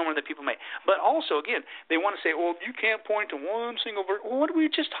another misnomer that people make. But also, again, they want to say, well, you can't point to one single verse. Well, what did we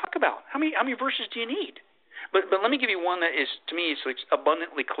just talk about? How many verses do you need? But let me give you one that is, to me, is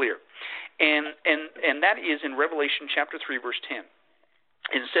abundantly clear. And that is in Revelation chapter 3, verse 10.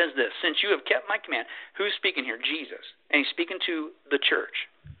 It says this, since you have kept my command. Who's speaking here? Jesus. And he's speaking to the church,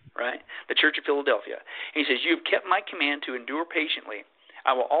 right? The church of Philadelphia. And he says, you have kept my command to endure patiently.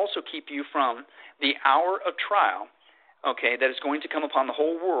 I will also keep you from the hour of trial, okay, that is going to come upon the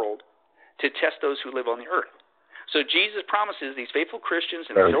whole world to test those who live on the earth. So Jesus promises these faithful Christians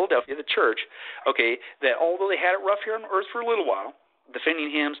in Philadelphia, the church, okay, that although they had it rough here on earth for a little while,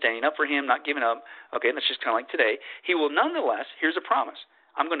 defending him, standing up for him, not giving up, okay, that's just kind of like today, he will nonetheless, here's a promise,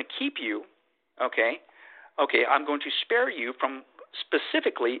 I'm going to keep you, okay, I'm going to spare you from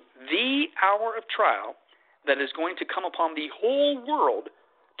specifically the hour of trial that is going to come upon the whole world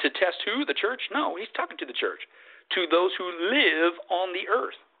to test who? The church? No, he's talking to the church, to those who live on the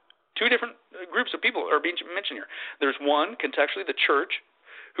earth. Two different groups of people are being mentioned here. There's one, contextually, the church,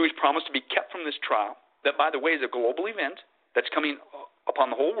 who is promised to be kept from this trial, that, by the way, is a global event that's coming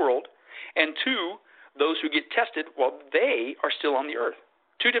upon the whole world, and two, those who get tested while they are still on the earth.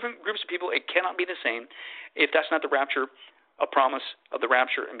 Two different groups of people. It cannot be the same. If that's not the rapture, a promise of the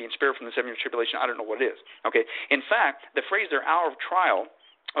rapture and being spared from the 7-year tribulation, I don't know what it is. Okay. In fact, the phrase their hour of trial,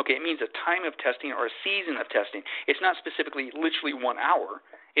 okay, it means a time of testing or a season of testing. It's not specifically literally 1 hour.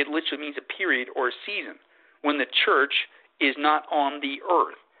 It literally means a period or a season when the church is not on the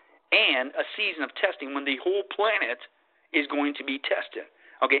earth, and a season of testing when the whole planet is going to be tested.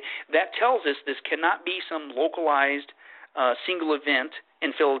 Okay, that tells us this cannot be some localized single event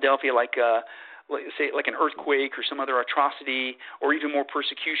in Philadelphia, like say like an earthquake or some other atrocity or even more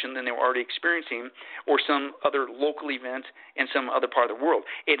persecution than they were already experiencing, or some other local event in some other part of the world.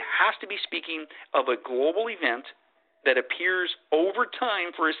 It has to be speaking of a global event that appears over time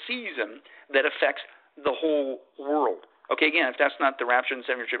for a season that affects the whole world. Okay, again, if that's not the rapture and the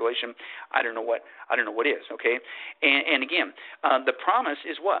 7-year tribulation, I don't know what is. Okay, and again, the promise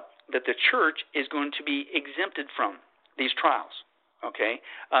is what? That the church is going to be exempted from these trials. Okay,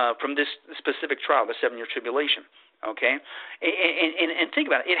 from this specific trial, the 7-year tribulation. Okay, and think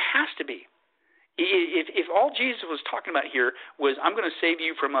about it. It has to be. If all Jesus was talking about here was, I'm going to save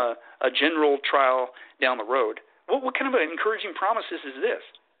you from a general trial down the road, what kind of an encouraging promise is this?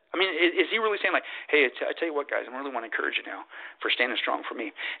 I mean, is he really saying like, hey, I tell you what, guys, I really want to encourage you now for standing strong for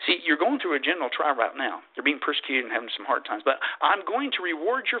me. See, you're going through a general trial right now. You're being persecuted and having some hard times, but I'm going to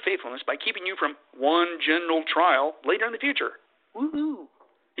reward your faithfulness by keeping you from one general trial later in the future. Woohoo!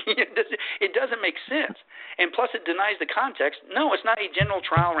 It doesn't make sense. And plus it denies the context. No, it's not a general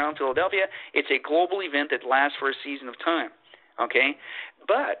trial around Philadelphia. It's a global event that lasts for a season of time. Okay?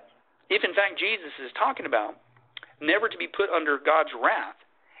 But if in fact Jesus is talking about never to be put under God's wrath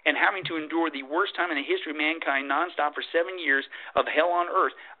and having to endure the worst time in the history of mankind nonstop for 7 years of hell on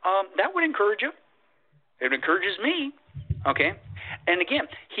earth, that would encourage you. It encourages me. Okay? And again,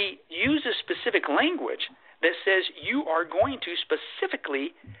 he uses specific language that says you are going to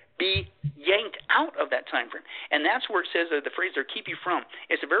specifically be yanked out of that time frame. And that's where it says that the phrase there, keep you from.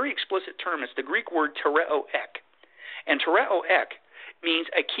 It's a very explicit term. It's the Greek word tereoek. And tereoek means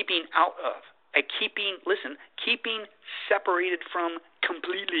a keeping out of, a keeping separated from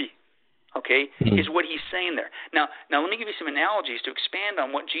completely. Okay, is what he's saying there. Now let me give you some analogies to expand on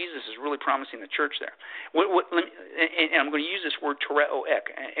what Jesus is really promising the church there. And I'm going to use this word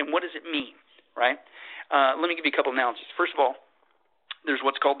tereoek. And what does it mean, right? Let me give you a couple analogies. First of all, there's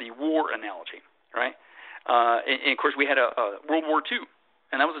what's called the war analogy, right? And of course, we had a World War II,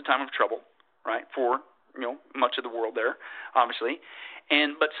 and that was a time of trouble, right, for much of the world there, obviously.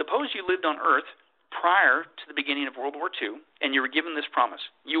 But suppose you lived on Earth prior to the beginning of World War II, and you were given this promise: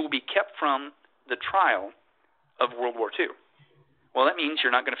 you will be kept from the trial of World War II. Well, that means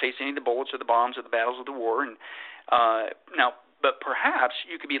you're not going to face any of the bullets or the bombs or the battles of the war. And but perhaps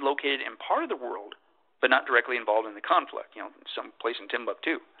you could be located in part of the world, but not directly involved in the conflict, some place in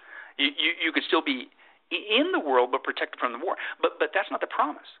Timbuktu. You could still be in the world, but protected from the war. But that's not the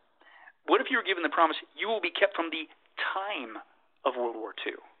promise. What if you were given the promise, you will be kept from the time of World War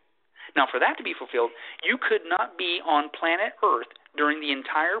II? Now, for that to be fulfilled, you could not be on planet Earth during the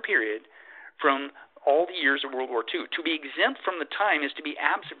entire period from all the years of World War II. To be exempt from the time is to be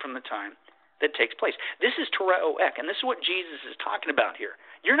absent from the time that takes place. This is tereoek, and this is what Jesus is talking about here.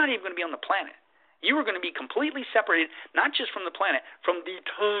 You're not even going to be on the planet. You are going to be completely separated, not just from the planet, from the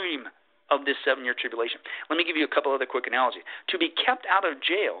time of this 7-year tribulation. Let me give you a couple other quick analogies. To be kept out of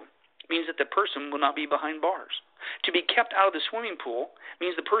jail means that the person will not be behind bars. To be kept out of the swimming pool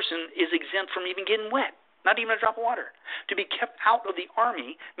means the person is exempt from even getting wet, not even a drop of water. To be kept out of the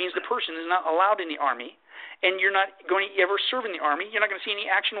army means the person is not allowed in the army, and you're not going to ever serve in the army. You're not going to see any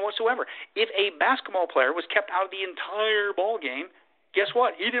action whatsoever. If a basketball player was kept out of the entire ball game, guess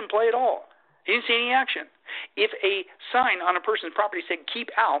what? He didn't play at all. He didn't see any action. If a sign on a person's property said keep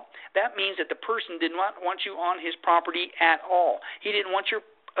out, that means that the person did not want you on his property at all. He didn't want your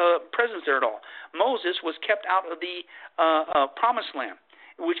presence there at all. Moses was kept out of the promised land,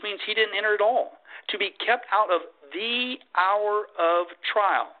 which means he didn't enter at all. To be kept out of the hour of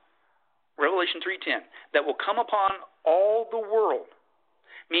trial, Revelation 3:10, that will come upon all the world,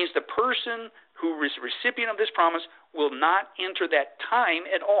 means the person who is recipient of this promise will not enter that time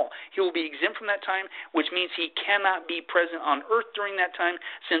at all. He will be exempt from that time, which means he cannot be present on earth during that time,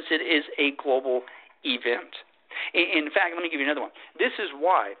 since it is a global event. In fact, let me give you another one. This is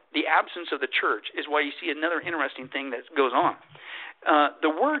why the absence of the church is why you see another interesting thing that goes on. The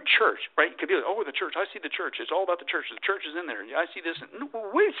word church, right? You could be like, oh, the church. I see the church. It's all about the church. The church is in there. I see this. No,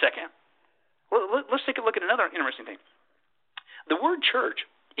 wait a second. Let's take a look at another interesting thing. The word church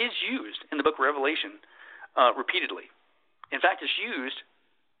is used in the book of Revelation repeatedly. In fact, it's used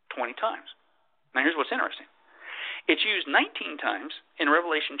 20 times. Now, here's what's interesting. It's used 19 times in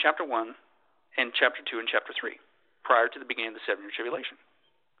Revelation chapter 1 and chapter 2 and chapter 3, prior to the beginning of the 7-year tribulation.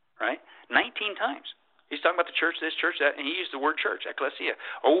 Right? 19 times. He's talking about the church, this church, that, and he used the word church, ecclesia,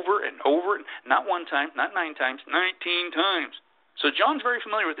 over and over, not one time, not 9 times, 19 times. So John's very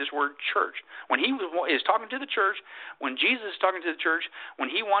familiar with this word church. When he is talking to the church, when Jesus is talking to the church, when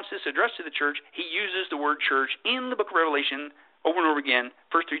he wants this addressed to the church, he uses the word church in the book of Revelation over and over again,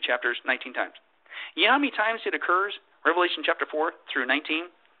 first 3 chapters, 19 times. You know how many times it occurs, Revelation chapter 4 through 19,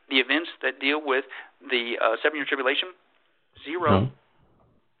 the events that deal with the 7-year tribulation? Zero.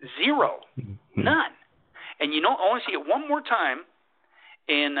 Zero. None. And you don't only see it one more time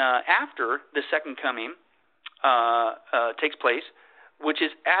in after the second coming takes place, which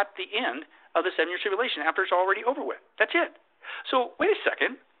is at the end of the 7-year tribulation, after it's already over with. That's it. So wait a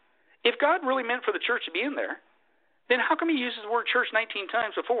second. If God really meant for the church to be in there, then how come he uses the word church 19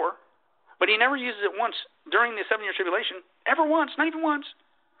 times before, but he never uses it once during the 7-year tribulation, ever once, not even once,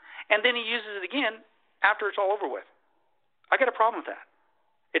 and then he uses it again after it's all over with? I got a problem with that.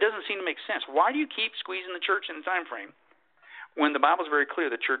 It doesn't seem to make sense. Why do you keep squeezing the church in the time frame when the Bible is very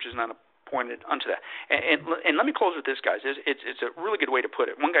clear the church is not appointed unto that? And let me close with this, guys. It's a really good way to put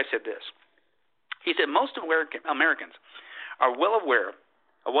it. One guy said this. He said, most Americans are well aware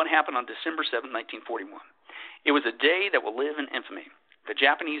of what happened on December 7, 1941. It was a day that will live in infamy. The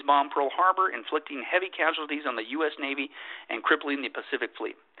Japanese bombed Pearl Harbor, inflicting heavy casualties on the U.S. Navy and crippling the Pacific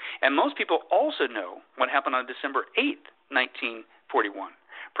Fleet. And most people also know what happened on December 8, 1941.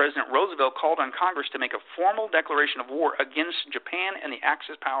 President Roosevelt called on Congress to make a formal declaration of war against Japan and the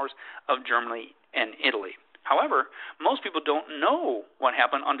Axis powers of Germany and Italy. However, most people don't know what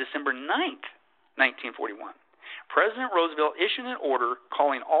happened on December 9th, 1941. President Roosevelt issued an order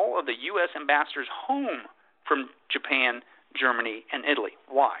calling all of the U.S. ambassadors home from Japan, Germany, and Italy.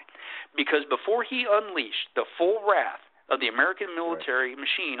 Why? Because before he unleashed the full wrath of the American military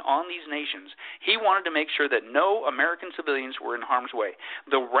machine on these nations, he wanted to make sure that no American civilians were in harm's way.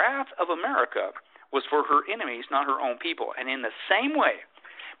 The wrath of America was for her enemies, not her own people. And in the same way,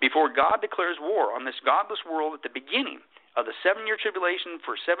 before God declares war on this godless world at the beginning of the 7-year tribulation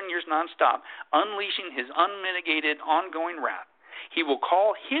for 7 years nonstop, unleashing his unmitigated ongoing wrath, he will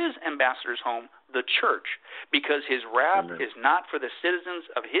call his ambassadors home the church, because his wrath is not for the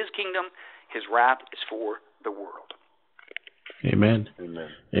citizens of his kingdom. His wrath is for the world. Amen. Amen.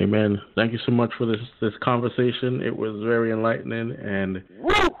 Amen. Thank you so much for this conversation. It was very enlightening, and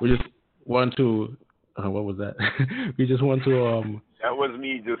we just want to what was that? We just want to that was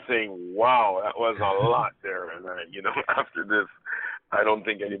me just saying, wow, that was a lot there. And after this, I don't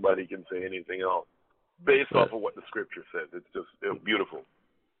think anybody can say anything else based off of what the scripture says. It's beautiful.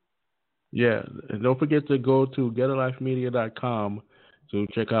 Yeah, and don't forget to go to getalifemedia.com to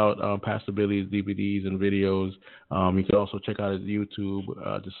check out Pastor Billy's DVDs and videos. You can also check out his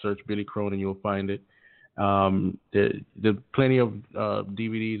YouTube. Just search Billy Crone and you'll find it. There's plenty of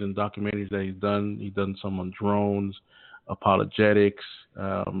DVDs and documentaries that he's done. He's done some on drones, apologetics,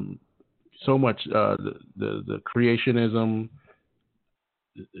 so much, the creationism.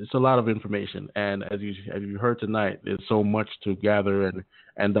 It's a lot of information, and as you heard tonight, there's so much to gather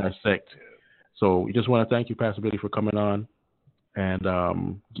and dissect. So we just want to thank you, Pastor Billy, for coming on and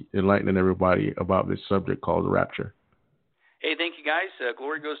enlightening everybody about this subject called the rapture. Hey, thank you, guys.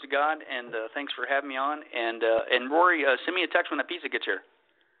 Glory goes to God, and thanks for having me on. And Rory, send me a text when that pizza gets here.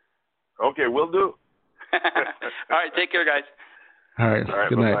 Okay, will do. All right, take care, guys. All right,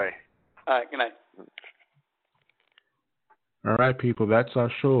 good night. Bye-bye. All right, good night. All right, people, that's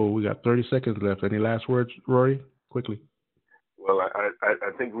our show. We got 30 seconds left. Any last words, Rory? Quickly. Well,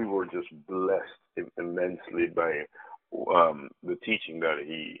 I think we were just blessed immensely by the teaching that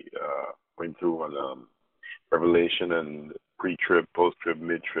he going through on Revelation and pre-trib, post-trib,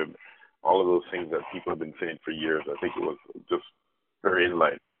 mid-trib, all of those things that people have been saying for years. I think it was just very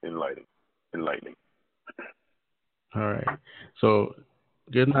enlightening. All right. So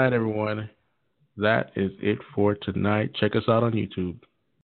good night, everyone. That is it for tonight. Check us out on YouTube.